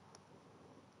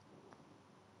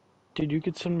 Dude, you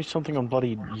could send me something on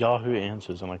bloody Yahoo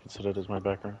Answers and I could set it as my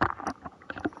background.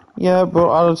 Yeah, but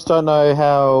I just don't know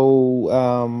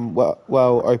how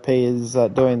well OP is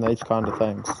doing these kind of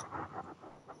things.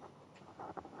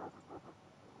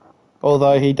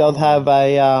 Although he does have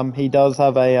a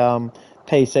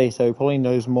PC, so he probably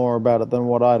knows more about it than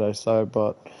what I do. So,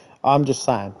 but I'm just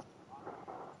saying.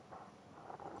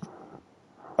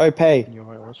 OP, Yo,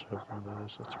 I also have one of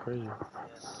those. That's crazy.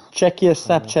 check your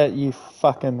Snapchat, you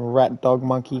fucking rat dog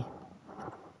monkey.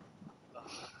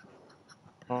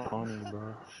 Not funny,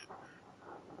 bro.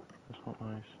 That's not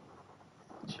nice.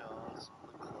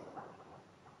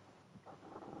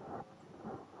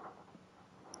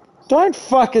 Don't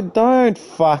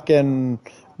fucking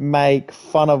make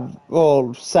fun of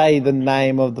or say the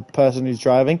name of the person who's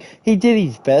driving. He did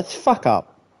his best. Fuck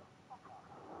up.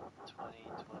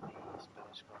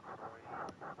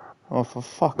 Oh, for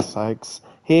fuck's sakes.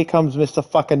 Here comes Mr.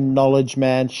 fucking Knowledge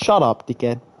Man. Shut up,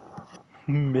 dickhead.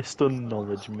 Mr.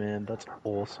 Knowledge, man. That's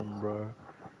awesome, bro.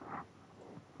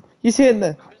 You see it in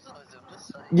the...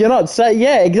 You're not saying...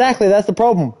 Yeah, exactly. That's the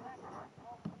problem.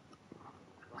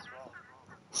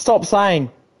 Stop saying.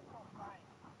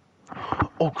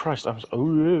 Oh, Christ.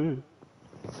 Oh,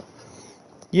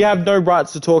 You have no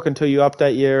rights to talk until you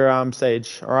update your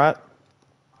Sage, alright?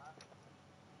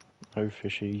 oh,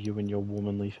 fishy. You and your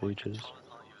womanly features.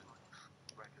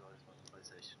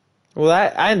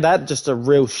 Well, ain't that just a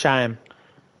real shame?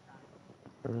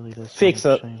 It really does sound Fix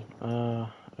like a it. shame.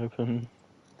 Open.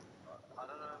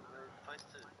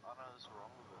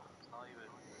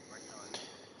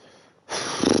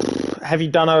 Have you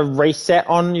done a reset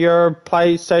on your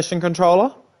PlayStation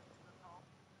controller?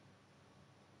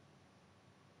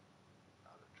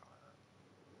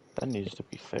 That needs to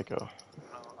be thicker.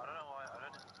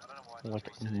 Like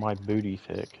my booty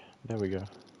thick. There we go.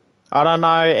 I don't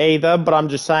know either, but I'm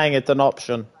just saying it's an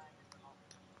option.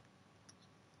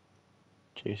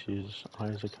 JC's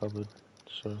eyes are covered,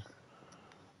 so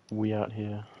we out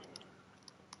here.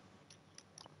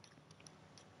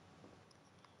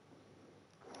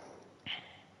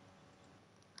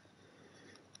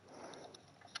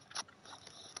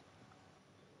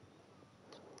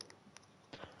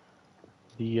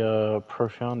 The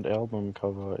Profound album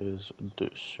cover is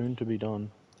soon to be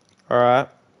done. Alright.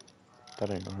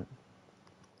 That ain't right.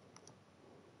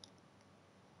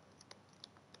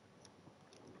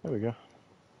 There we go.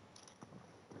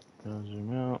 Now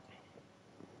zoom out.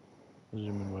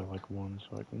 Zoom in by like one,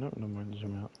 so I can... No, never mind,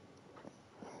 zoom out.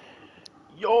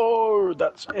 Yo,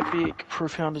 that's epic!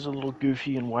 Profound is a little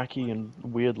goofy and wacky and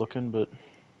weird looking, but...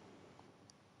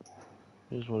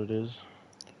 Here's what it is.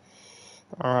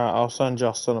 Alright, I'll send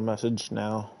Justin a message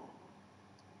now.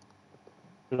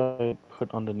 What should I put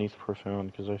underneath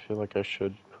Profound? Because I feel like I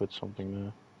should put something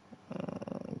there.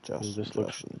 Justin. This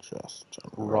looks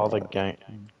rather Right.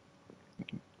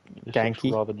 This looks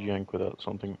Ganky. rather jank without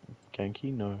something...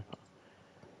 Ganky? No.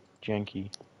 Janky.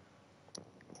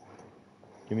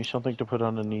 Give me something to put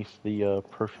underneath the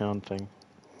Profound thing.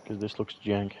 Because this looks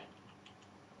jank.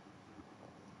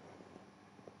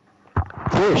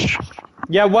 Fish!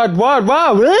 Yeah, what?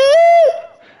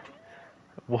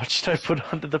 What should I put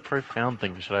under the Profound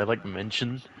thing? Should I, like,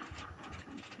 mention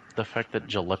the fact that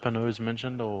Jalapeno is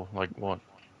mentioned, or, like, what?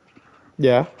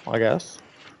 Yeah, I guess.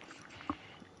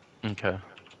 Okay.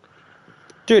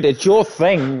 Dude, it's your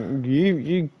thing.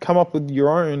 You come up with your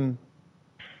own.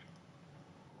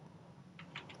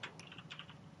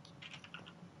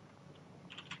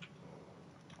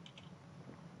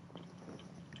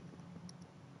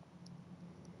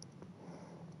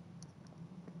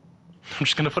 I'm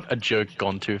just gonna put a joke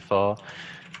gone too far.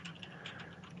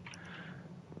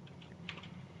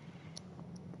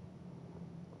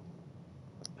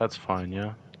 That's fine,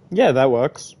 yeah? Yeah, that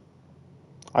works.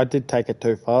 I did take it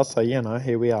too far, so you know,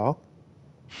 here we are.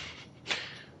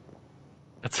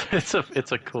 It's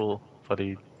a cool,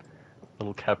 funny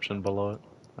little caption below it,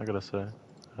 I gotta say.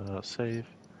 Save.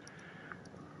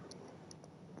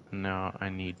 Now I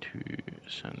need to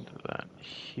send that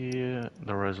here.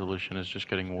 The resolution is just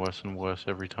getting worse and worse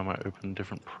every time I open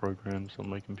different programs on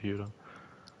my computer.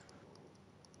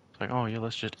 It's like, oh yeah,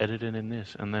 let's just edit it in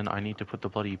this, and then I need to put the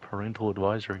bloody parental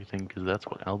advisory thing, because that's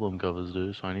what album covers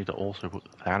do, so I need to also put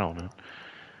that on it.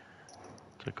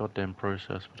 It's a goddamn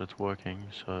process, but it's working,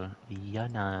 so you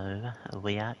know,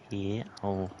 we are here.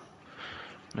 I'll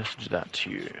message that to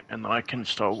you, and then I can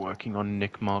start working on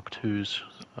Nick Mark II's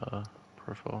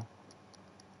profile.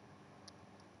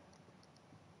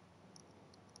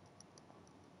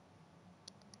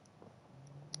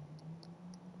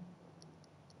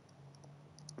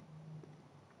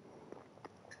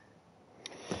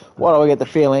 Why do I get the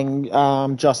feeling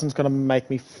Justin's gonna make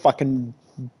me fucking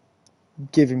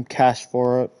give him cash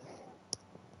for it?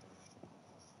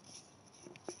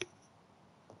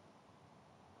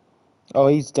 Oh,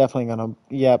 he's definitely gonna.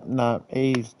 Yep, no,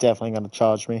 he's definitely gonna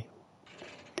charge me.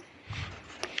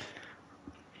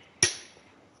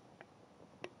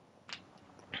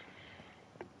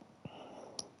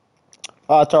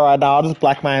 Oh, it's alright. Now I'll just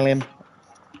blackmail him.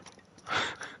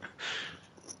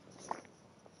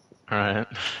 All right.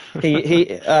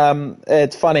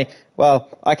 It's funny.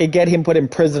 Well, I could get him put in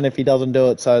prison if he doesn't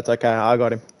do it, so it's okay. I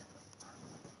got him.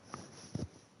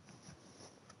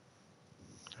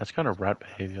 That's kind of rat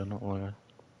behavior, not lying.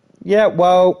 Yeah,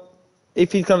 well,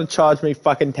 if he's gonna charge me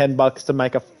fucking $10 to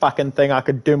make a fucking thing I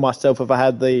could do myself if I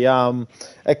had the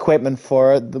equipment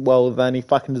for it, well, then he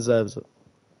fucking deserves it.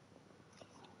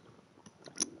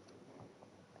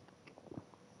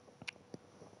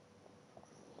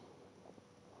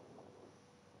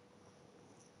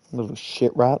 Little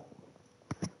shit rat.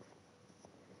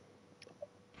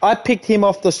 I picked him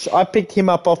up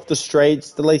off the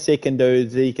streets. The least he can do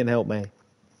is he can help me.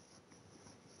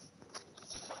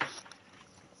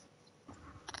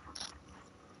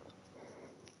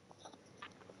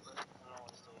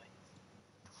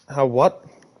 How what?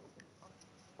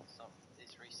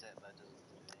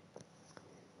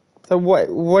 So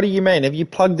what do you mean? Have you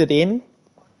plugged it in?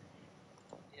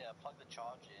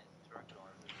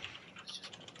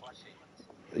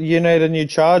 You need a new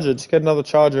charger. Just get another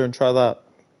charger and try that.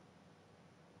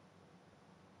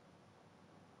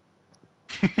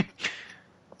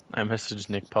 I messaged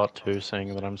Nick part 2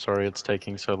 saying that I'm sorry it's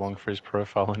taking so long for his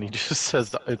profile, and he just says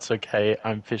that it's okay,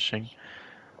 I'm fishing.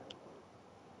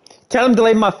 Tell him to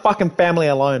leave my fucking family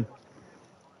alone.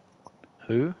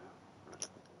 Who?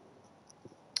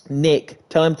 Nick,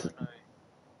 tell him to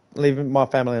leave my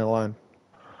family alone.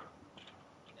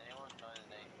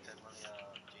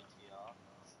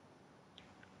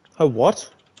 Oh, what?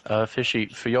 Fishy,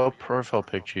 for your profile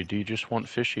picture, do you just want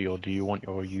Fishy or do you want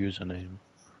your username?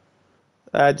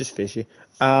 Just fishy.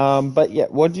 But yeah,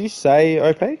 what did you say,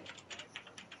 OP?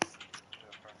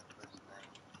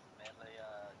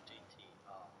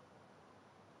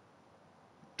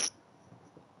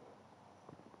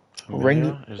 Ring.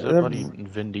 Familiar? Is that bloody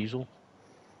Vin Diesel?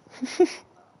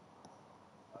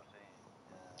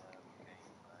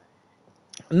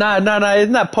 No.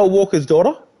 Isn't that Paul Walker's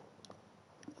daughter?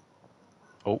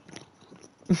 Oh,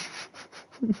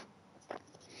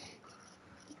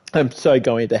 I'm so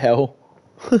going to hell.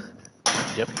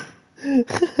 yep.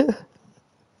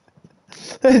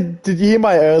 Did you hear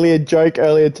my earlier joke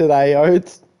earlier today,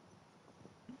 Oates?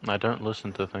 I don't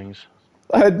listen to things.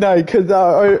 No, because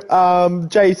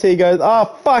JC goes, oh,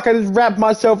 fuck, I just wrapped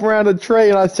myself around a tree.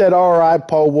 And I said, all right,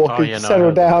 Paul Walker, Oh, yeah, no, I settle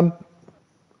heard that. down.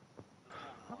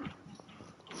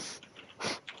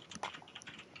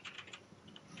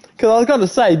 Because I was going to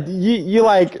say, you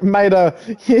like made a,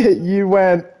 you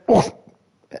went, when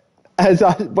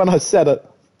I said it.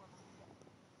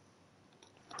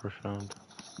 Profound.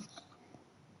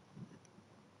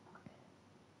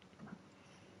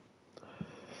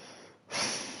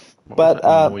 What was But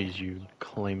that noise you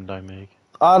claimed I make?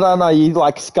 I don't know, you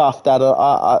like scoffed at it.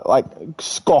 I like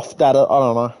scoffed at it. I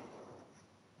don't know.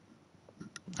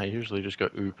 I usually just go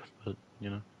oop, but, you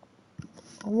know.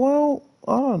 Well,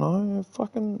 I don't know.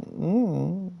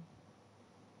 Fucking.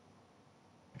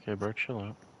 Okay, bro, chill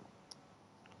out.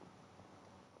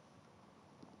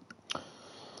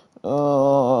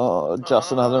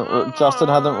 Justin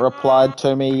hasn't replied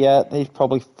to me yet. He's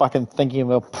probably fucking thinking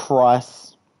of a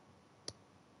price.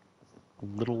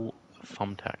 Little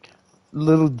thumbtack.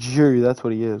 Little Jew, that's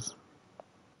what he is.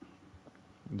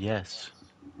 Yes.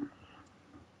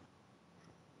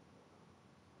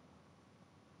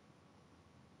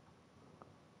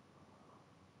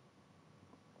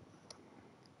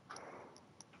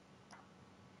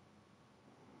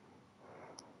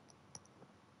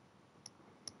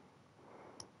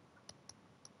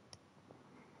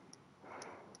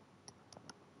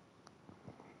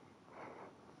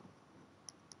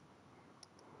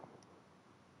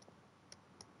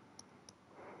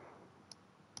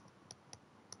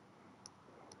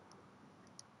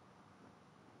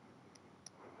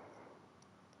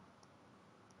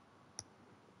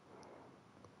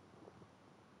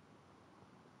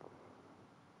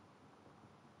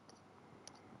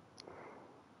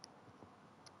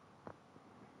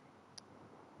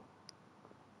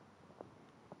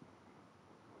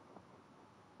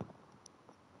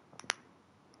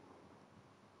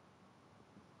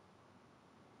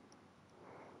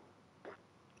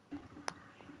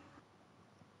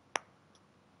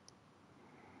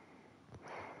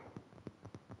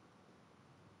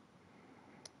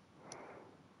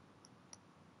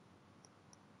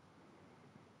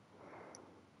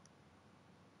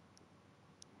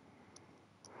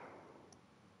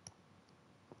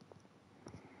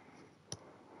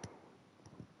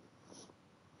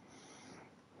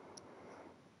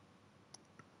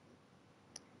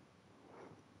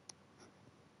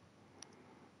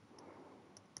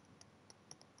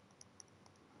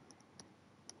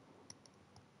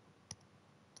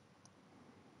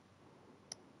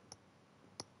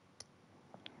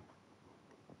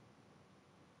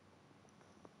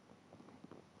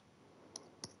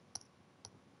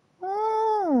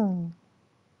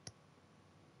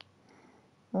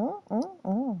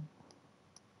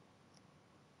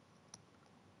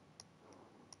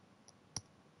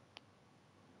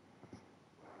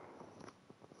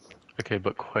 Okay,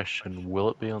 but question, will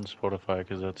it be on Spotify?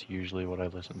 Because that's usually what I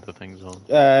listen to things on.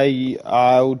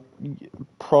 I would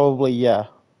probably, yeah.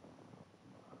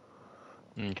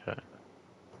 Okay.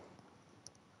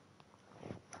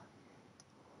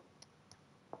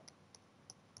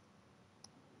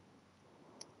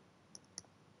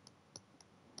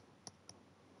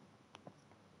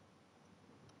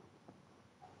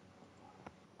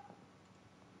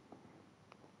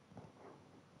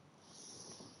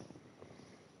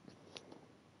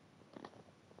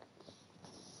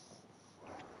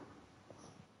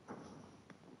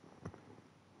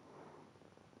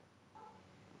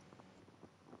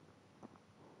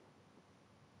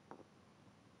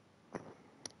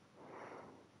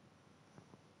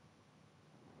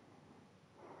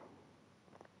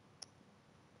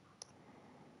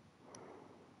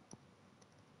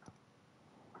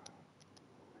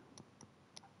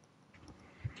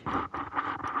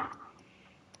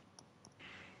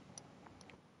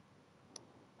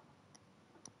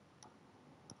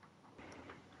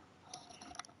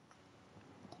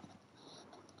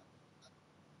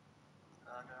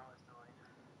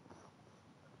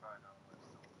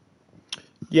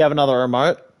 You have another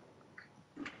remote?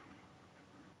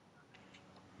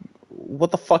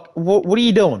 What the fuck? What are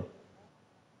you doing?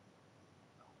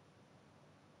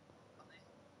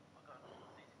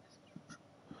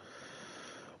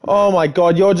 Oh my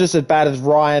god, you're just as bad as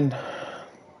Ryan.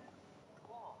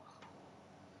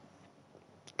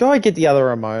 Go and get the other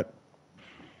remote.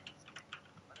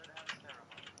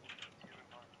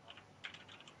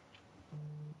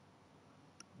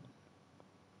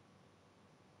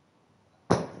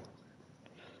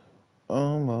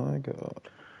 Oh my god.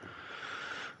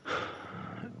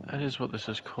 That is what this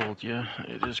is called, yeah.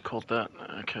 It is called that.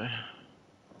 Okay.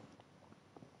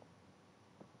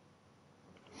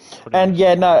 And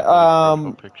yeah, no,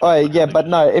 oh yeah, but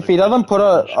no, if he doesn't put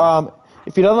it,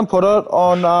 if he doesn't put it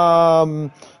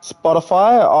on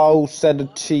Spotify, I'll send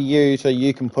it to you so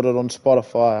you can put it on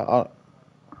Spotify.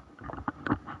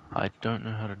 I don't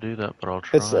know how to do that, but I'll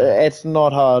It's try. it's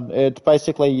not hard. It's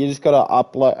basically you just gotta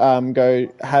upload,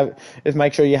 just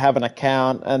make sure you have an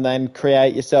account and then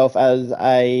create yourself as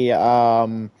a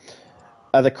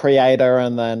creator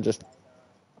and then just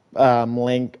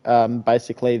link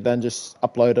basically then just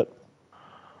upload it.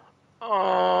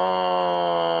 Oh,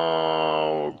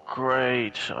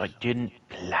 great. I didn't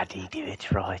bloody do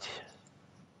it right.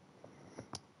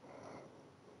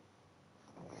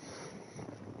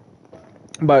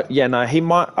 But yeah, no, he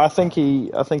might. I think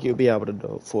he'll be able to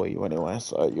do it for you anyway,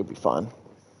 so you'll be fine.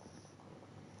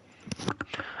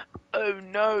 Oh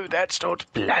no, that's not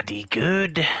bloody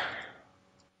good.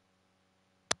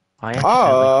 I accidentally closed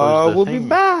Oh, the we'll be thing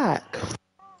back.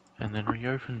 and then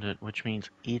reopened it, which means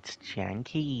it's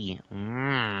janky.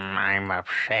 I'm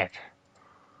upset.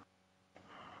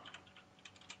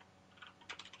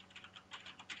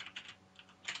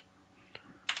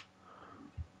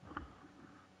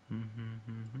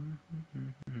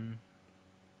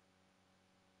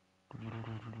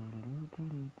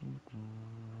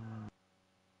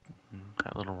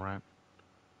 That little rat.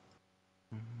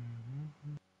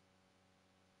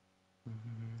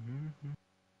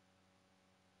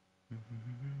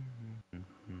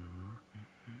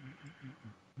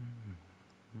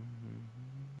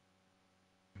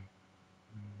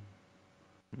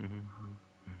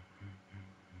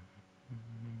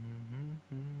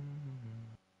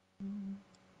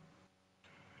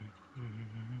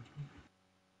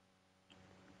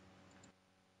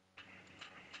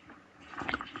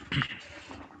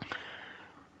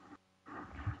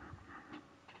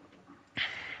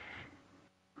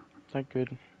 Is that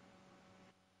good?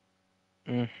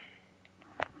 Not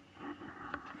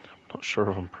sure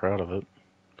if I'm proud of it.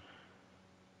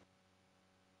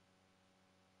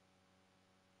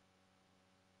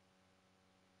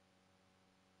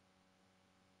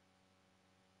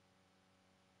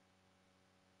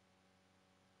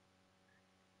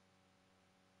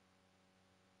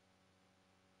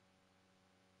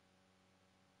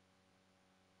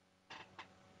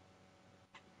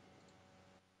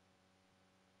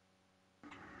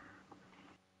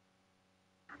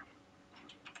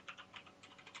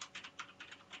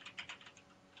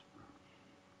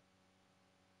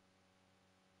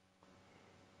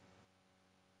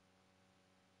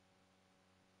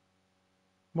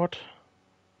 What?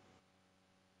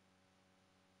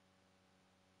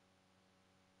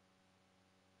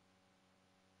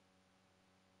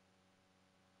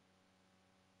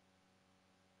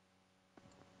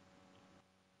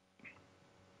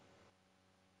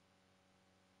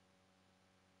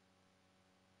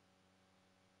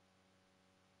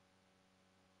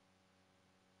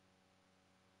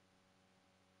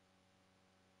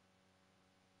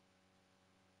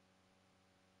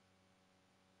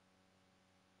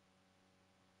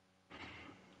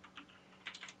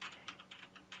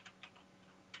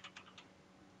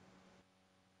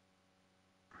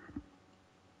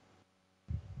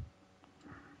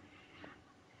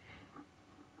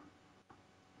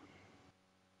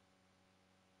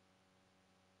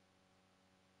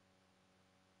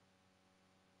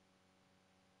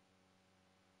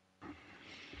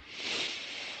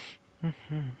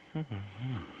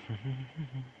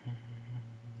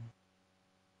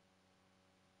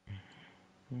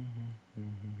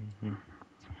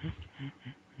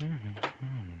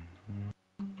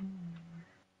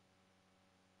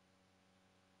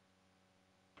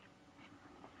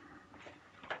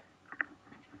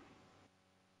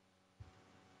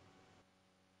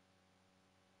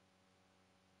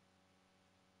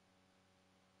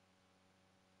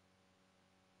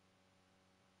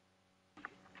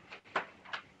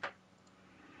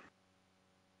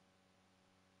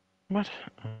 What?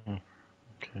 Oh,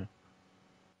 okay.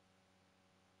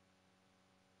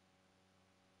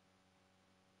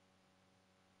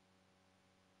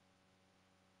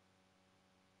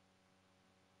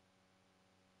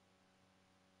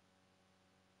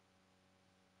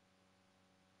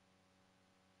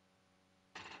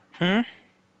 Hmm?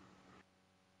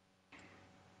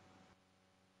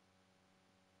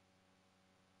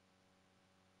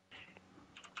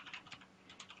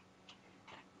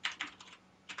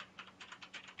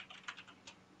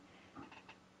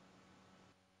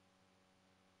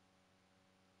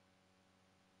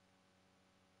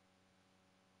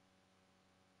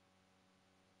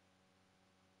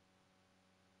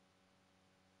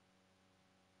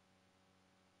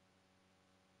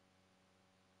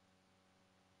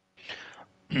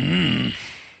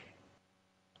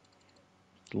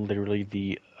 Literally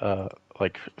the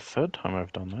like third time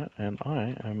I've done that, and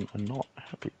I am not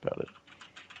happy about it.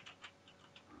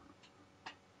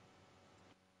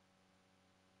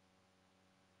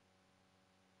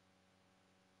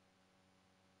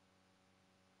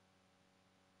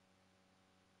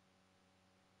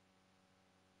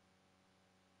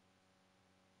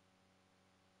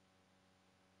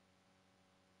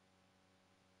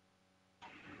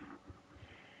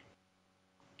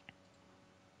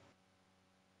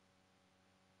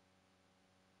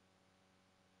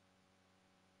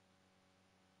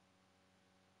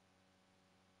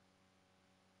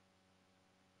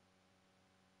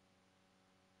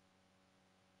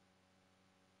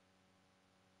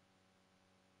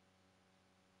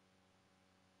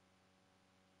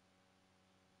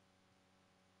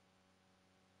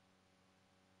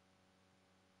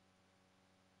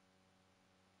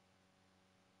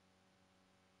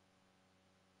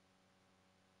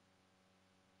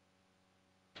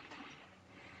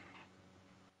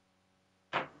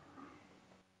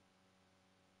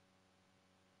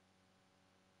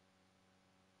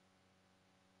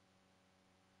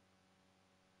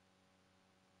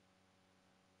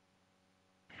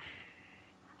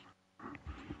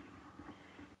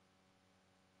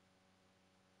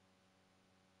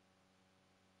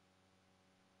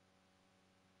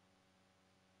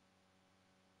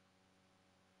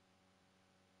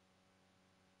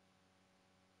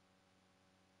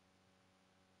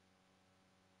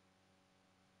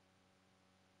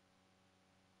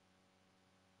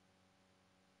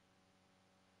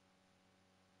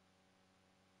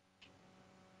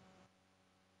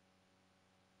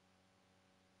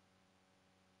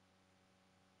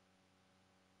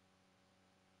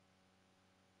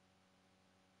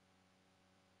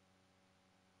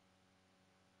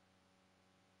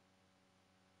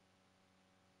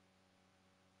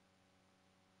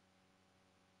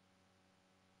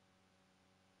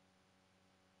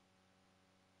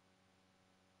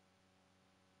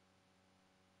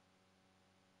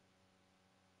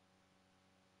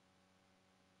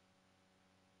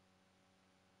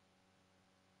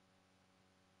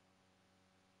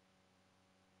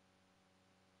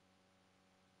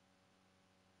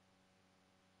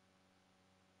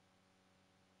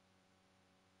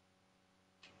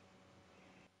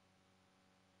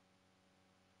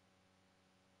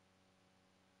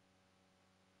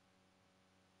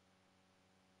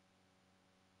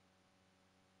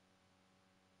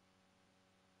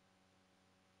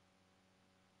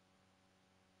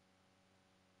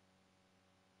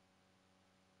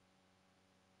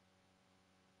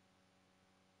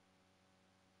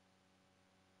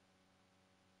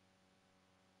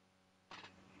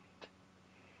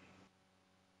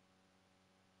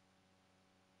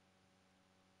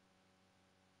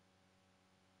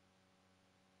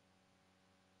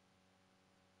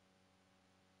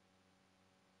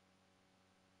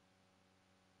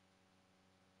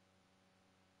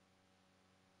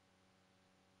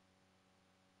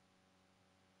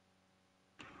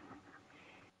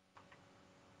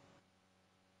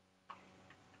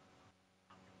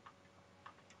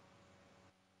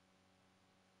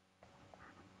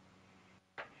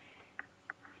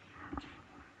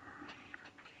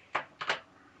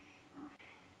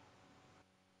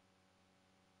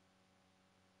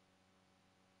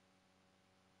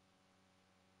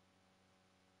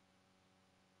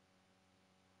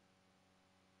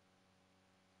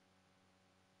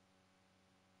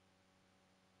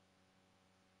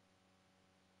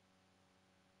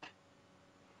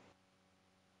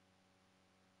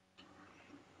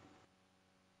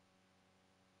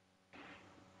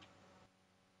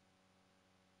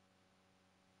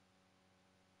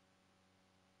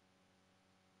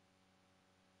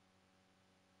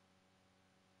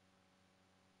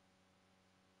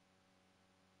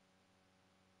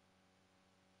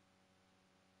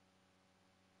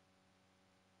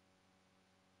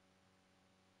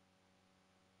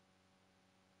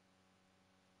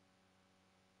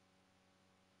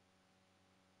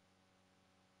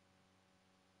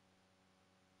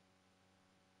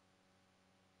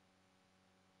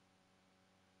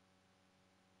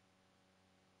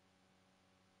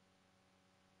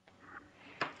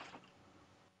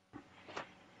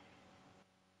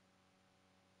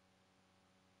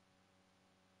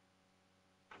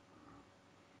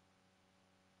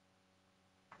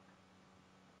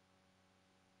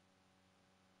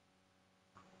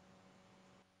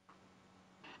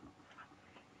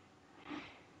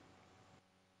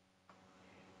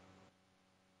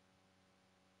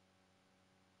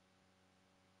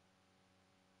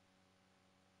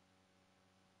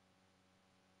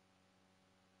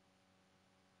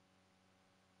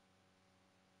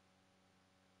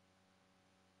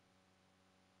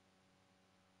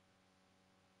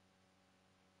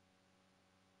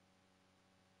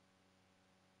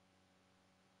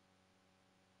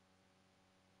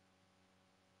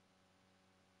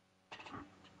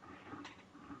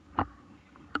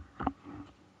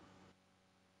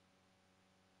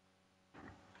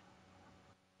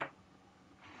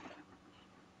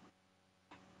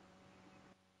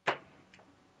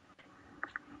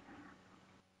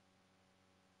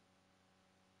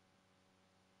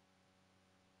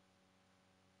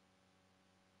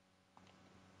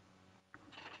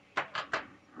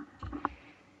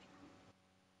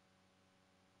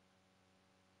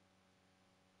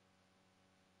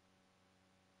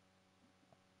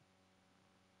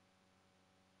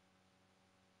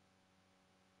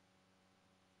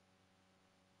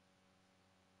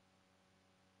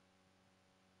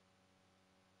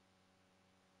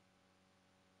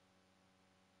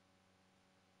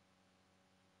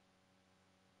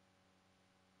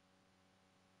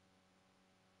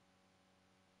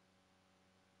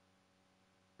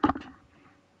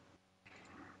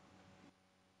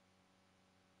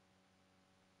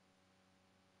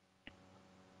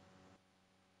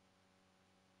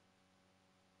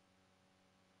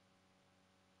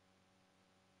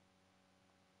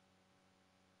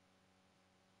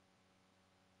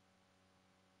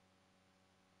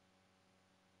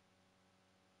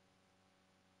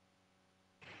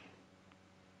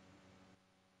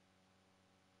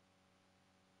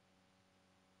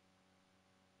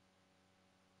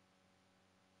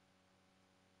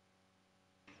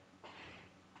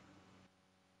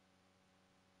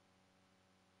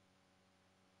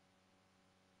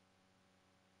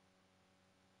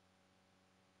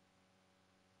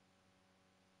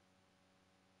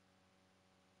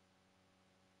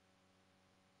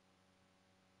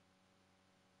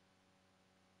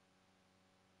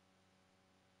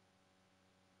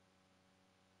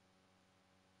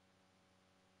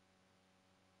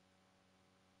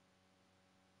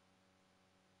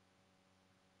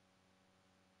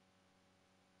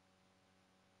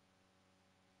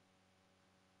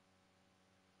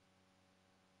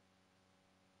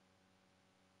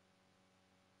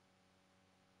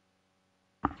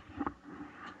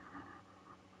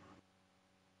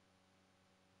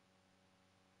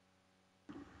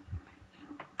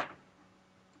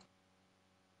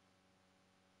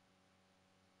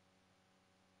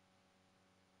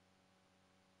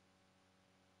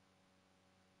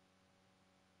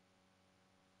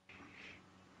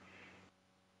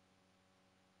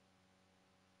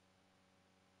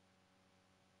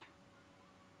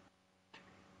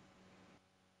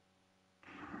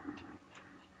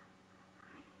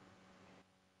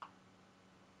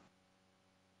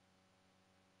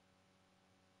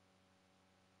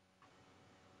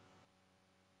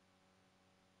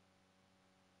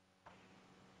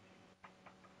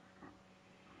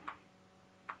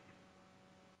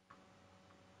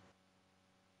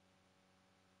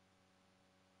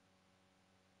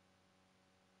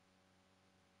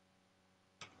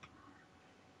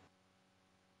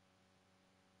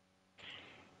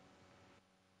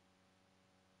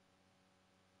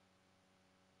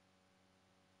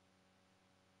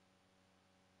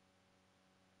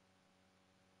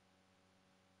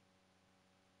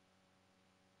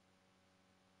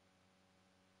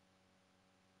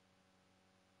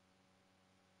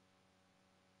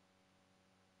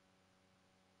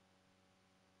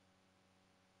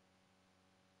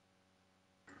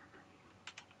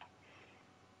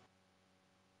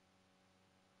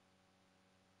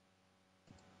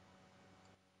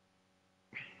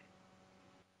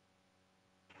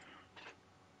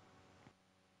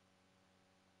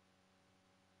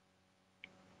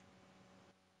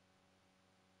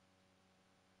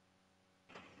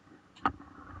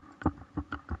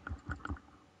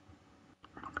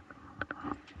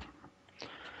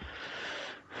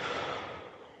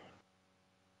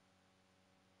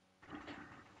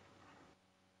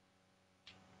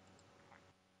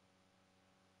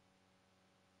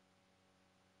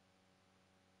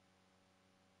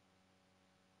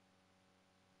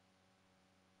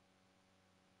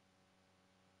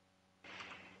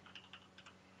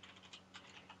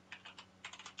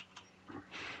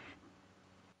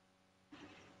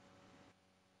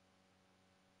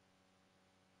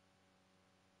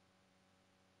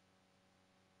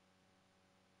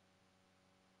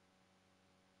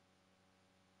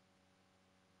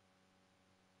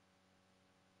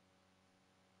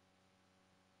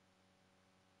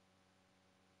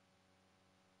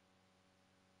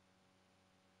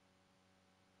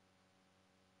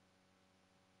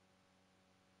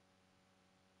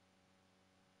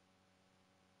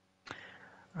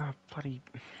 Bloody.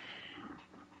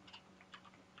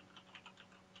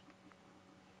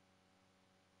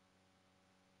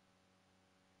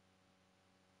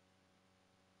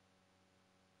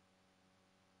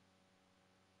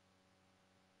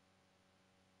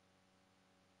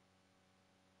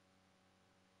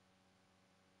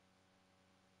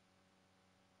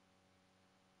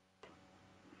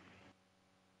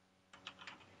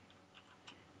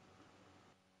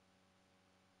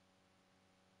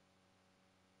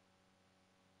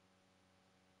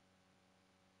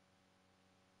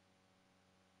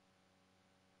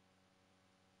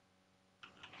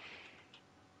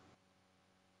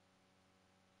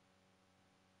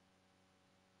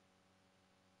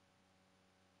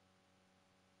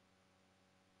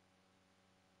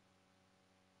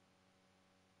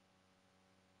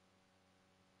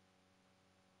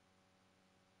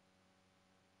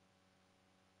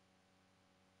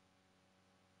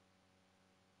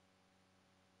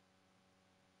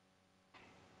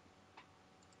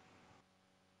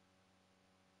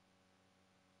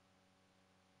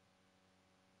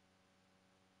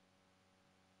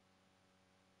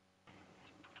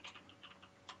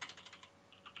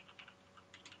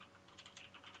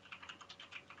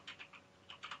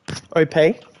 OP.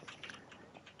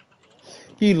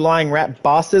 You lying rat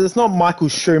bastard. It's not Michael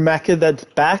Schumacher that's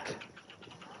back.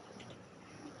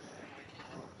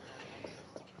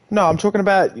 No, I'm talking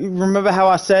about, you remember how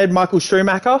I said Michael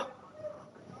Schumacher?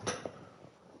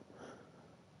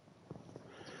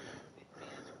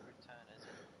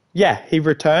 Yeah, he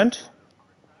returned.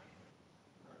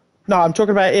 No, I'm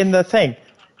talking about in the thing.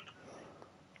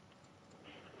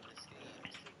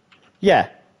 Yeah.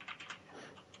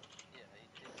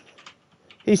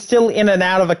 He's still in and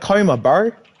out of a coma,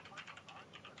 bro.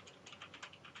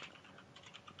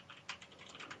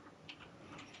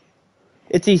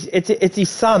 It's his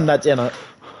son that's in it.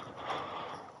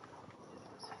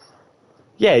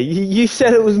 Yeah, you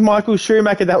said it was Michael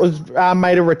Schumacher that was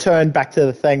made a return back to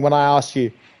the thing when I asked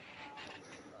you.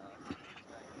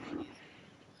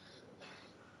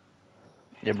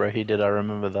 Yeah, bro, he did. I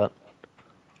remember that.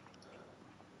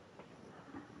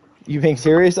 You being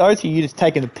serious, Oates, or you just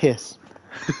taking the piss?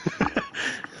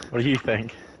 What do you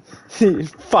think?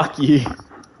 Fuck you.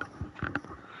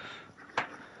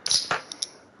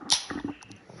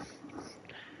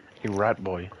 You rat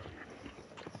boy.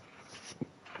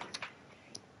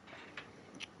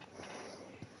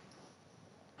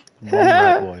 One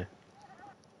rat boy.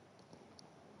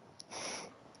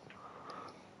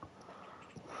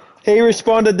 He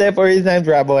responded, therefore his name's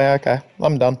Rat Boy. Okay,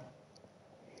 I'm done.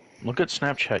 Look at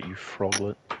Snapchat, you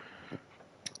froglet.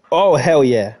 Oh, hell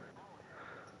yeah.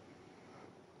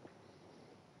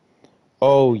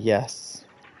 Oh, yes.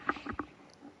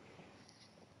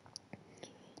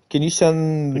 Can you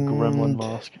send... The gremlin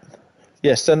mask.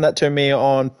 Yeah, send that to me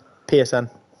on PSN.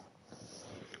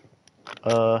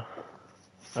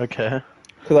 Okay.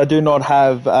 Because I do not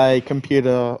have a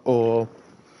computer or...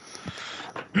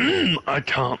 I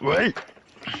can't wait.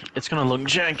 It's gonna look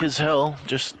jank as hell,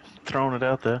 just throwing it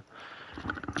out there.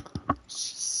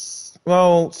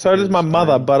 Well, so does my Because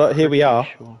mother, I'm but here we pretty are.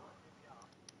 sure.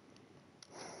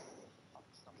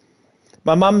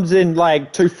 My mum's in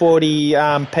like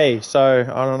 240p, so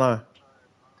I don't know.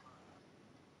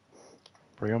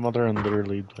 Bro, your mother and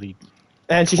literally bloody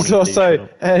And she's 20p, shut also...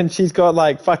 up. And she's got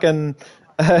like fucking...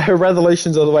 her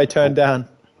resolution's all the way turned down.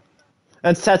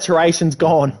 And saturation's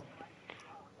gone.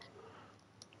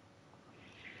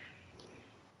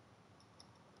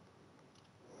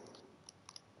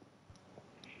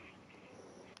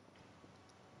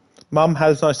 Mum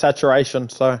has no saturation,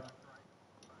 so...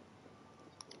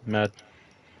 Mad.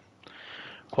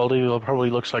 Quality probably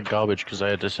looks like garbage because I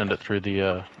had to send it through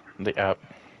the app.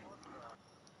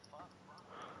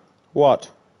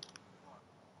 What?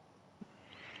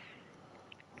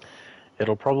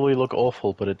 It'll probably look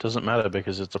awful, but it doesn't matter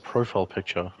because it's a profile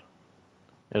picture.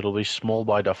 It'll be small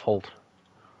by default.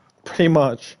 Pretty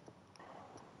much.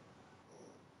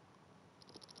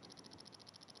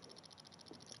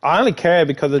 I only care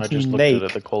because I it's just looked at it,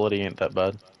 unique. the quality ain't that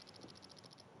bad.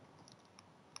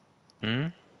 Hmm?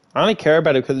 I only care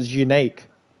about it because it's unique.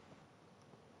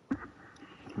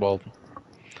 Well,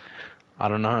 I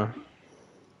don't know.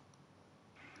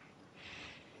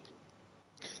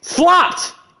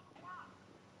 Slut!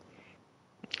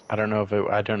 I don't know if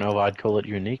I'd call it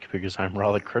unique because I'm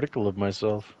rather critical of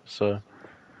myself, so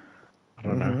I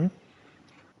don't know.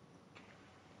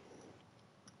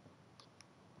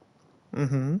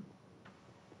 Mm-hmm.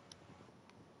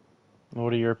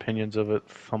 What are your opinions of it,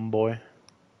 thumbboy?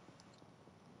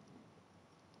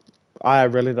 I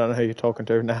really don't know who you're talking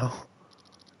to now.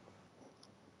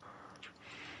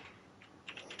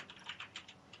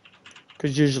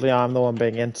 Because usually I'm the one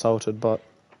being insulted, but...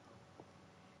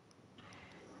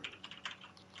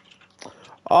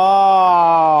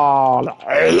 Oh!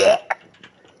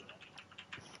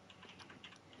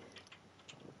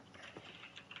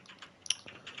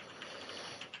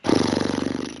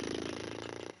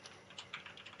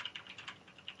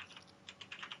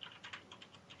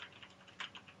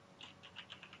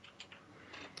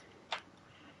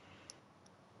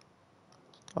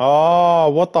 Oh,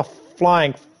 what the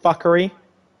flying fuckery?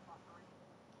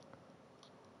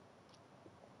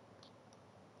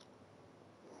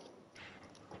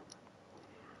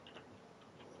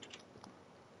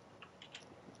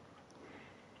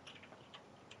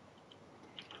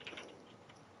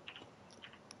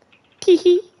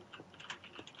 Teehee.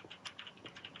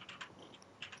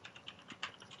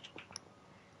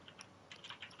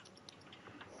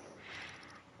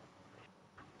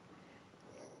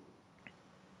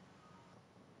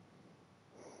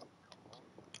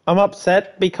 I'm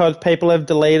upset because people have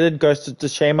deleted Ghost of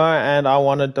Tsushima, and I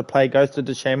wanted to play Ghost of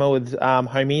Tsushima with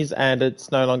homies, and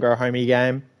it's no longer a homie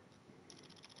game.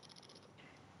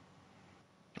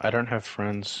 I don't have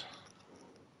friends.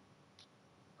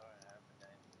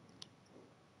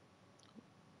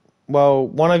 Well,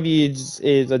 one of you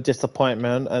is a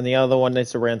disappointment, and the other one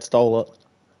needs to reinstall it.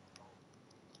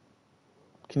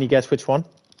 Can you guess which one?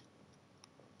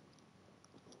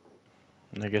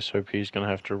 I guess OP's gonna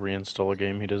have to reinstall a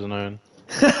game he doesn't own.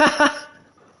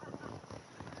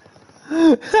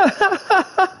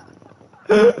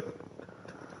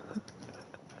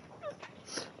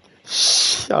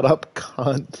 Shut up,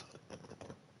 cunt.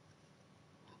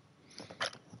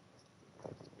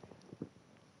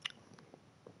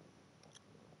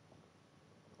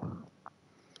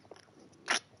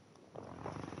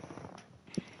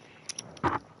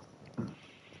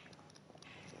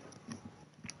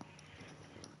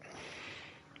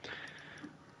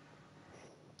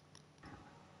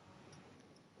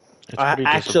 It's pretty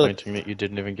disappointing that you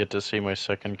didn't even get to see my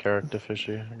second character,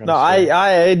 Fishy. No,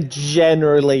 I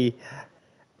generally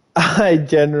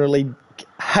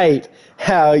hate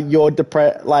how your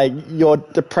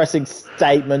depressing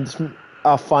statements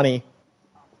are funny.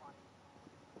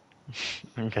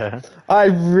 Okay. I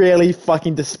really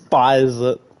fucking despise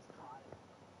it.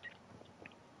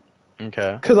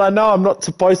 Okay. Because I know I'm not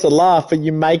supposed to laugh, but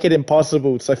you make it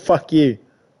impossible, so fuck you.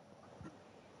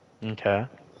 Okay.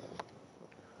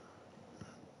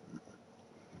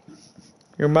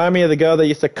 You remind me of the girl that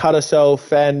used to cut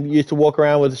herself and used to walk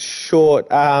around with short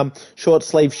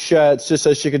sleeve shirts just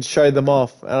so she could show them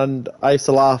off, and I used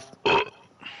to laugh.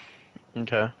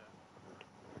 Okay.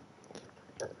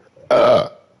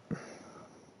 Well,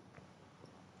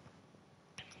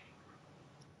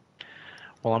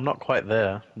 I'm not quite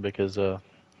there because I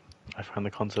find the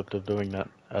concept of doing that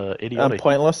idiotic,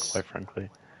 Pointless. quite frankly.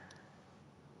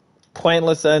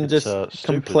 Pointless and It's, just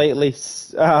stupid. completely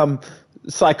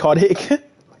psychotic.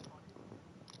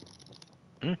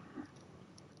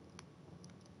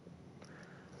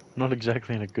 Not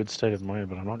exactly in a good state of mind,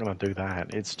 but I'm not going to do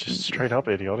that. It's just straight up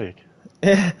idiotic.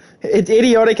 It's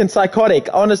idiotic and psychotic.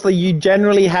 Honestly, you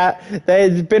generally have.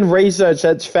 There's been research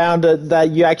that's found that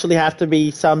you actually have to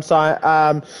be some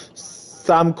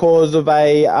cause of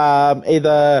a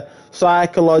either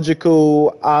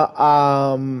psychological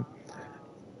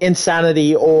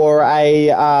insanity or a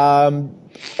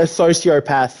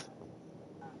sociopath.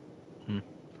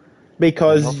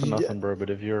 Because Not for nothing, bro. But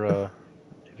if you're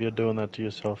doing that to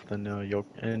yourself, then you're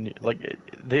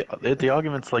the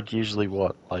argument's like usually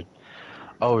what, like,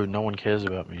 oh, no one cares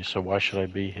about me, so why should I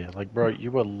be here? Like, bro,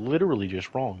 you were literally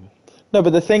just wrong. No,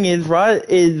 but the thing is, right,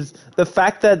 is the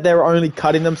fact that they're only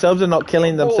cutting themselves and not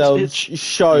killing themselves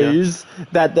shows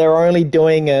that they're only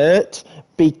doing it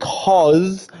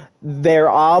because there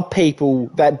are people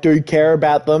that do care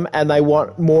about them and they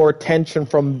want more attention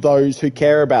from those who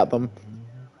care about them.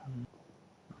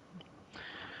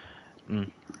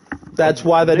 That's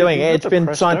why they're doing it. It's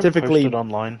been scientifically posted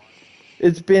online.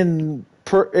 It's been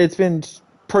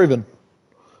proven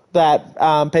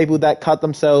that people that cut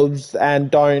themselves and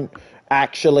don't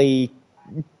actually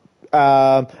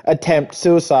attempt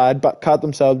suicide but cut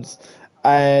themselves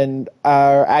and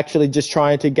are actually just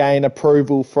trying to gain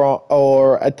approval from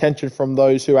or attention from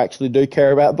those who actually do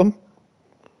care about them.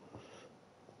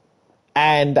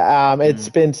 And it's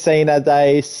been seen as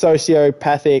a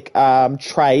sociopathic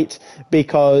trait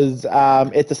because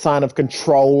it's a sign of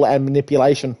control and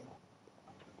manipulation.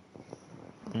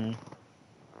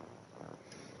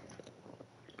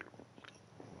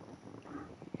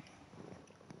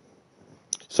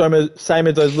 So same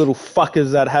as those little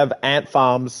fuckers that have ant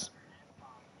farms.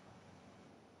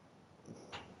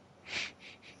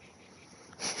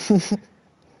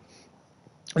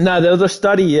 No, there was a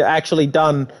study actually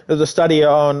done. There was a study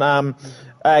on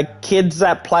kids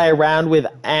that play around with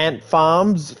ant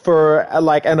farms for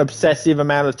like an obsessive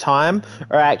amount of time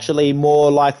are actually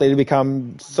more likely to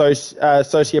become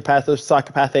sociopath or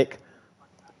psychopathic.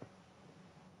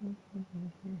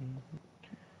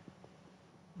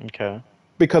 Okay.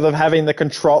 Because of having the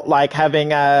control, like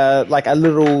having a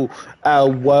little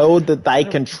world that they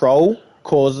control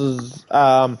causes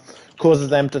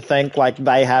them to think like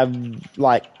they have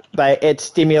like it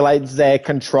stimulates their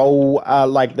control,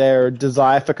 like their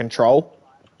desire for control.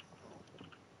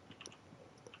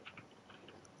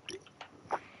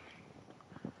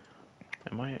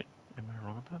 Am I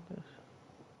wrong about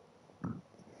this?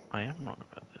 I am wrong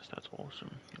about this. That's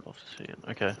awesome. Love to see it.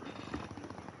 Okay.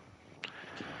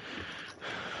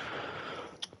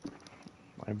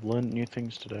 I've learned new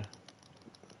things today.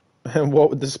 And what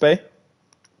would this be?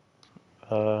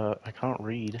 I can't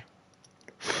read.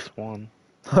 That's one.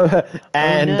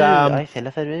 And Oh no, I fell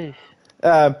off a roof.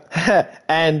 um,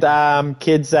 and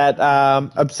kids that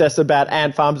obsess about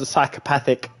ant farms are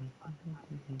psychopathic.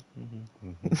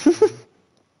 Imagine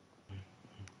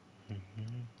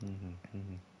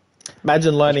That's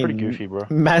learning. pretty goofy, bro.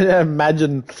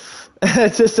 Imagine,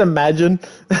 just imagine.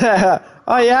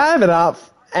 Oh yeah, I have an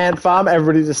ant farm.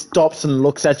 Everybody just stops and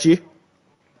looks at you.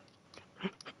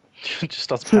 Just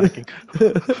starts panicking.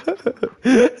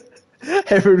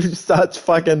 Everybody starts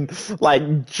fucking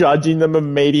like judging them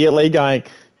immediately, going,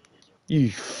 "You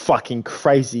fucking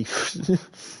crazy." Good thing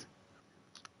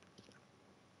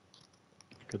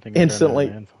I don't have an Instantly,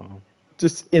 ant farm.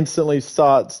 just instantly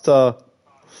starts to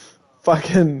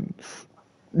fucking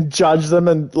judge them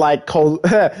and like calls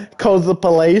the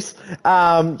police.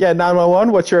 Yeah,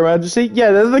 911. What's your emergency?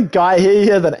 Yeah, there's a guy here. He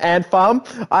has an ant farm.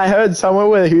 I heard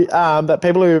somewhere that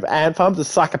people who have ant farms are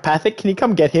psychopathic. Can you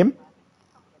come get him?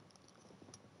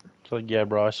 It's like, yeah,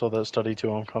 bro, I saw that study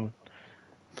too. I'm coming.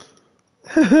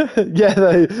 Yeah,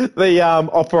 the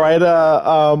operator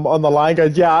on the line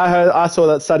goes, yeah, I saw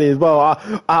that study as well.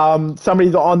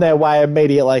 Somebody's on their way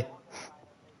immediately.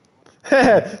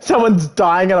 Someone's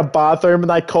dying in a bathroom and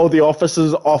they call the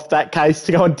officers off that case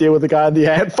to go and deal with the guy on the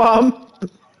ant farm.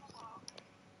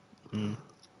 Mm.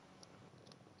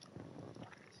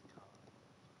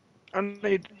 I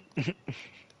need.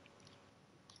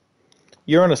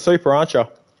 You're on a super, aren't you?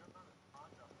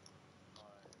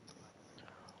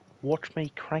 Watch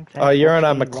me crank that. Oh, you're Watch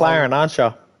on a me McLaren, roll. aren't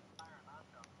you?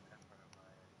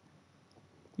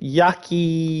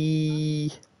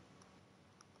 Yucky.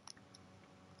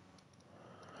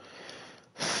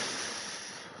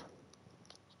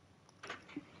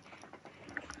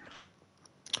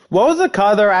 What was the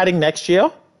car they're adding next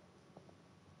year?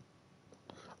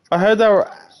 I heard they were.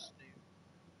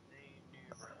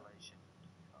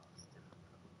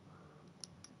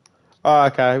 Oh,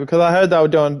 okay, because I heard they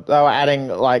were adding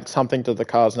like something to the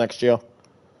cars next year.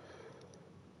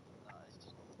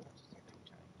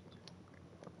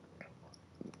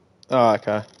 Oh,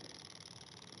 okay.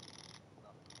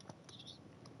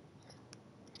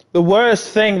 The worst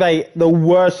thing they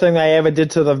ever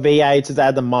did to the V8s is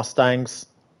add the Mustangs.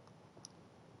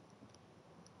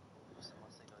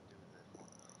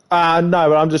 No,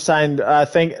 but I'm just saying.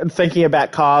 Thinking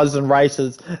about cars and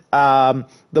races.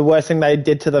 The worst thing they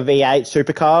did to the V8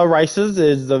 supercar races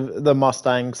is the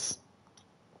Mustangs.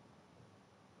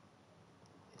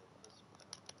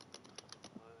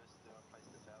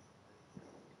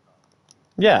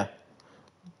 Yeah,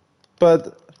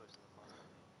 but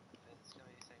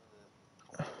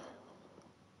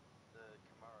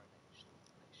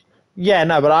yeah,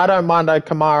 no, but I don't mind a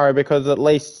Camaro because at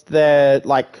least they're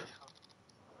like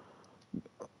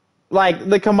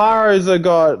the Camaros have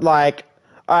got like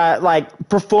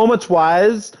performance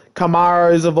wise,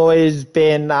 Camaros have always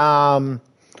been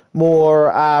more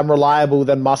reliable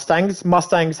than Mustangs.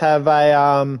 Mustangs have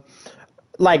a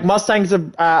like Mustangs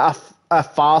are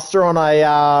faster on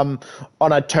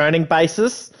a turning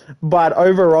basis, but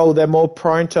overall they're more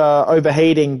prone to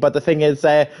overheating. But the thing is,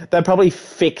 they probably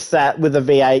fix that with the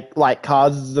V8 like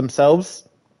cars themselves.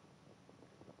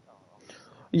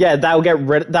 Yeah,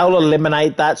 they'll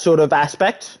eliminate that sort of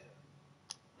aspect.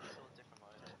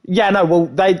 Yeah, no, well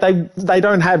they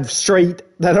don't have street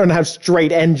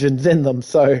engines in them,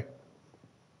 so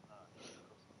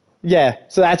yeah,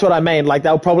 so that's what I mean. Like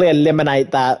they'll probably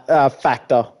eliminate that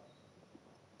factor.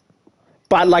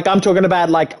 But like I'm talking about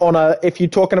like if you're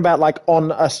talking about like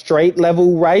on a street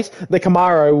level race, the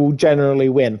Camaro will generally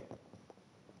win.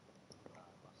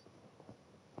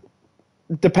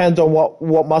 Depends on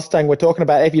what Mustang we're talking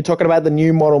about. If you're talking about the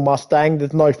new model Mustang,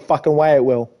 there's no fucking way it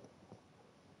will.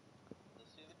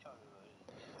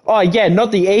 Oh yeah,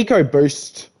 not the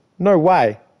EcoBoost. No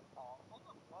way.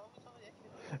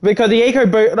 Because the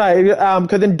EcoBoost, no,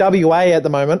 because in WA at the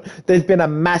moment, there's been a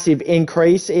massive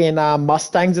increase in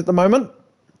Mustangs at the moment.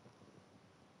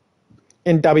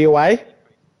 In WA,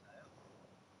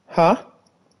 huh?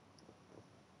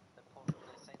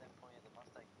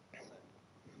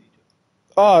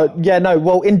 Oh yeah, no.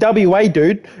 Well, in WA,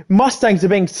 dude, Mustangs are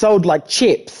being sold like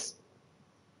chips.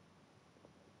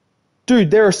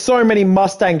 Dude, there are so many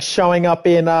Mustangs showing up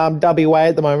in WA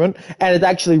at the moment, and it's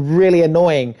actually really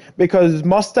annoying because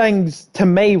Mustangs, to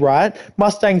me, right?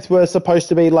 Mustangs were supposed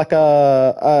to be like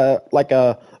a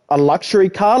luxury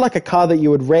car, like a car that you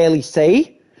would rarely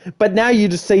see, but now you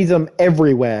just see them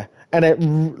everywhere, and it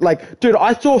like, dude,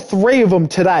 I saw 3 of them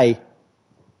today,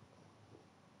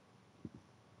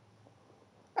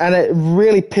 and it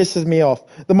really pisses me off.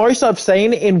 The most I've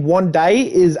seen in one day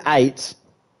is 8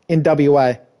 in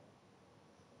WA.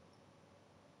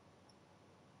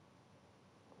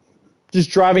 Just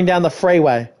driving down the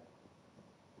freeway.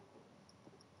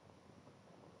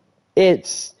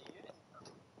 It's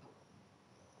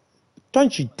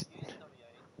don't you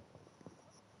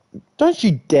don't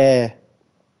you dare.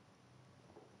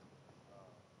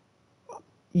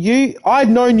 I've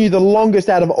known you the longest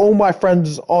out of all my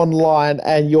friends online,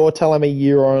 and you're telling me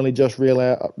you're only just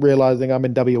realizing I'm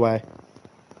in WA.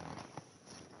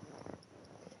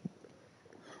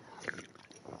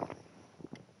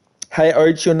 Hey,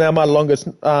 Oach, you're now my longest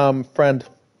friend.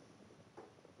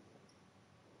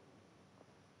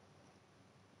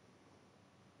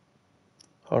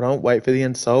 Hold on, wait for the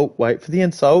insult. Wait for the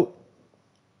insult.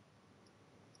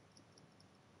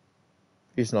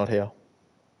 He's not here.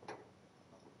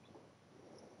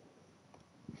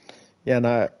 Yeah,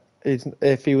 no.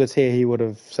 If he was here, he would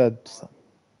have said something.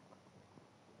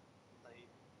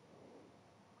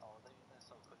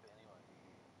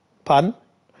 Pardon?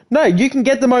 No, you can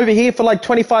get them over here for like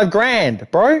 25 grand,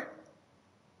 bro.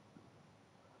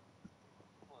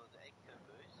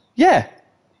 Yeah.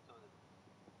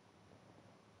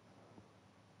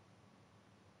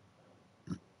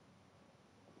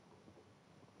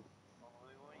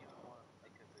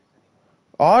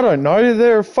 I don't know.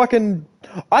 They're fucking.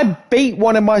 I beat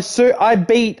one of my. I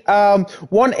beat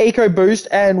one EcoBoost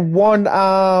and one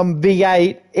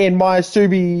V8 in my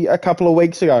Subi a couple of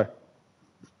weeks ago.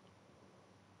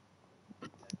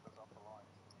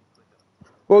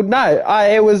 Well, no,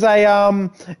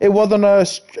 it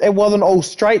wasn't all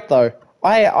straight though.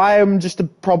 I am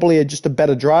probably just a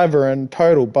better driver in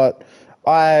total, but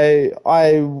I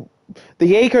the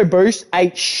EcoBoost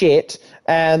ate shit,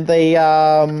 and the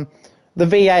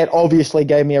V8 obviously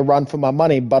gave me a run for my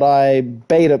money, but I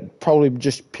beat it probably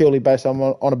just purely based I'm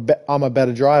a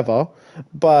better driver,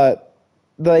 but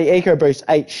the EcoBoost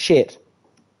ate shit.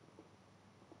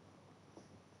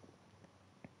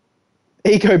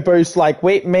 EcoBoost, like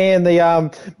me and the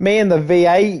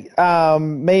V8,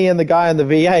 me and the guy in the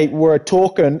V8 were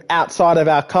talking outside of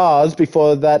our cars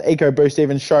before that EcoBoost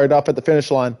even showed up at the finish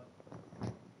line.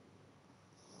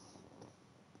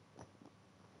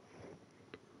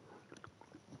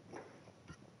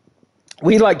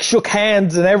 We like shook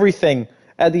hands and everything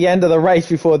at the end of the race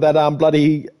before that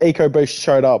bloody EcoBoost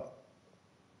showed up.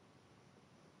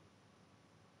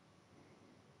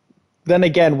 Then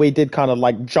again, we did kind of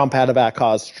like jump out of our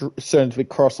cars as soon as we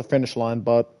crossed the finish line,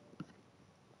 but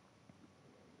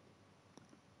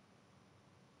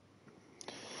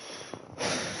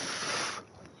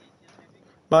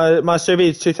my Subi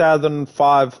is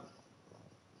 2005.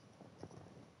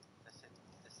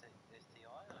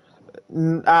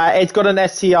 It's got an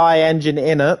STI engine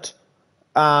in it,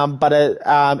 but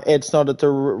it's not its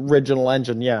original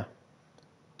engine. Yeah,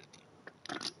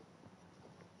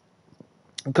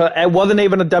 it wasn't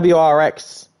even a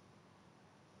WRX.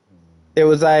 It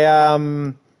was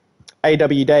a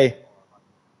AWD.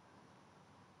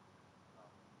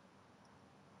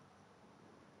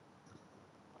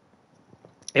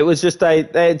 It was just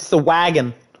it's the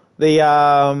wagon.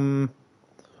 The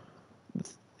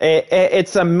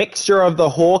it's a mixture of the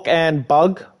Hawk and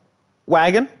Bug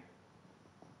wagon.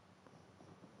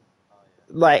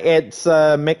 Like it's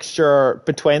a mixture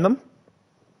between them.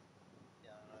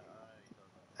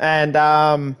 And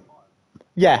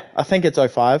yeah, I think it's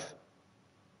 '05.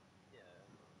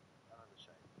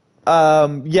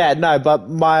 Yeah, no, but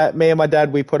me and my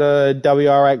dad, we put a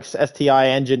WRX STI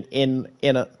engine in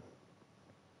it.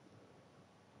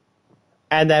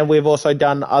 And then we've also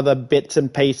done other bits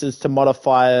and pieces to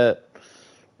modify it.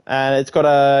 And it's got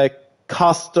a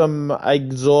custom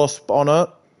exhaust on it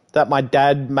that my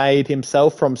dad made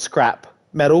himself from scrap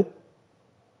metal.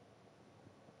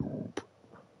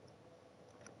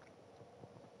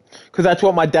 Because that's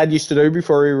what my dad used to do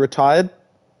before he retired.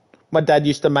 My dad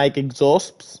used to make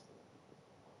exhausts.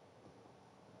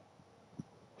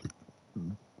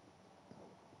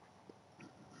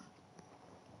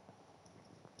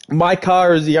 My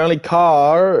car is the only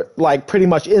car, like, pretty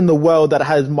much in the world that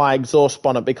has my exhaust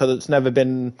on it because it's never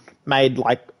been made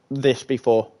like this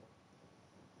before.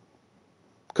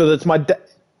 Because it's my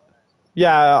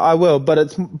yeah, I will, but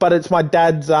it's my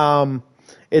dad's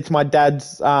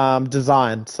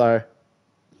design. So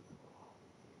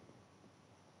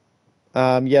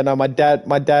yeah, no, my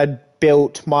dad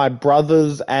built my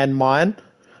brother's and mine.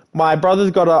 My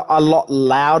brother's got a lot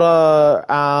louder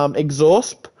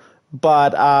exhaust,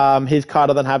 but his car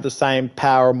doesn't have the same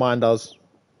power mine does.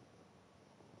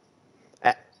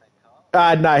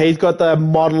 No, he's got the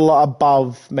model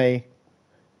above me.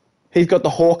 He's got the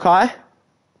Hawkeye.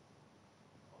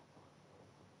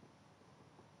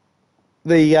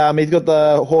 He's got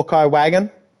the Hawkeye wagon.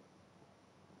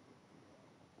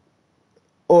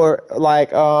 Or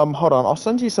like hold on, I'll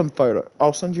send you some photo.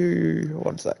 I'll send you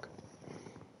one sec.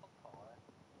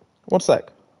 One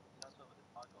sec.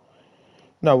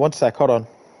 No, one sec. Hold on.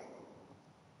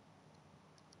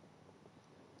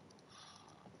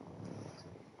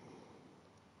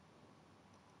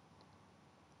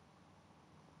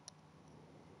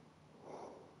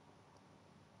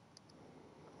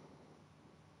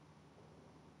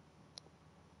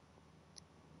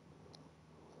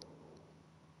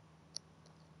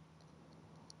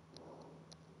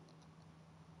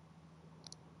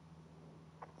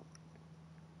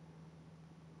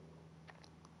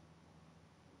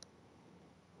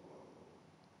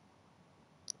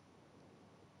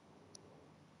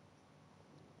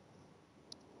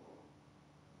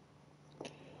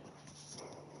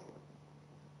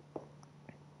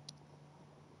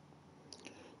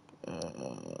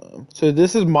 So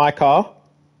this is my car.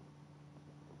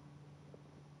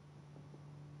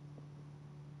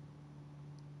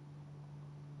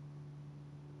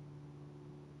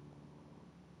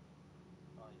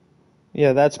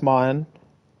 Yeah, that's mine,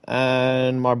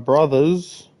 and my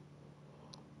brother's.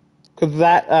 Cause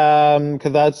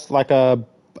that's like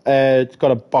it's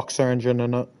got a boxer engine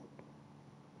in it.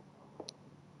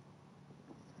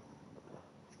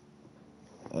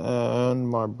 And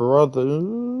my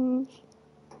brother's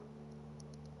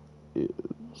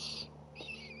is.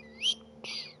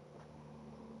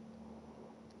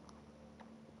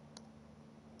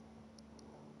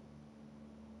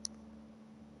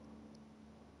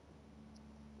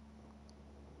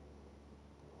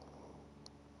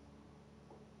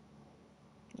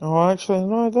 Oh, actually,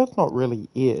 no, that's not really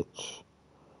it.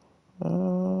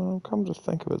 Come to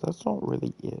think of it, that's not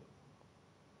really it.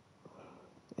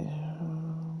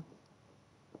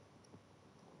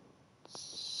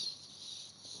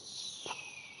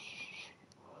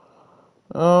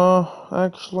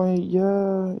 Actually,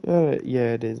 yeah,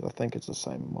 it is. I think it's the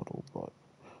same model, but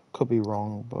could be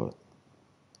wrong.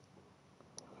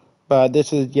 But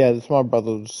this is my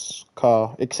brother's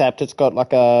car. Except it's got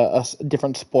like a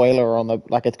different spoiler on the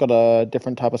like it's got a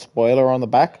different type of spoiler on the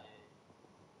back.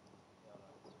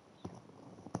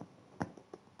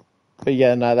 But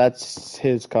yeah, no, that's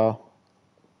his car.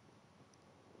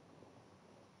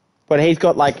 But he's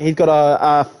got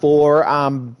a four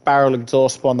barrel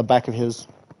exhaust on the back of his.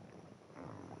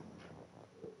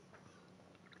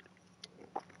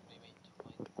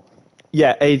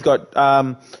 Yeah, he's got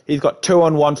two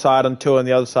on one side and two on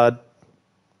the other side.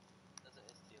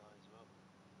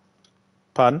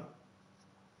 Pardon?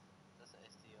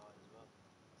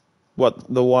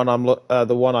 What the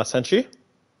one I sent you?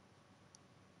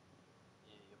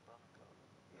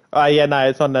 Yeah, no,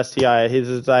 it's not an STI. His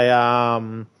is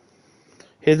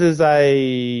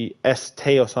a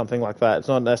ST or something like that. It's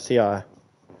not an STI.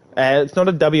 It's not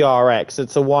a WRX.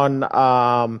 It's a one.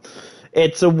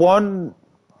 It's a one.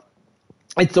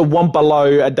 It's a one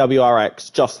below a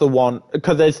WRX. Just the one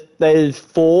because there's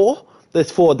four. There's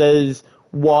four. There's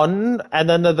one, and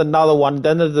then there's another one.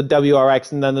 Then there's the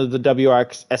WRX, and then there's the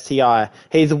WRX STI.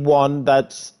 He's the one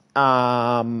that's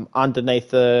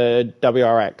underneath the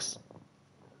WRX.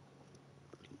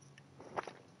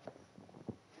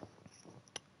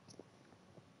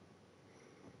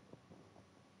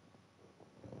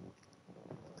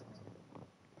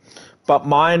 But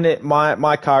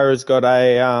my car has got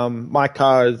my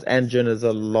car's engine is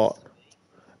a lot.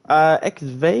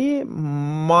 XV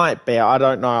might be. I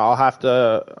don't know. I'll have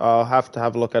to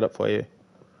have a look at it for you.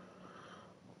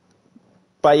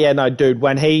 But yeah, no, dude.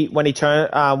 When he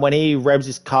revs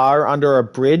his car under a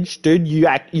bridge, dude,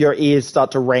 your ears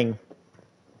start to ring.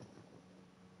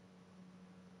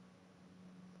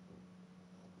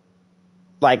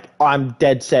 Like, I'm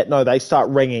dead set. No, they start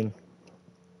ringing.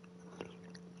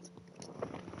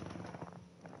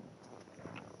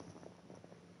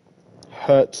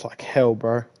 Hurts like hell,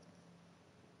 bro.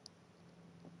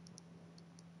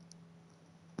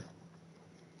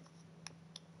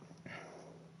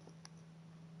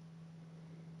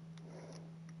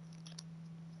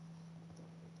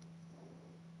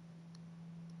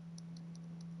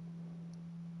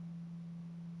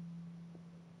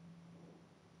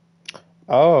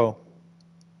 Oh.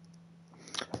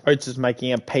 Oates is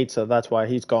making a pizza. That's why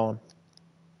he's gone.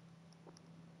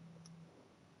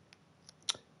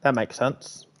 That makes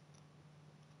sense.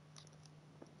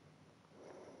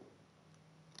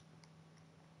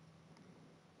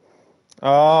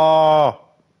 Oh.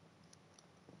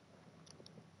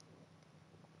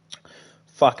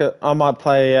 Fuck it. I might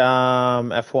play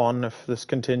F1 if this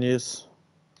continues.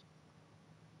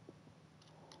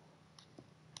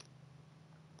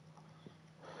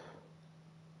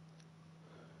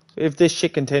 If this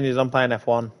shit continues, I'm playing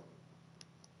F1.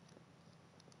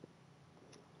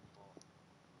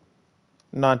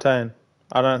 19.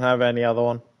 I don't have any other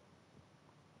one.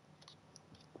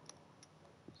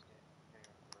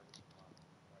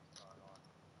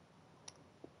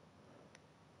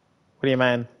 What do you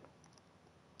mean?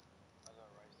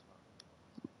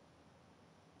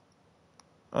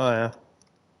 Oh, yeah.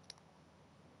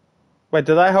 Wait,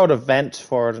 do they hold events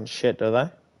for it and shit, do they?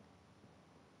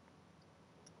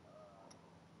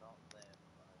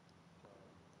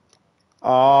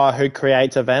 Oh, who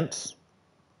creates events?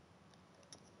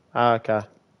 Oh, okay.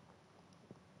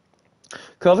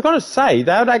 Because I was going to say,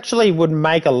 that actually would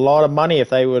make a lot of money if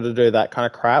they were to do that kind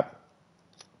of crap.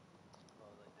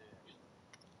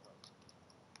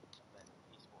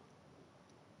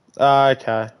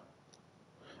 Okay.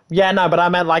 Yeah, no, but I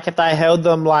meant like if they held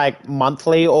them like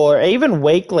monthly or even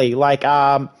weekly, like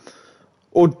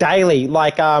or daily,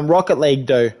 like Rocket League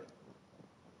do.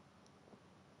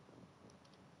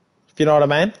 If you know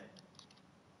what I mean?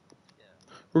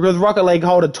 Because Rocket League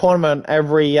hold a tournament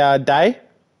every day.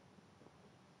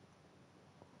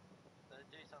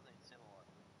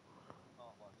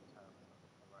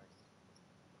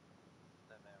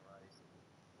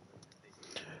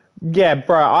 Yeah,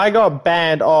 bro, I got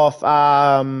banned off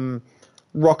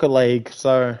Rocket League,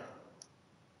 so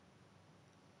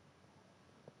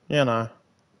you know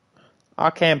I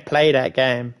can't play that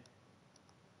game.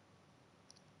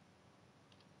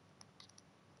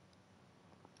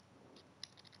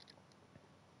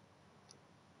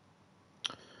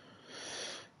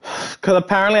 Because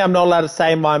apparently I'm not allowed to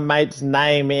say my mate's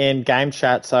name in game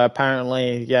chat, so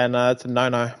apparently, yeah, no, it's a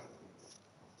no-no.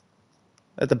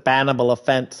 It's a bannable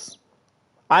offense.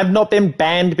 I've not been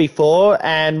banned before,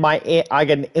 and I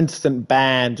get an instant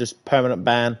ban, just permanent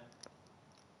ban.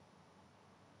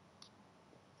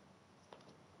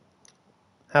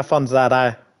 How fun's that,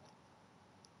 eh?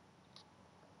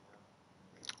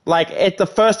 Like, it's the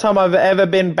first time I've ever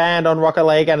been banned on Rocket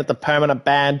League, and it's a permanent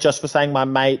ban just for saying my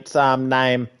mate's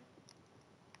name.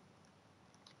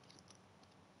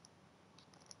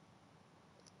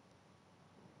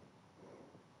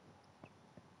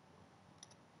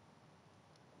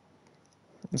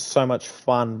 It's so much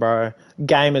fun, bro.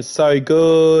 Game is so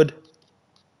good.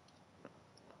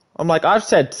 I'm like, I've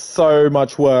said so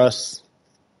much worse.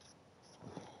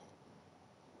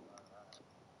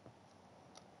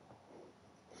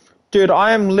 Dude,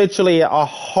 I am literally a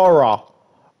horror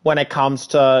when it comes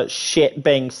to shit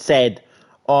being said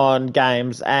on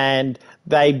games, and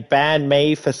they banned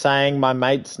me for saying my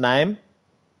mate's name.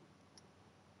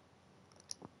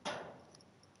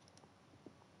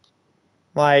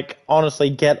 Like, honestly,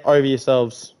 get over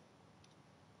yourselves.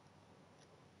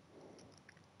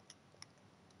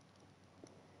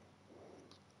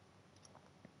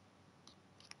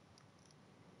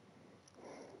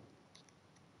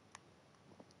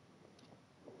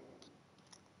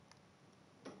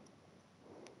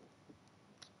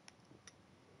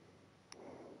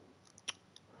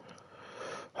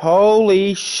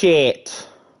 Holy shit.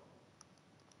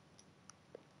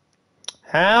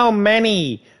 How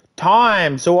many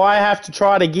times do I have to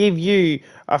try to give you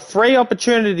a free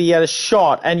opportunity at a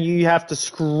shot and you have to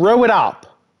screw it up?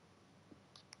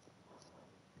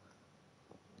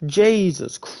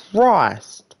 Jesus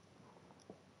Christ.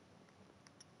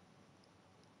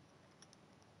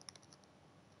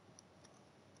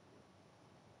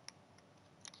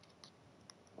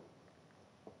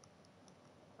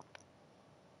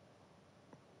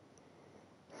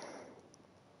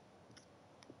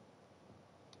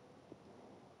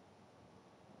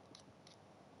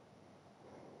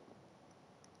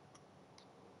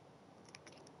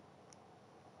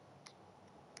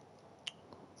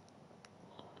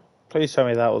 Please tell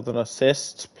me that was an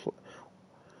assist.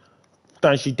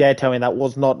 Don't you dare tell me that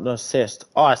was not an assist.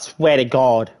 Oh, I swear to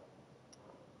God.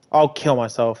 I'll kill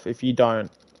myself if you don't.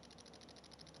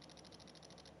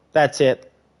 That's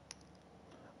it.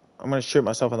 I'm going to shoot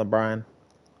myself in the brain.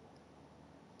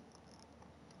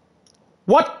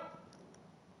 What?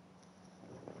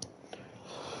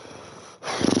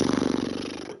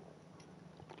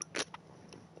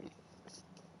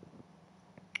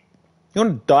 You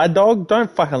want to die, dog?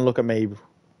 Don't fucking look at me.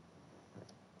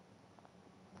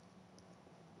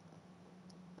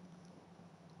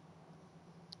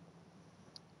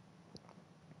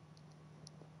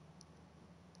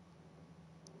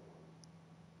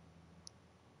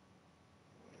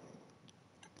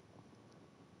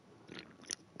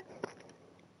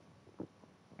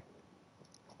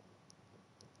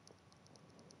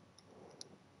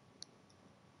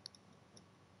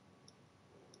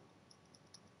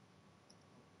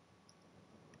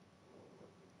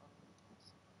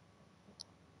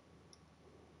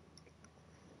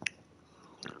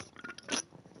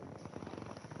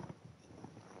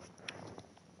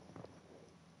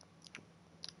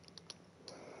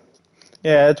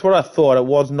 Yeah, that's what I thought. It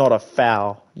was not a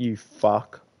foul, you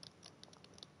fuck.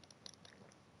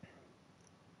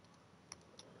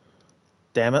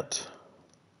 Damn it.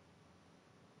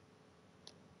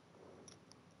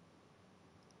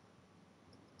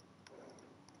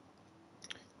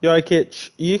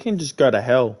 Jokic, you can just go to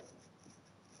hell.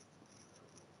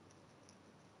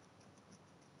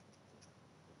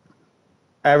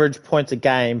 Average points a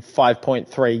game,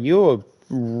 5.3. You're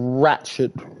rat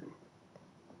shit.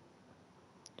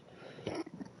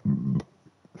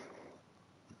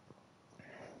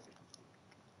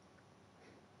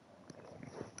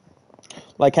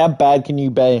 Like, how bad can you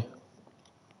be?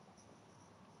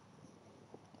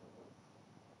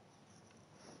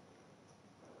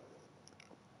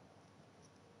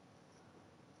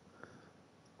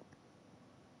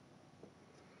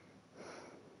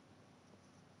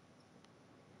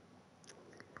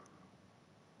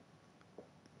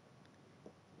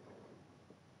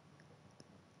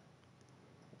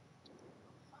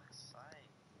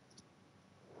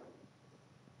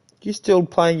 You still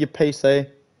playing your PC?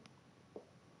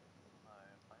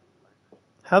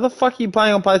 How the fuck are you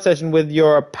playing on PlayStation with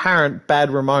your apparent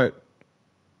bad remote?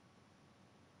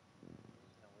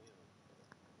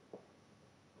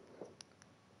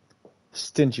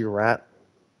 Stingy rat.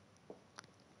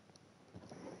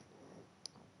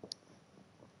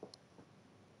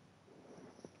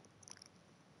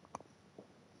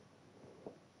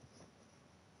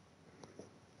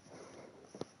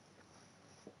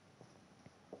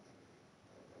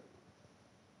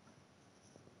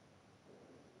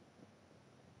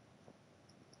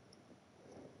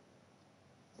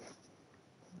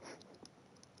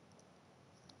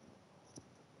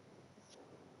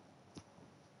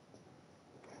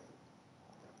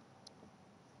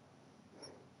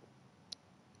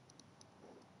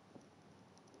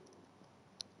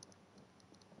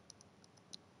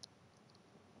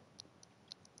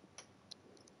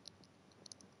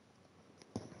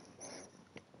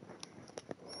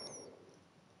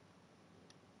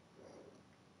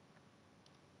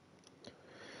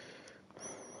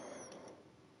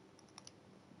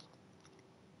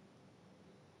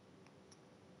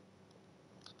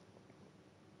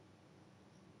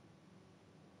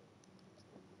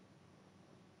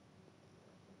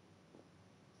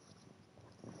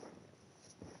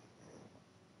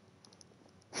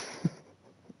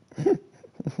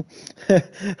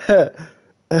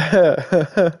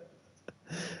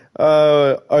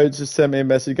 Oh, just sent me a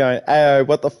message going, "Ayo,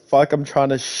 what the fuck? I'm trying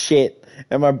to shit."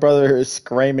 And my brother is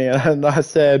screaming, and I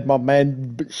said, "My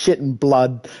man shitting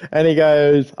blood." And he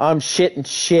goes, "I'm shitting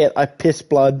shit. I piss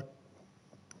blood."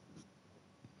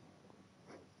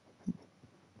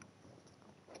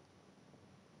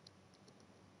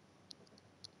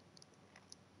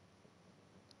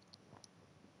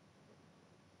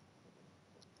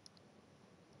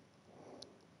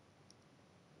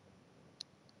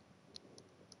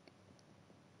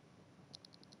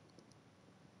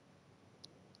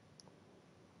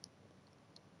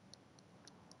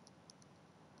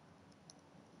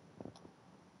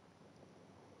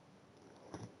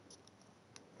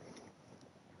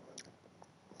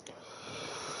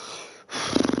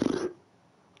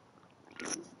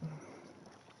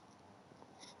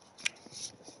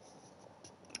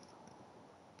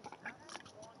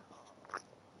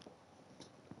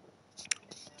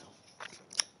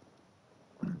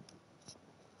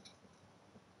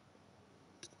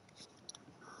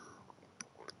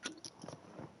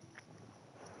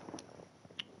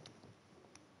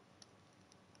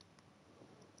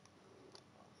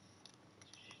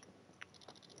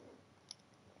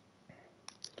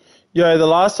 Yo, the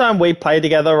last time we played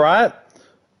together, right?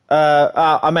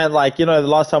 I meant like, the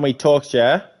last time we talked,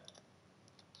 yeah?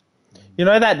 You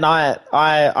know that night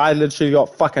I literally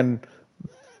got fucking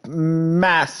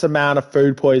mass amount of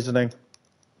food poisoning.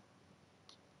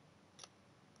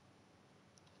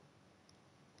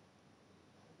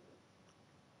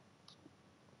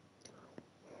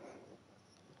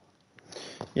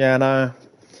 Yeah, no.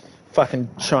 Fucking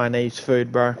Chinese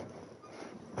food, bro.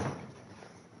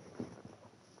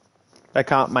 They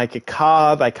can't make a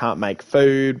car, they can't make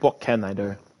food. What can they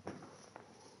do?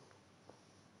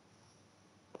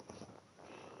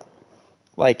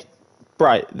 Like,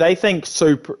 bro, they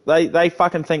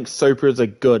fucking think supers are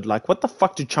good. Like, what the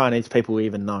fuck do Chinese people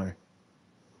even know?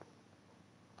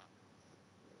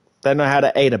 They know how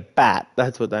to eat a bat.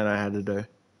 That's what they know how to do.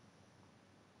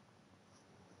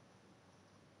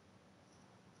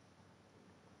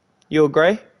 You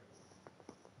agree?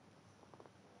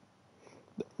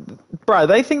 Bro,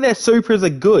 they think their supers are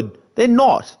good. They're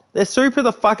not. Their supers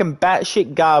are fucking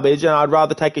batshit garbage, and I'd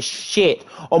rather take a shit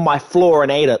on my floor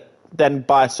and eat it than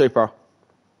buy a super.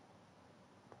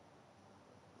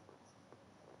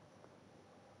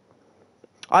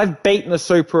 I've beaten a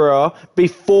Supra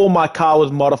before my car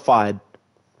was modified.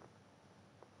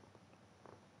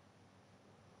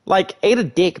 Like, eat a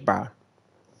dick, bro.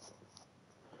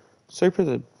 Supra's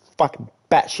are fucking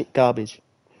batshit garbage.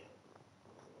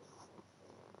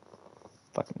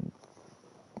 Fucking,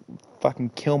 fucking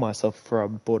kill myself before I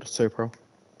bought a Supra.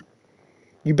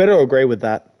 You better agree with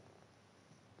that.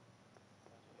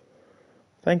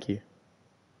 Thank you.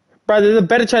 Bro, there's a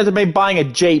better chance of me buying a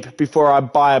Jeep before I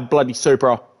buy a bloody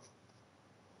Supra.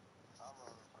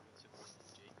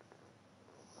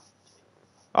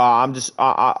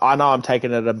 I know I'm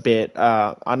taking it a bit,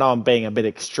 I know I'm being a bit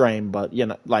extreme, but,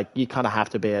 like, you kind of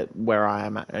have to be at where I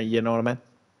am at, you know what I mean?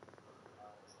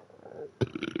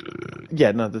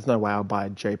 Yeah, no, there's no way I'll buy a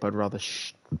Jeep. I'd rather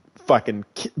fucking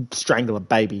strangle a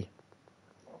baby.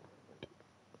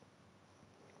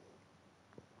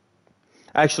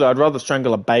 Actually, I'd rather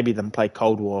strangle a baby than play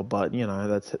Cold War, but,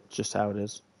 that's just how it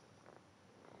is.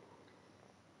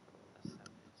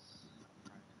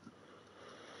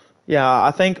 Yeah,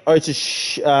 I think Oates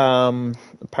is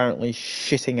apparently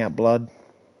shitting out blood.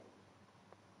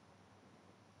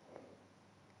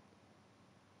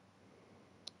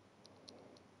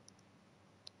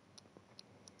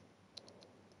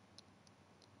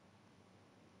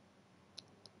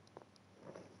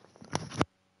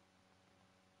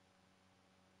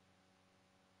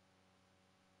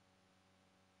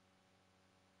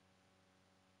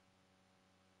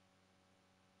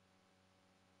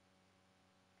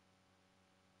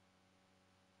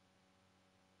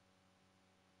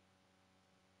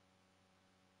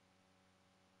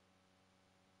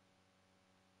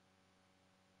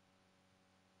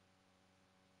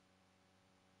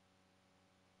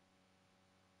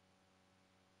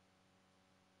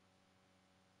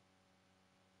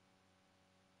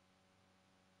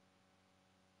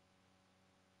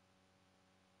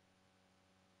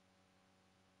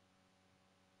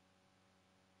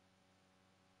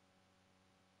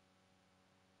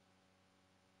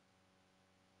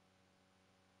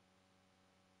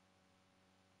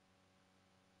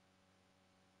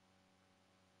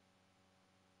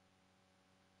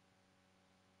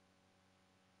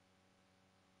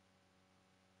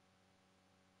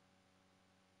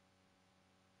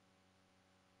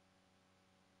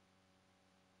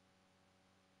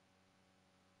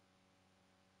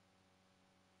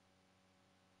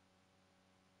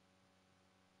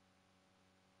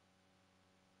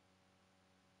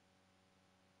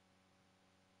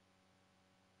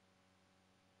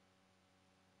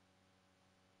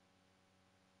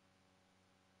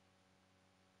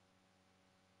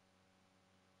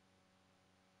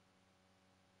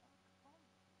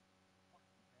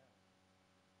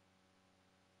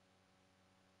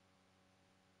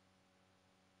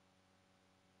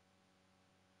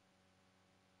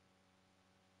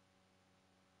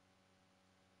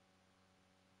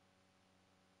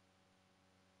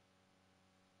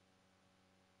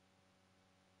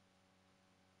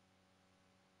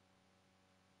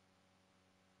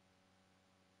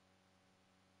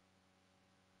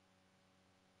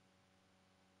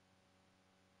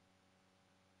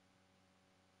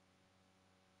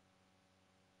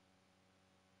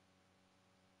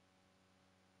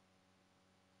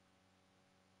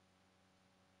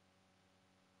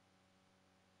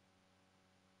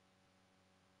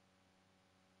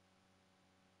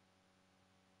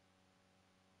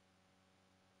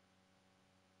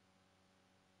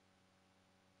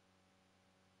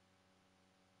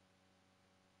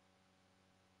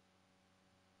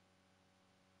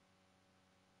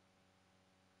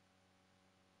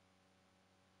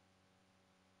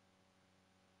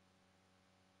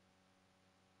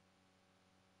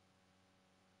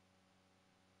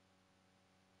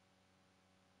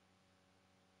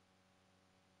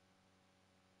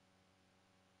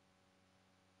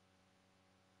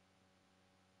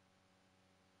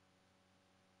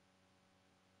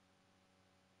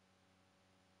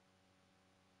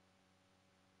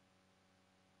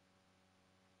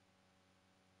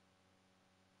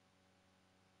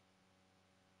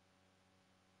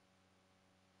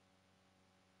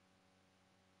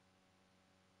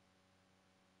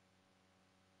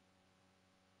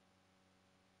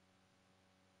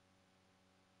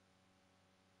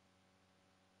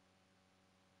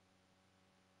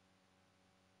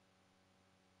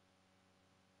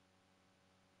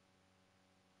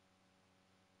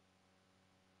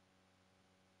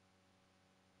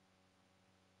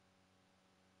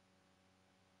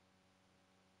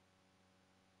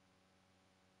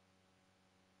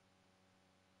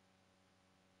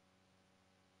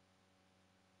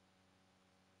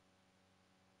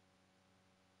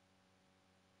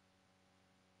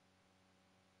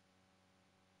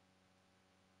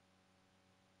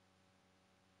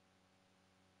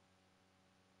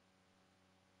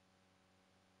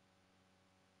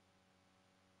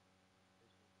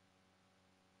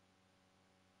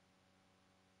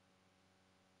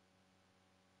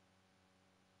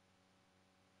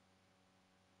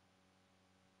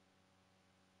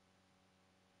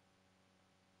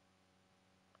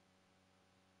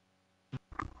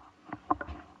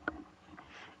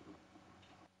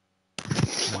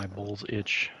 My balls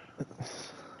itch.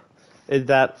 Is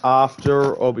that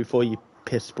after or before you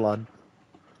piss blood?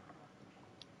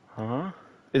 Huh?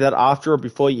 Is that after or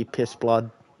before you piss blood?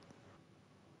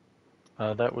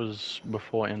 That was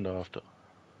before and after.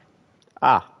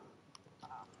 Ah,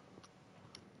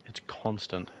 It's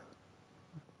constant.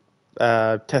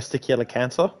 testicular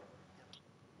cancer.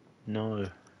 No.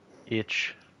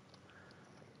 Itch.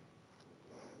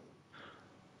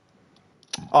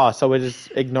 Oh, so we're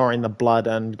just ignoring the blood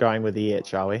and going with the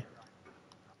itch, are we?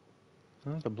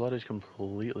 No, the blood is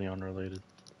completely unrelated.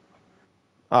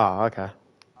 Oh, okay.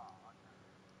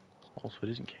 Also, it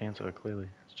isn't cancer, clearly.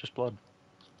 It's just blood.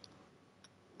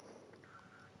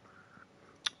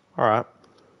 All right.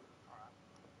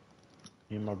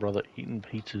 Me and my brother eating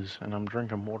pizzas, and I'm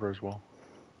drinking water as well.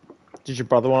 Did your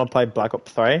brother want to play Black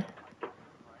Ops 3? I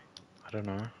don't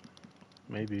know.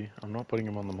 Maybe. I'm not putting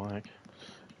him on the mic.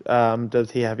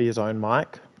 Does he have his own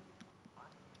mic?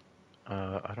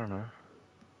 I don't know.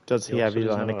 Does He he have also his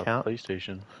doesn't own have a account?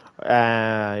 PlayStation.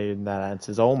 That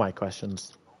answers all my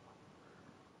questions.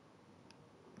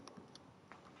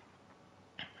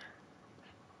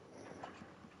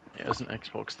 He has an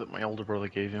Xbox that my older brother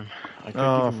gave him. I could give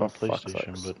Oh, him for my fuck's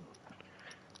PlayStation, sakes. but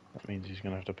that means he's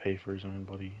gonna have to pay for his own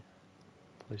bloody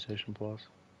PlayStation Plus.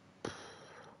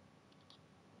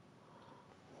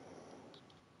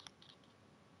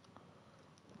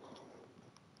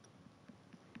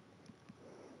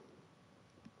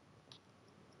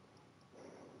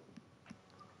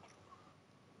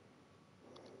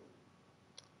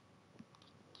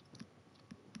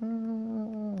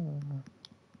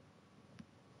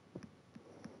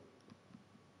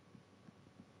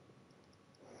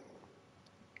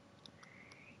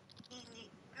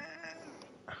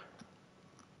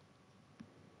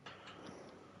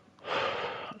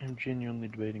 I'm genuinely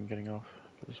debating getting off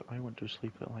because I went to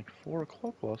sleep at like 4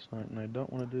 o'clock last night and I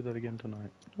don't want to do that again tonight.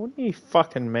 What do you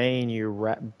fucking mean, you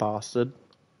rat bastard?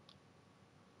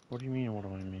 What do you mean, what do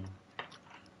I mean?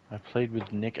 I played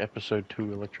with Nick episode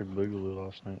 2 Electric Boogaloo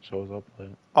last night, so I was up late.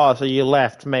 Oh, so you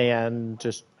left me and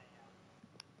just...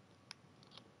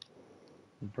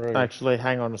 Bro, Actually,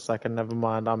 hang on a second. Never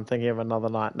mind. I'm thinking of another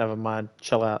night. Never mind.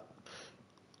 Chill out.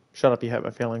 Shut up. You hurt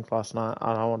my feelings last night.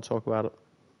 I don't want to talk about it.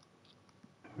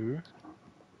 who?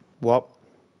 What?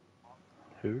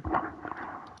 Who?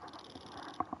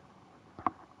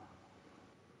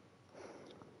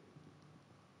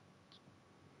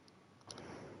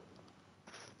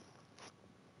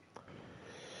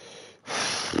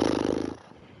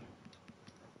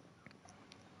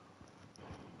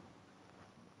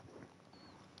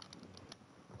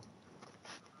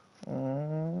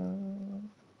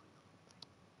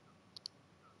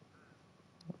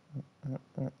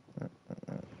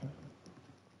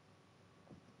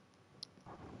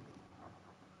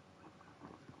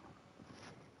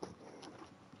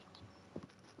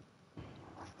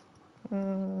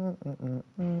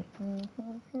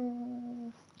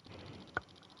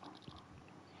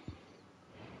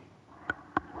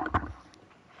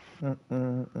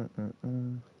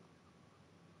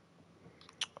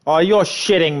 Oh, you're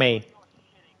shitting me.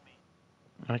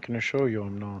 I can assure you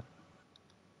I'm not.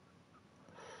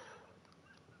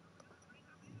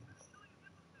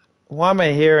 Why am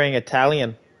I hearing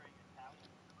Italian?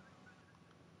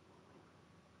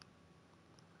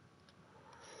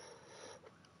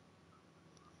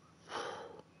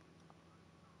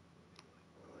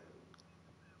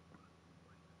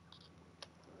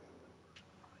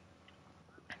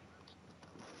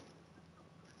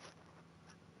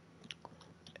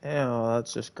 Oh,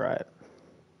 that's just great.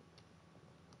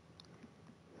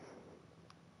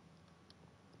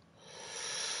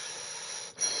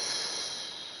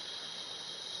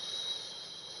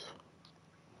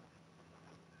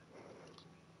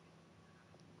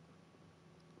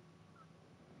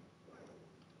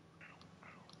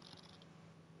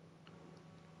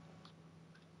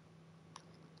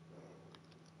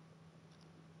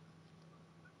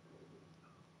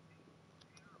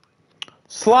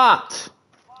 Slut!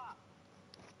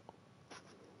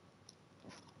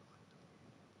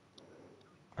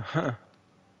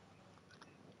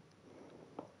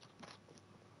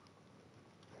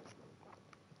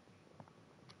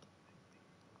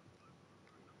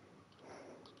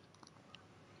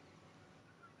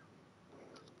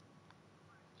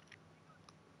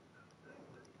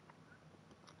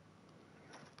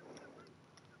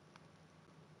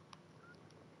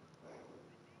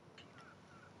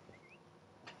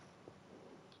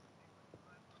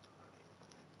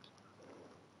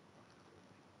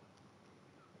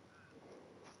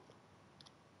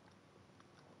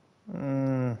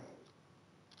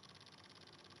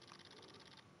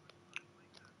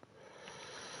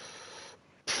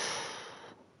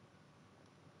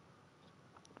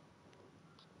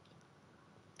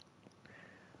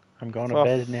 I'm going to Fuck.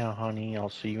 bed now, honey. I'll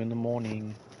see you in the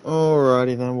morning.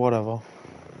 Alrighty then, whatever.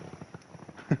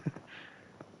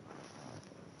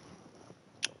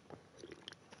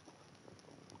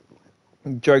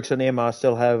 Jokes on him. I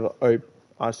still have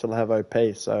OP.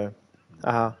 So,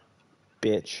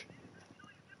 bitch.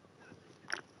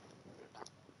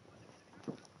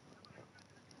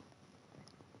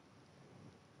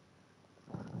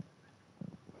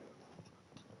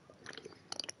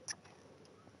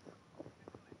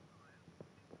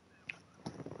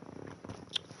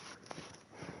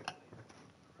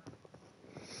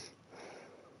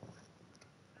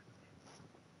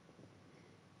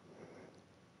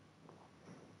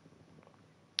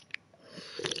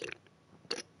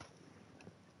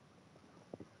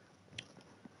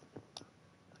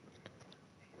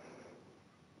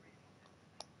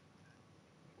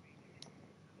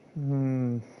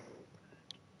 Hmm.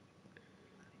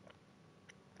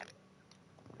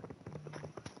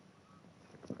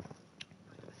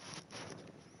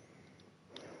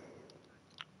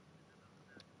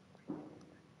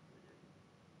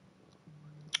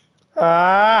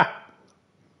 Ah!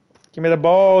 Give me the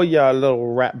ball, you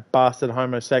little rat bastard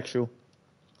homosexual.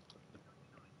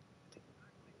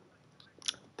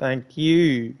 Thank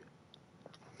you.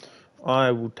 I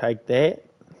will take that.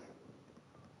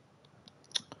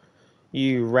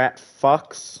 You rat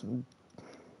fucks.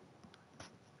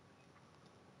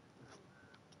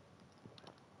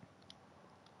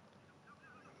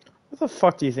 What the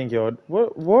fuck do you think you're...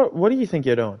 What do you think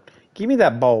you're doing? Give me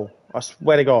that bowl. I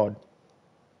swear to God.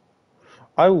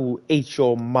 I will eat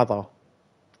your mother.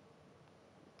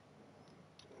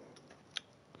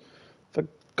 For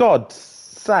God's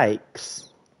sakes.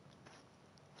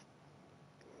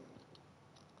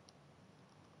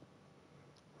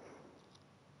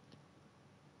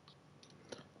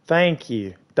 Thank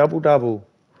you. Double double.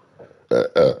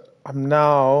 I'm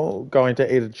now going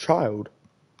to eat a child.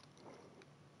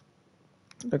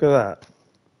 Look at that.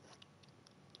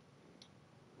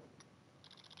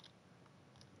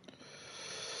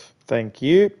 Thank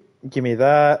you. Give me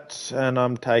that. And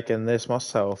I'm taking this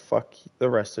myself. Fuck the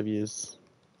rest of yous.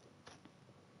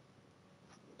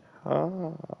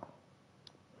 Ah.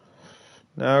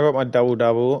 Now I got my double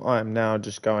double. I am now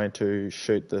just going to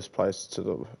shoot this place to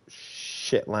the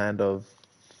shitland of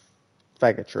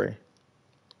faggotry.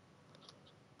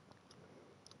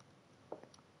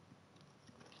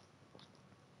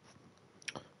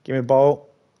 Give me a bolt.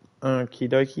 Okie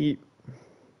dokie.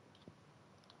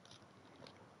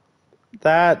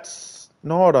 That's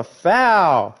not a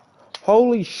foul.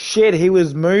 Holy shit, he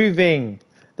was moving.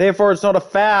 Therefore, it's not a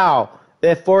foul.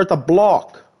 Therefore, it's a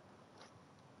block.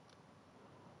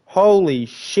 Holy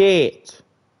shit.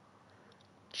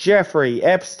 Jeffrey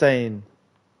Epstein.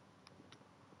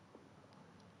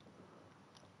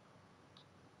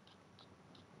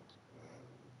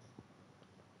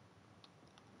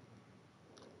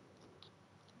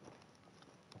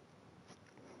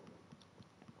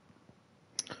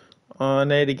 I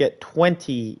need to get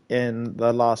 20 in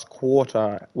the last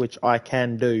quarter, which I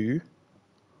can do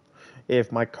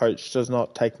if my coach does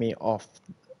not take me off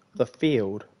the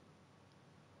field.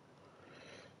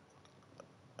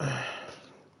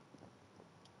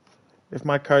 If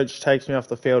my coach takes me off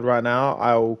the field right now,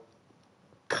 I'll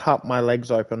cut my legs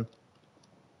open.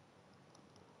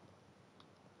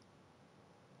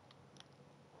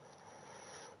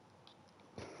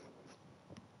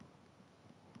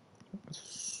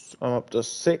 I'm up to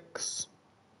 6.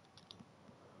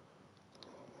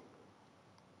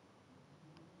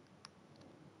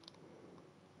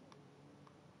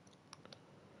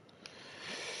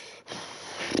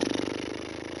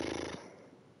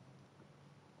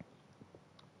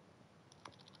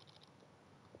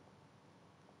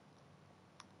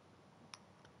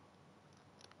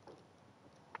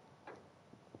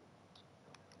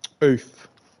 Oof.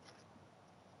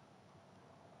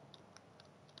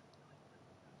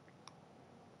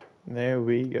 There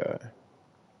we go.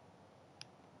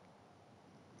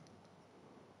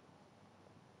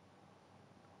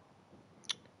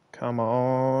 Come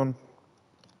on.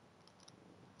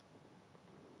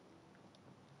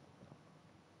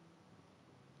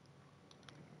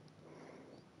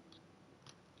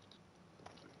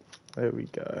 There we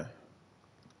go.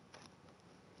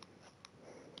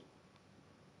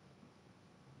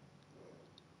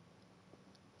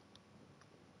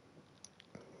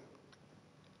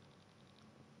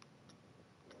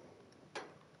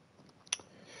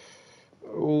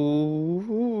 Ooh.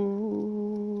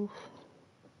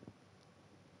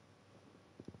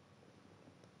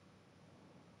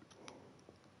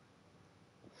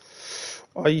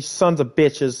 Oh, you sons of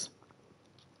bitches.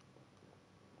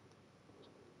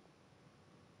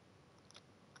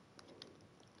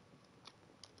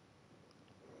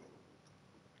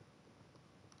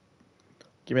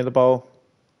 Give me the ball.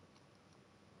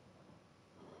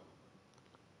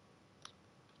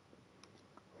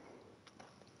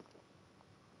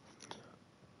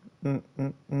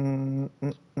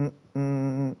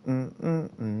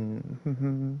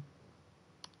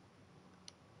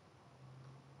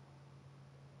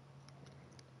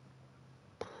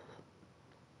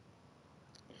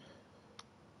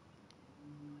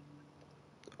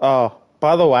 Oh,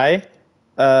 by the way,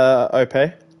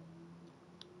 OP,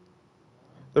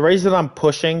 the reason I'm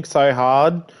pushing so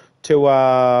hard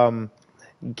to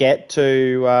get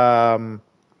to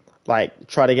like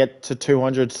try to get to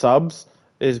 200 subs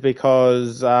is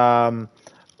because OP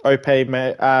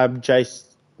made Jace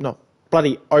no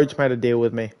bloody Oats made a deal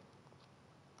with me.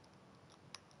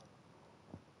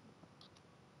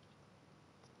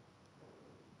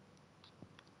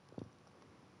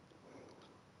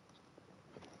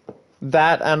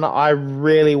 That and I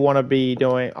really want to be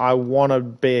doing. I want to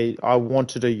be. I want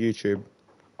to do YouTube.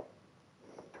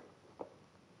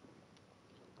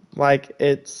 Like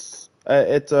it's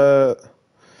a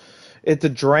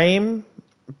dream,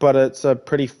 but it's a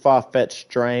pretty far fetched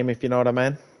dream, if you know what I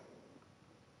mean.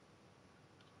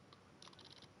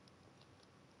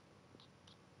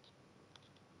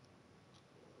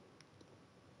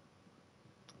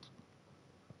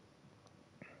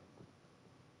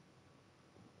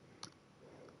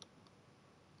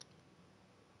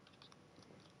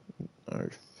 Oh,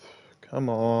 come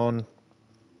on.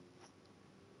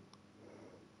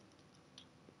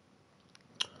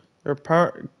 There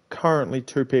are currently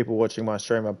 2 people watching my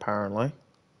stream. Apparently,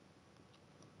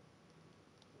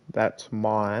 that's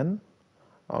mine.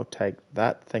 I'll take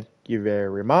that. Thank you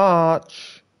very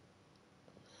much.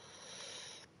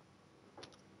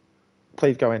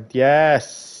 Please go in.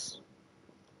 Yes.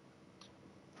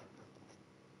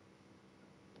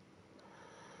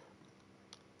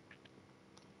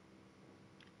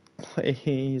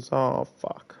 Please. Oh,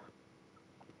 fuck.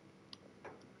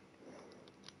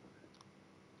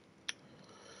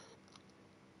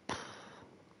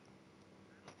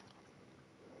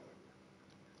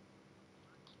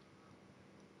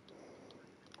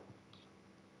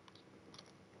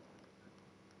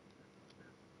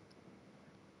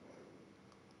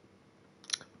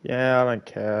 Yeah, I don't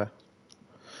care.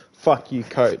 Fuck you,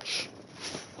 coach.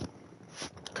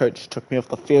 Coach took me off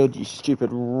the field, you stupid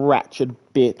ratchet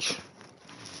bitch.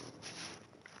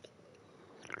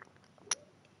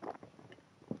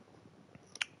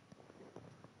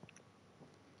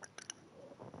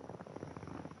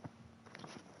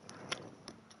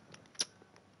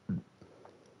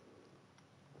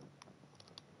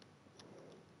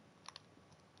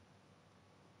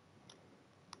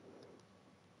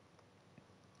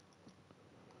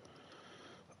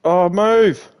 Oh,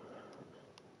 move.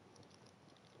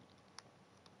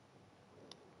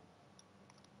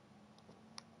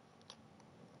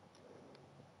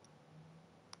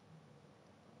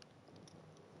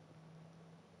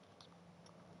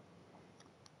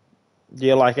 Do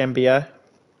you like NBA?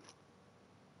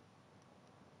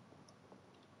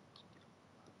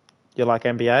 You like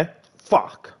NBA?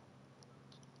 Fuck.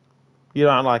 You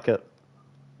don't like it.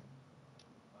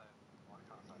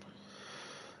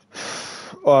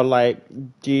 Or like,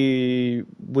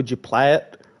 would you play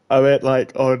it? I mean,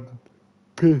 like on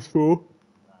PS4.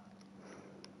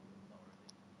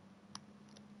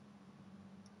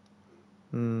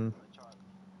 Hmm.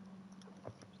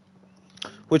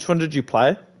 Which one did you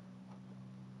play?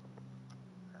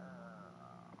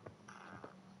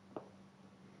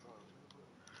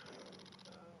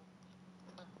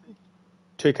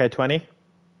 2K20.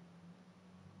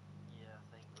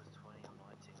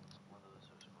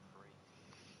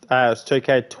 It's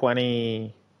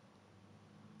 2K20.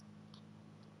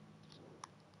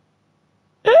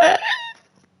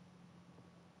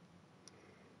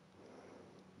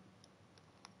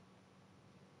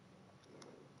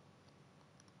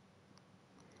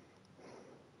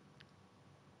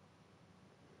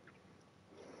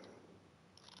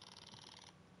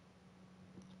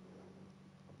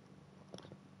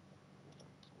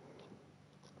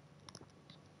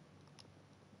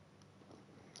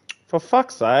 For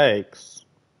fuck's sakes.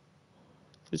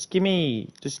 Just give me.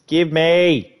 Just give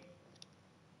me.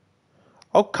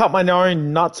 I'll cut my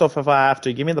own nuts off if I have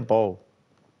to. Give me the ball.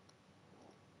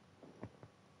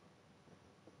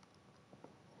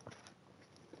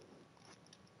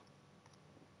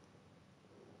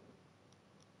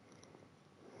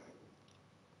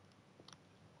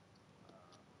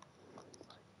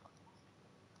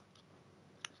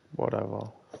 Whatever.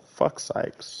 Fuck's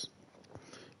sakes.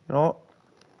 You know what?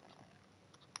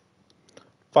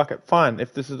 Fuck it. Fine.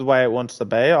 If this is the way it wants to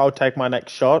be, I'll take my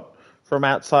next shot from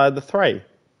outside the 3.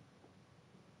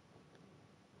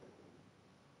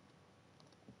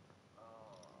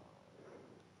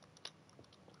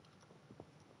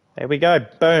 There we go.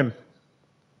 Boom.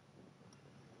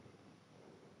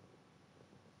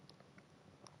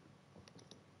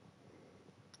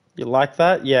 You like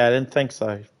that? Yeah, I didn't think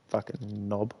so. Fucking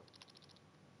knob.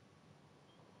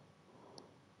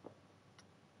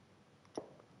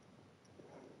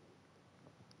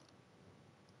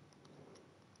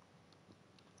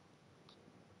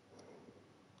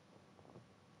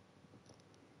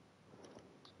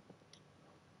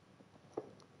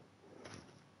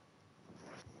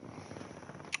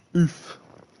 Oof.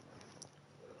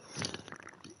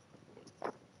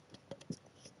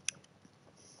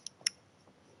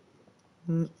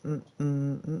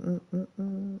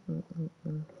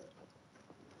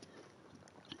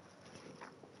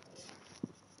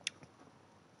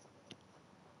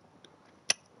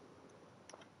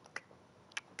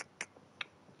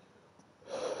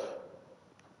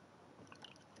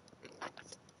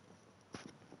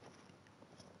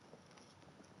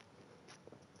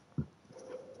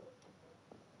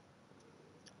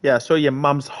 Yeah, I saw your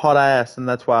mum's hot ass, and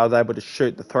that's why I was able to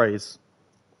shoot the threes.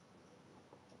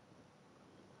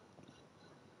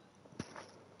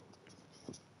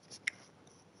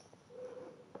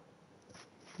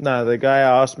 No, the guy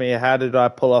asked me how did I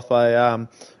pull off a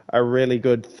really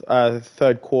good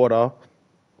third quarter,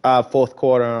 fourth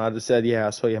quarter, and I just said, yeah, I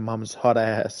saw your mum's hot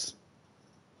ass.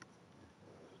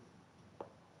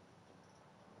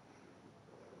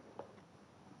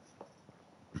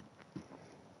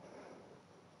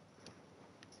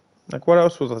 Like, what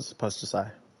else was I supposed to say?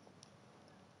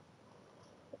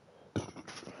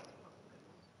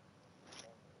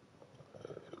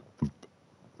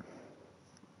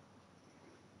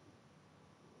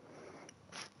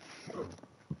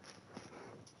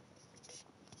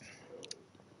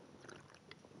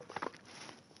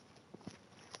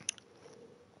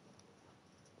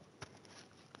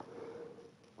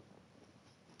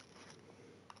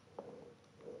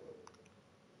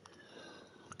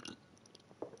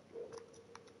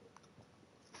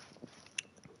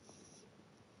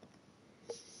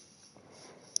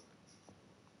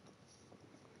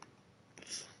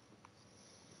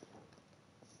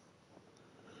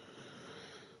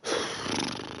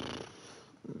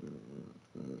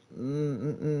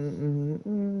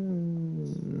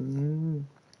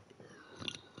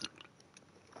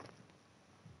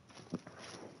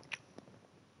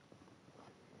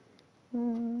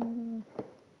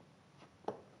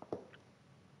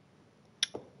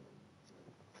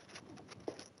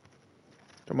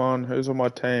 Come on, who's on my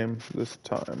team this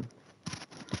time?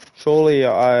 Surely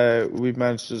we've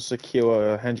managed to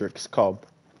secure Hendrix Cobb,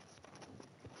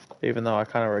 even though I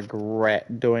kind of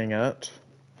regret doing it.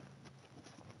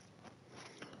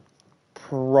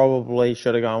 Probably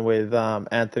should have gone with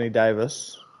Anthony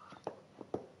Davis.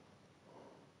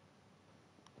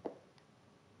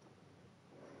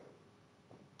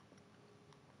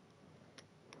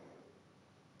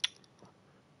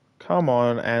 Come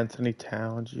on, Anthony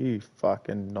Towns, you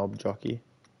fucking knob jockey.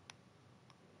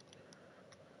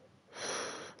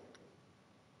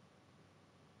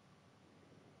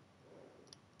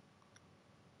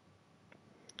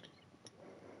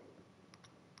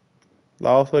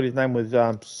 I thought his name was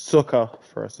Sucker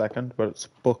for a second, but it's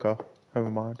Booker. Never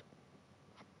mind.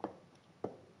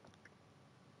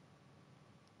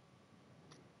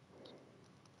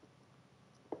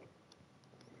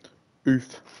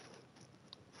 Oof.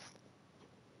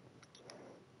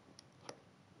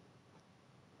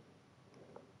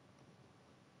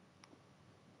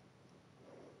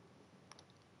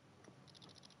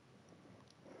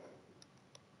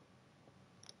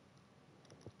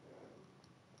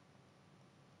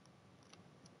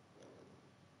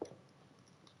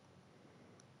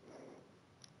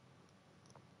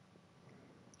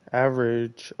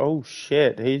 Average. Oh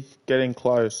shit, he's getting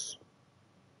close.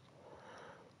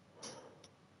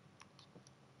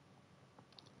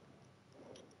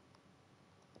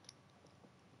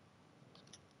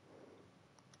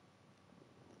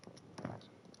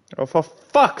 Oh, for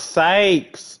fuck's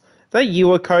sakes! Is that you,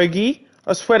 Okogie?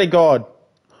 I swear to God,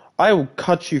 I will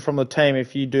cut you from the team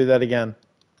if you do that again.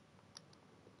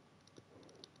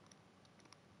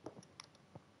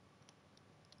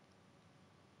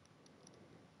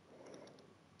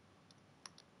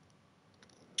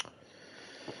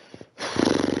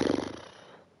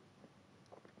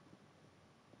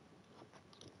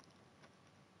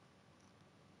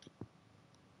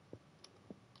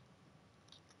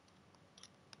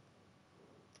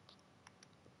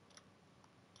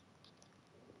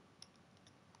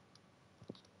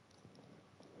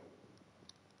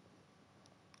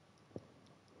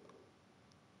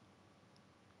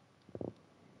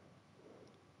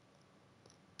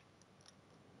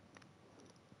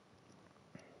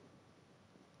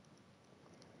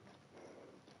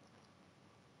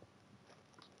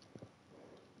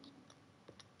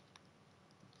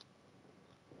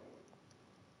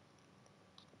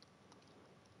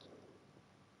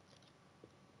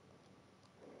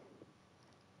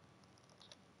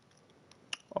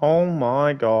 Oh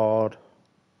my god.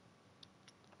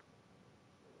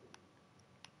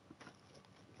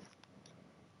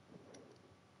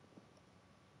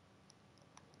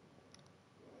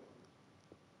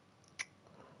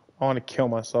 I want to kill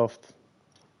myself.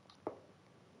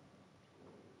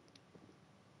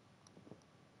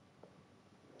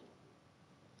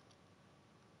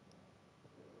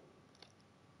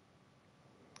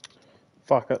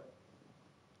 Fuck it.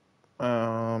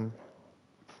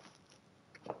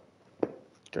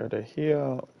 Go to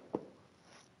here.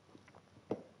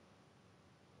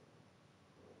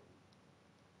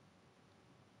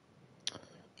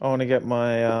 I want to get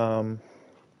my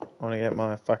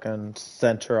fucking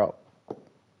center up.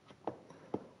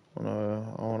 I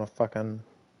want to fucking.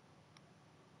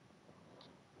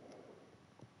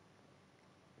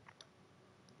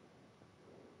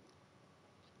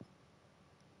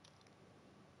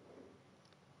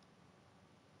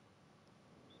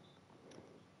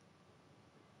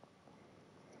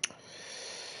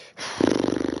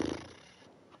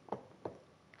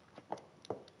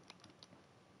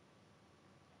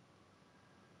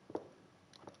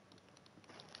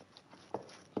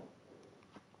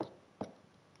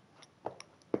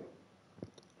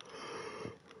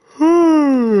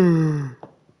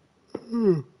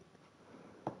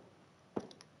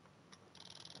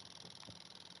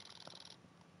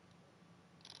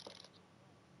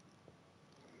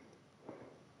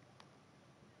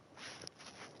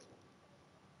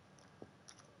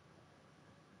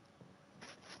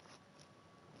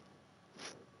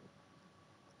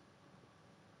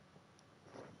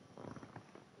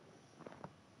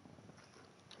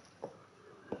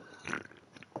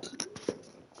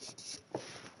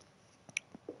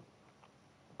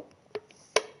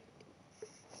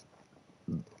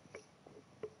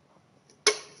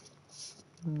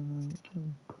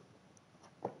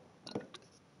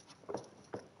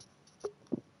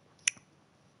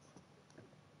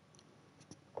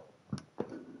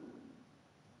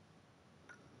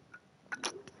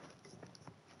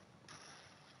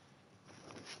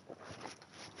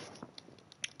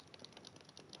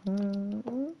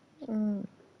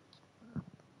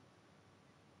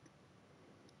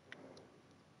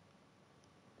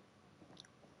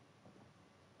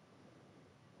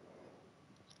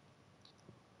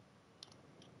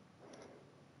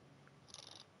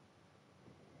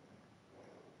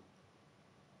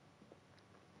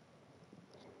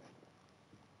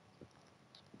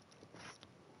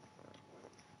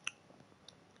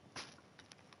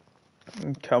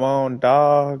 Come on,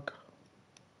 dog.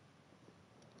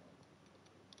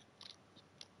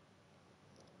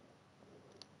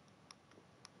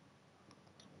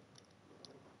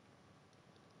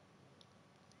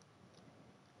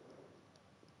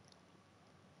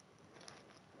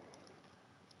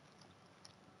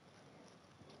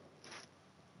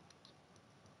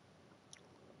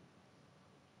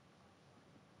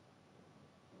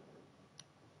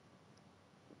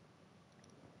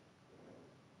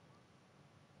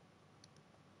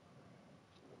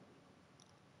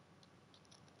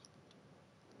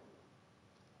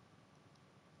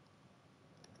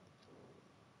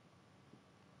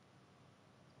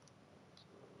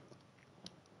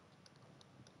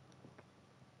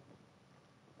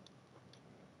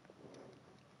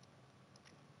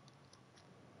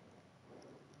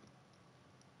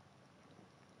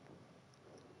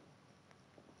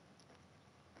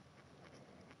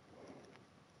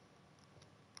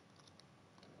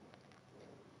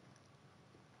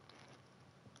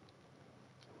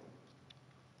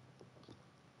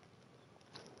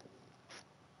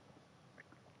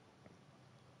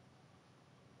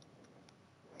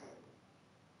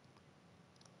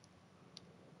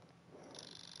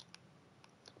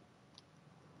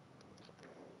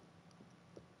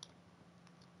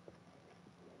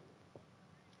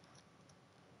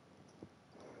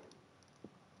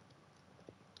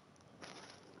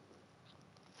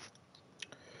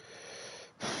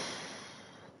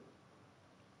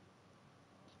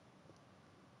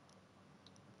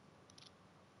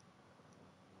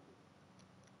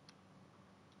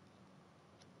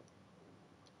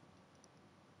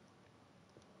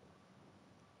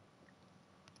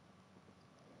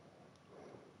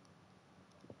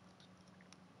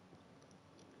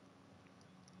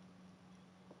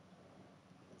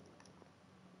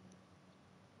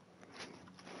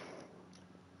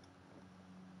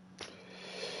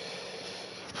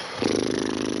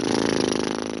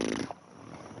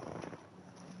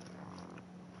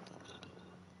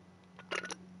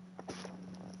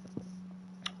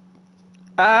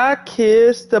 I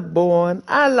kissed the boy and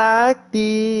I liked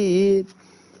it.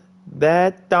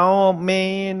 That don't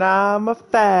mean I'm a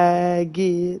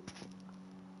faggot.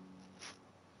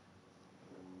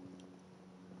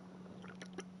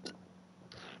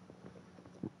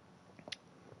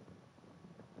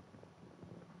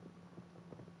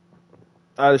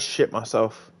 I just shit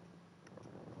myself.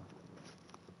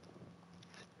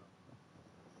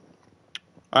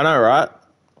 I know, right?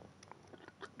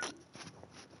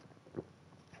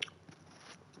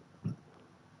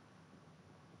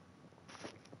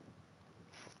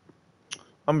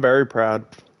 I'm very proud.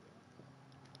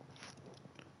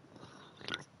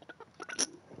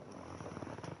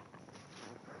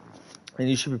 And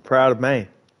you should be proud of me.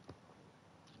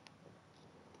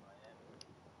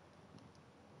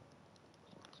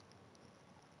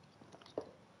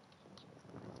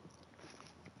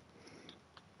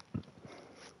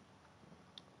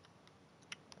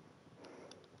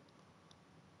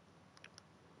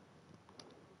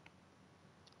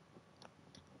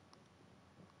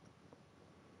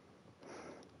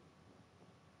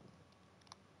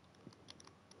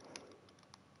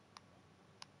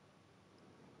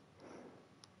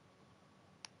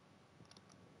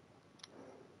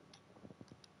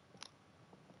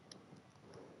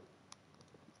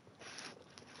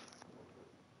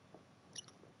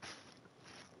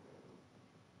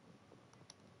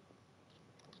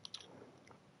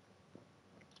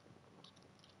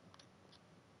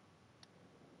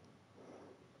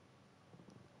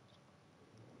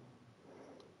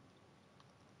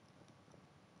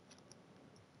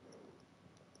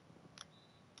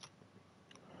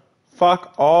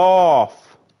 Fuck off.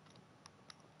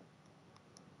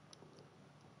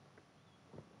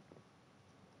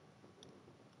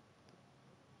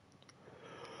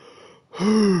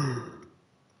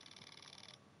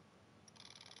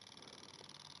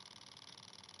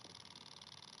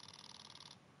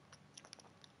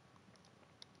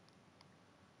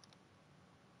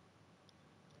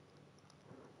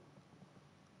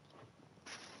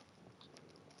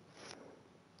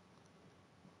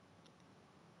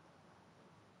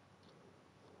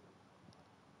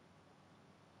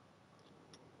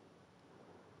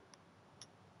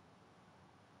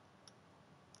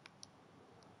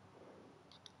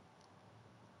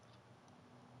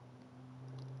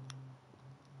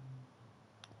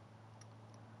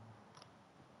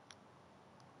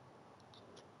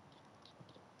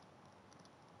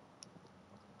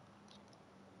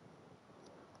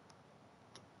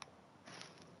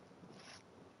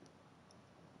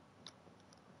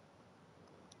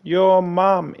 Your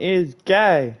mom is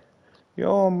gay.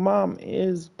 Your mom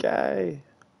is gay.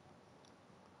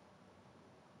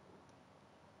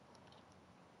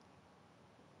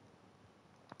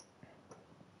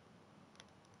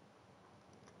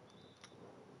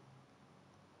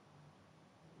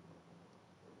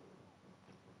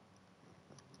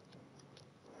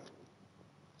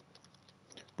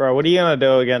 Bro, what are you gonna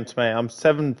do against me? I'm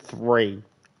 7'3".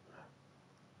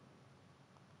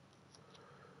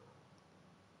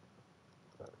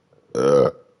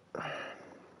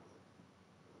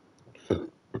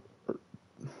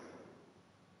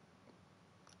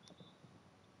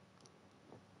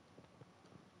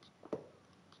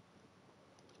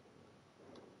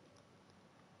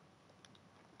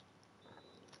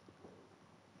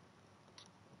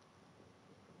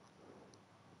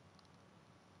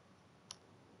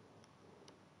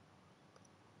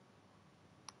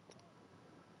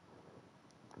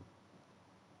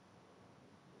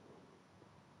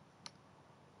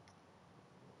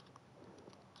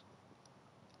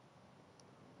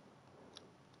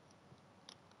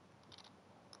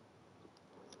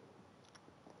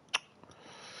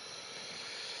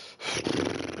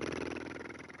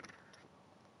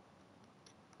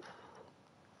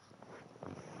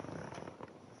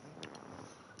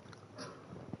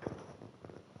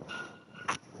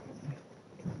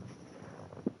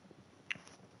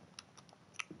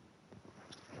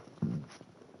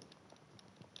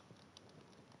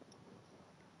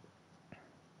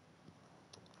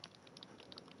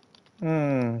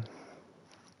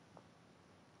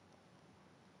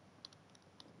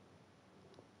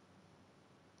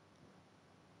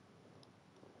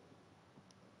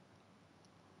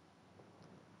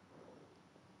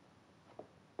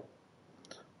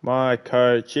 My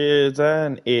coach is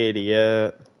an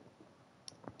idiot.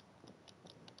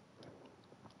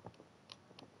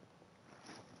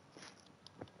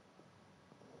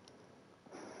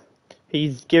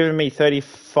 He's given me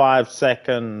 35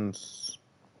 seconds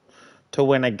to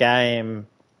win a game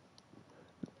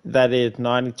that is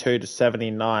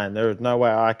 92-79. There is no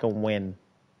way I can win.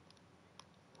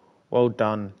 Well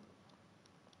done.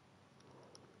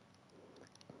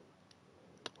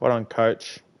 Well done,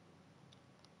 coach.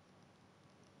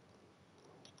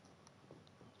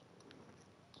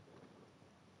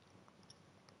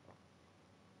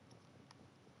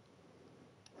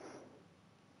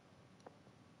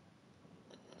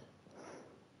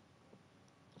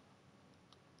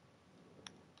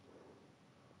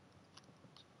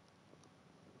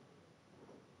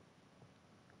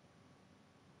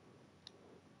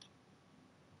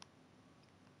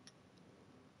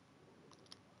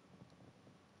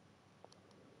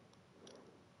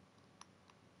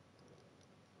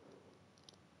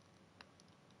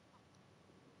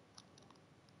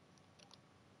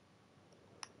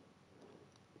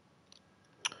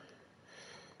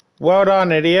 Well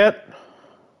done, idiot.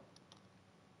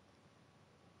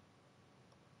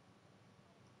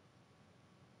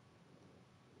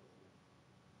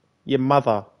 Your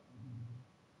mother.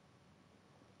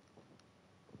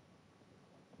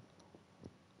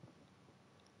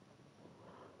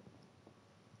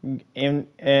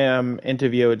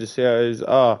 Interviewer just goes,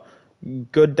 "Oh,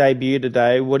 good debut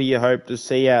today. What do you hope to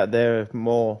see out there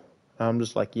more?" I'm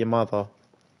just like, your mother.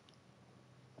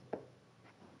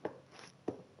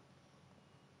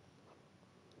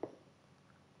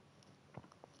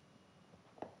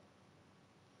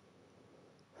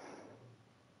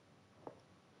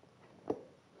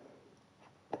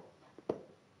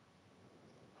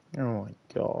 Oh my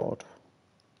god.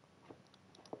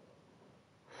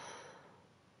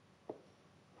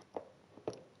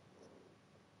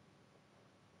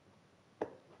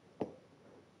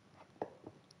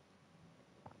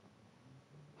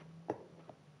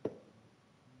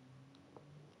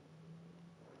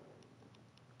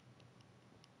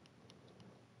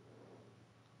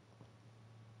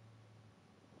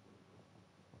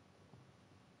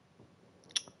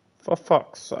 For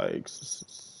fuck's sakes, this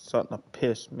is starting to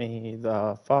piss me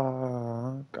the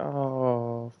fuck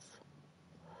off.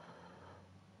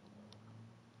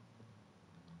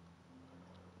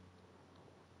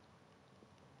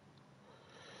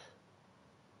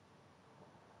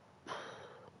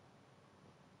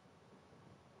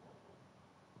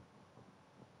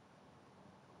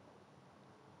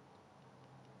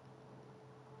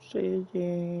 She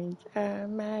thinks, oh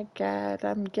my god,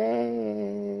 I'm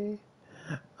gay.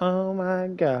 Oh my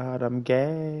god, I'm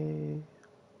gay.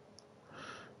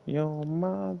 Your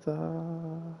mother's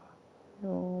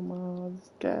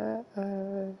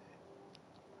gay.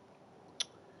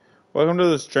 Welcome to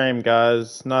the stream,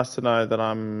 guys. Nice to know that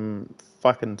I'm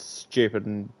fucking stupid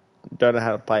and don't know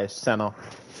how to play a center.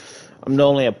 I'm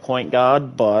normally a point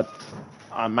guard, but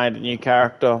I made a new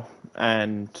character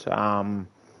and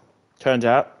turns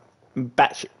out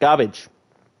batshit garbage.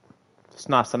 It's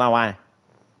nice to know, eh?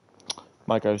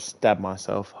 Might go stab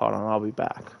myself. Hold on, I'll be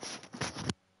back.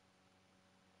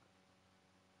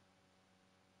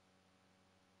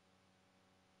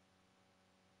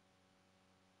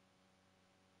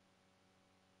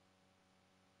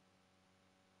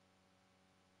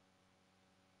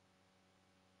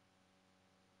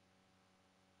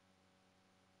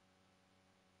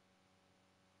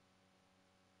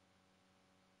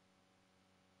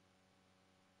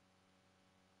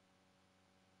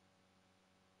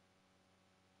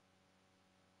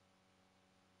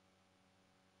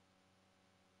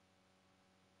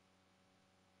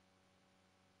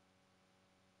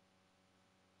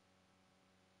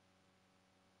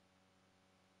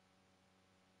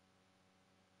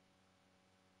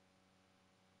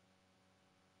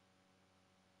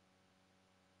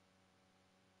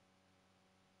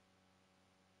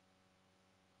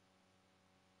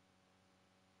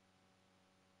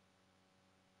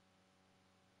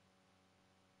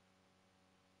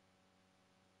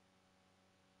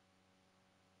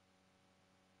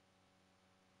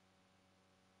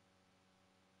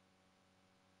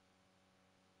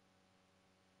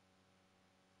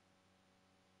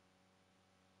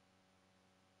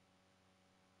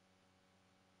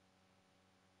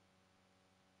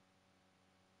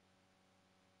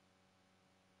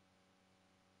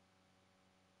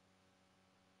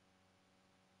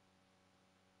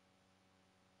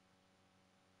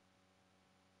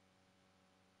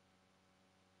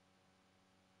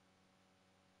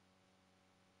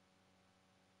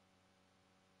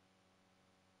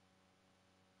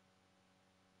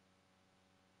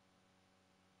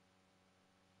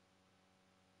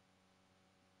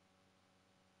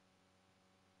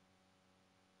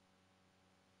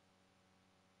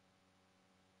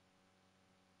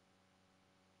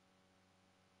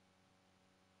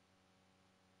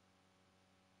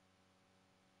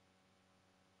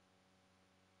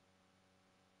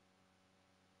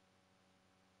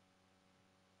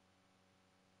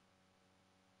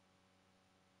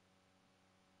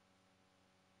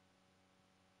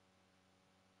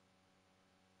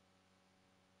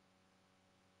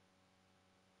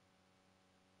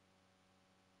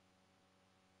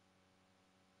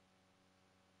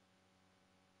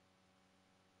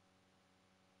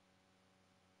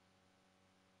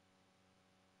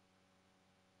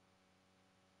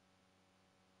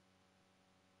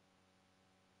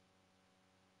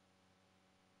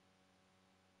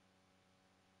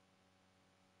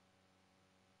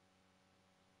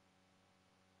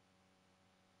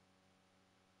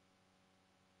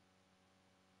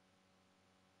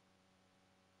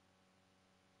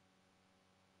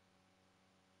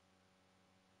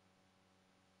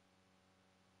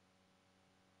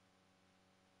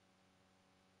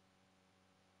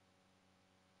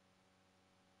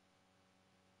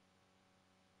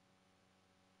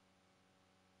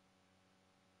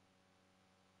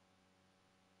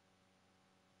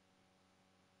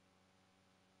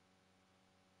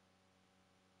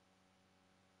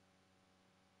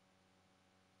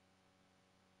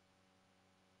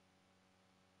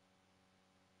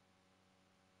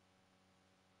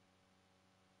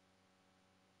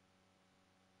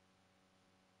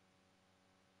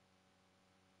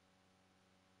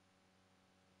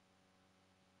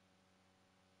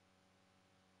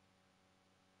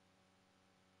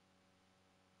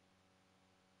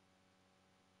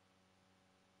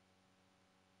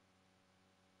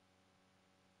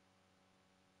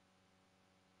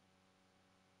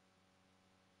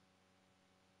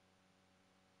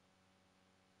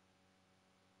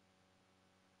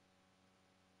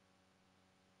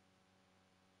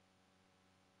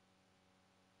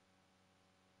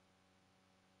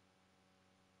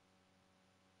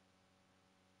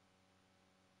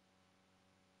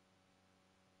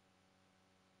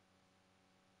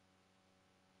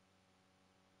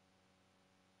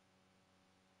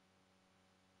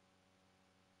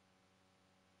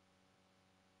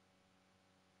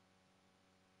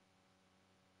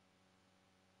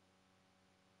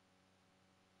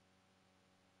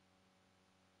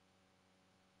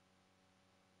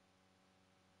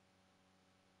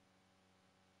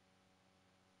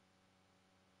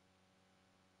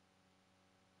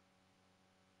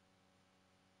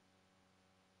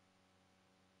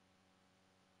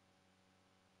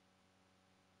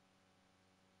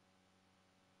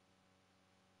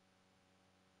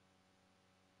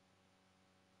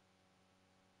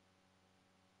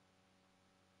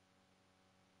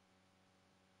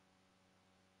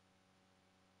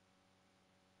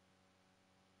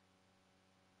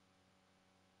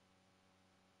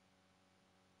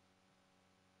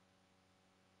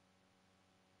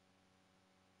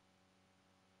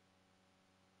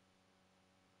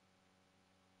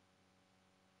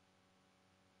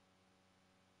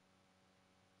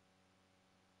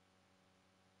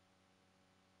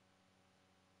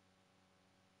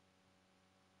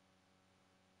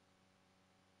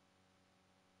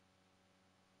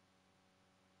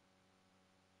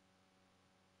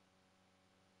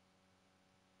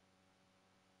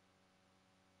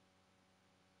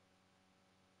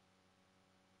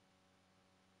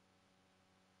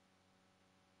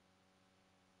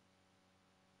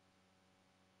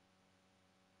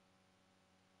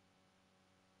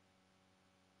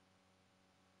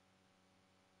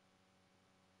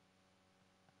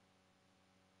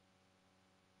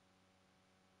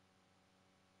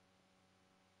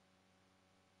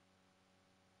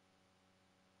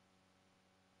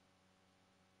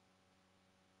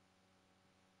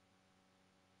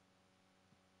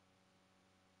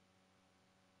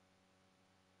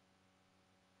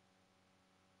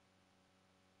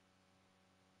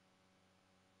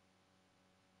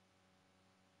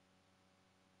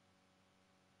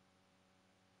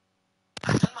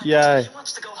 Yay. He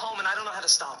wants to go home, and I don't know how to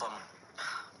stop him.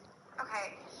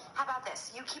 Okay, how about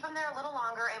this? You keep him there a little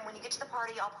longer, and when you get to the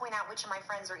party, I'll point out which of my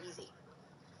friends are easy.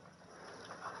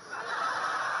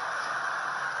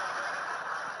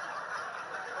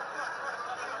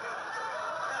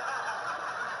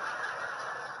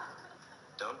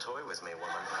 Don't toy with me,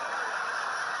 woman.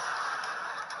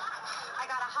 I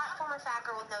got a hot former fat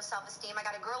girl with no self-esteem. I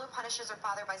got a girl who punishes her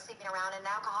father by sleeping around, and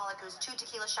an alcoholic who's 2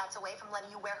 tequila shots away from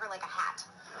letting you wear her like a hat.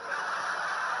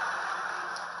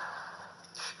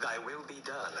 Thy will be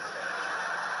done.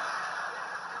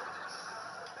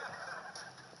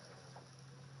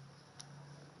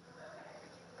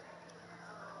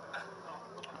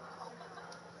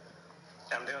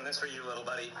 I'm doing this for you, little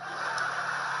buddy.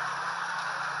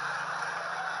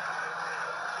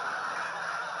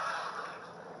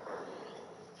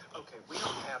 Okay, we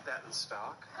don't have that in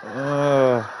stock,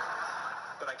 Uh.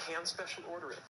 but I can special order it.